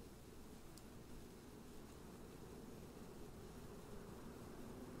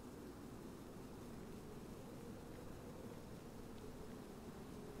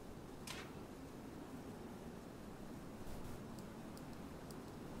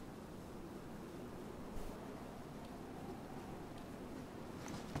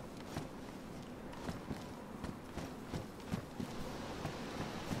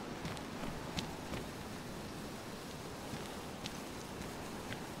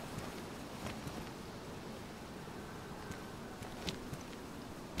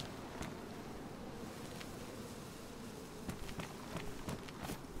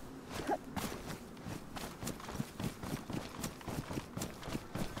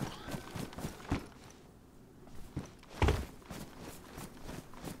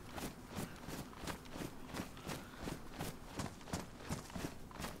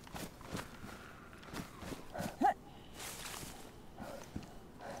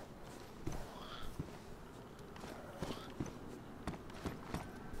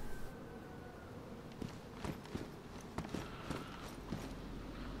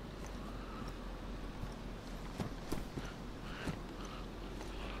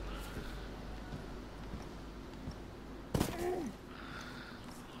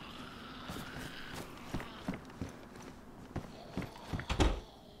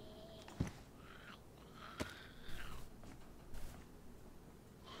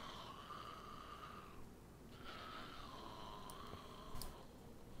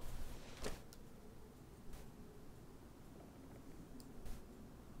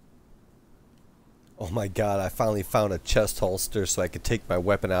 Oh my god, I finally found a chest holster so I could take my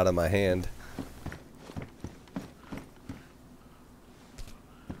weapon out of my hand.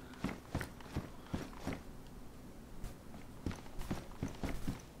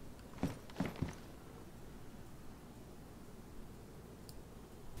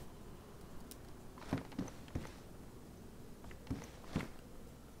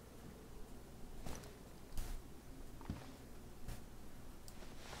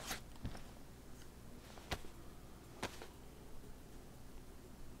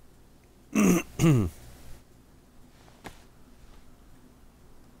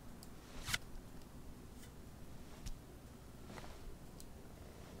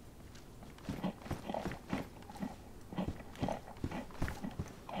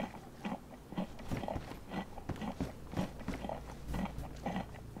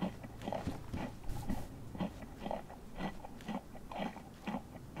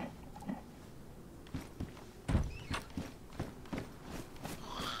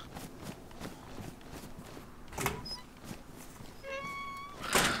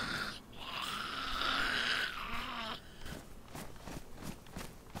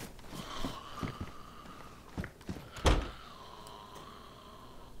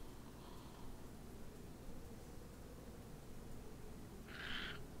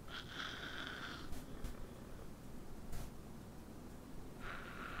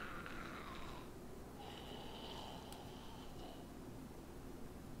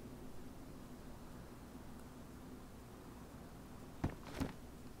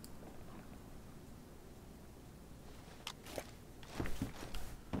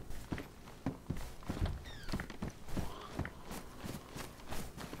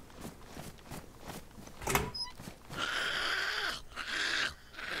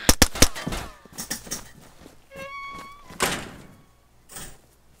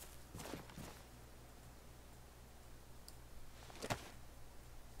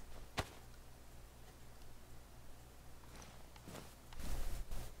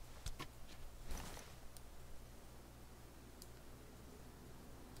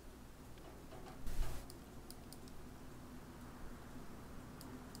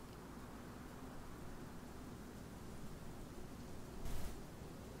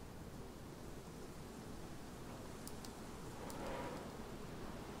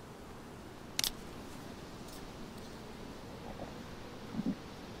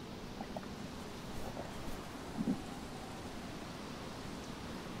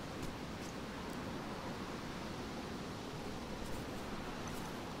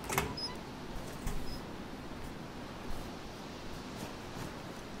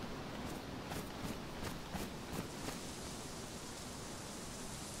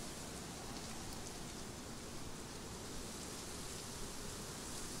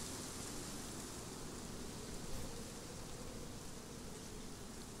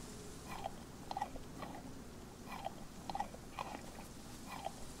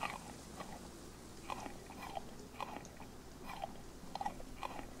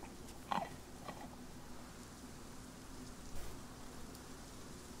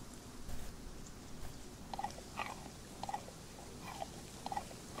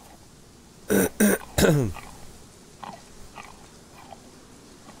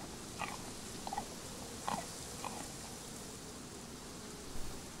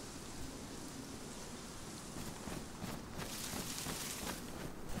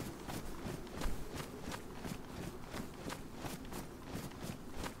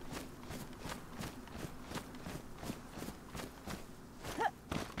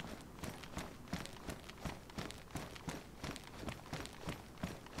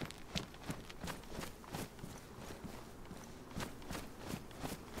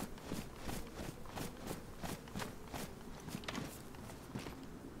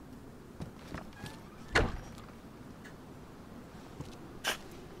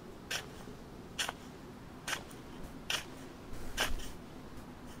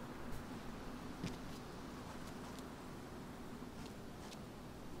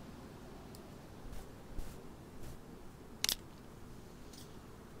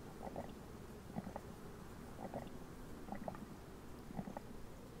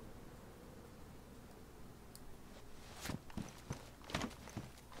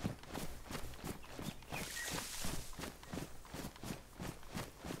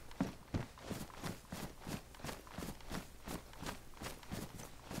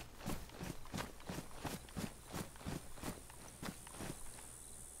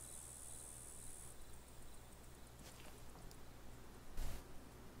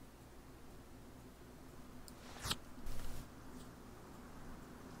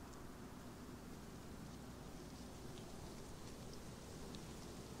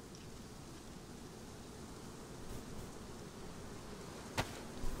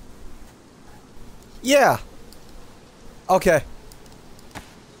 Yeah. Okay.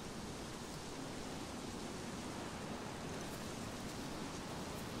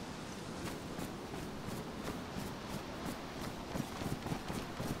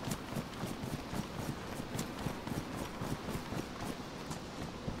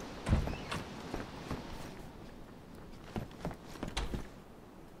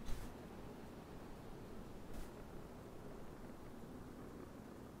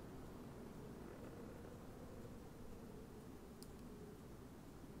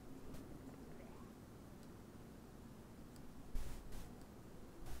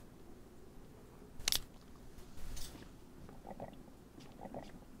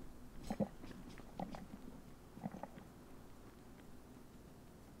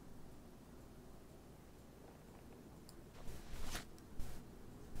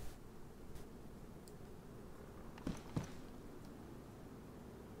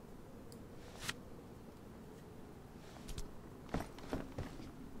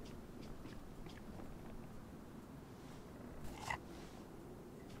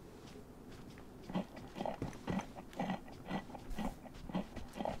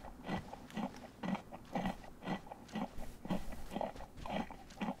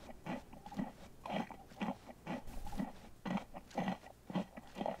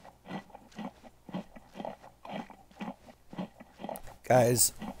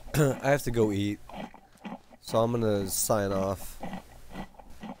 Guys, I have to go eat, so I'm gonna sign off.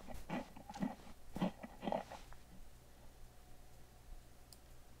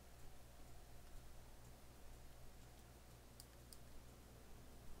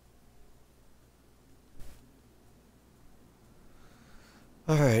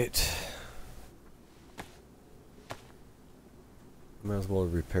 Alright. Might as well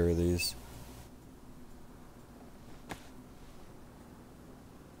repair these.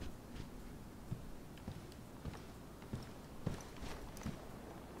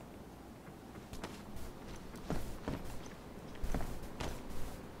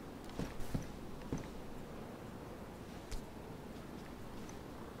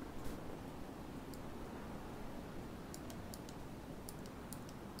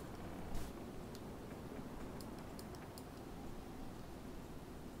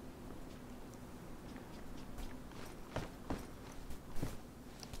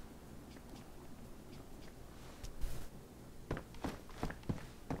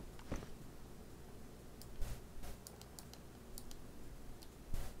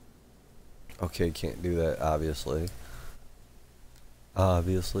 Okay, can't do that, obviously.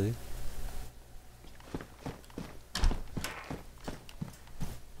 Obviously.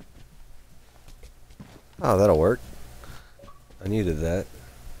 Oh, that'll work. I needed that.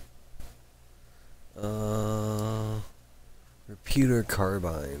 Repeater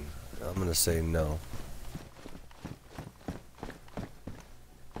carbine. I'm gonna say no.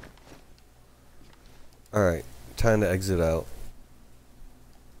 Alright, time to exit out.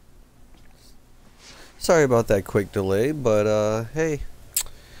 Sorry about that quick delay, but hey,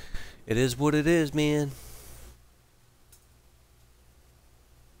 It is what it is, man.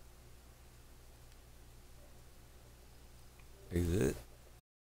 Exit.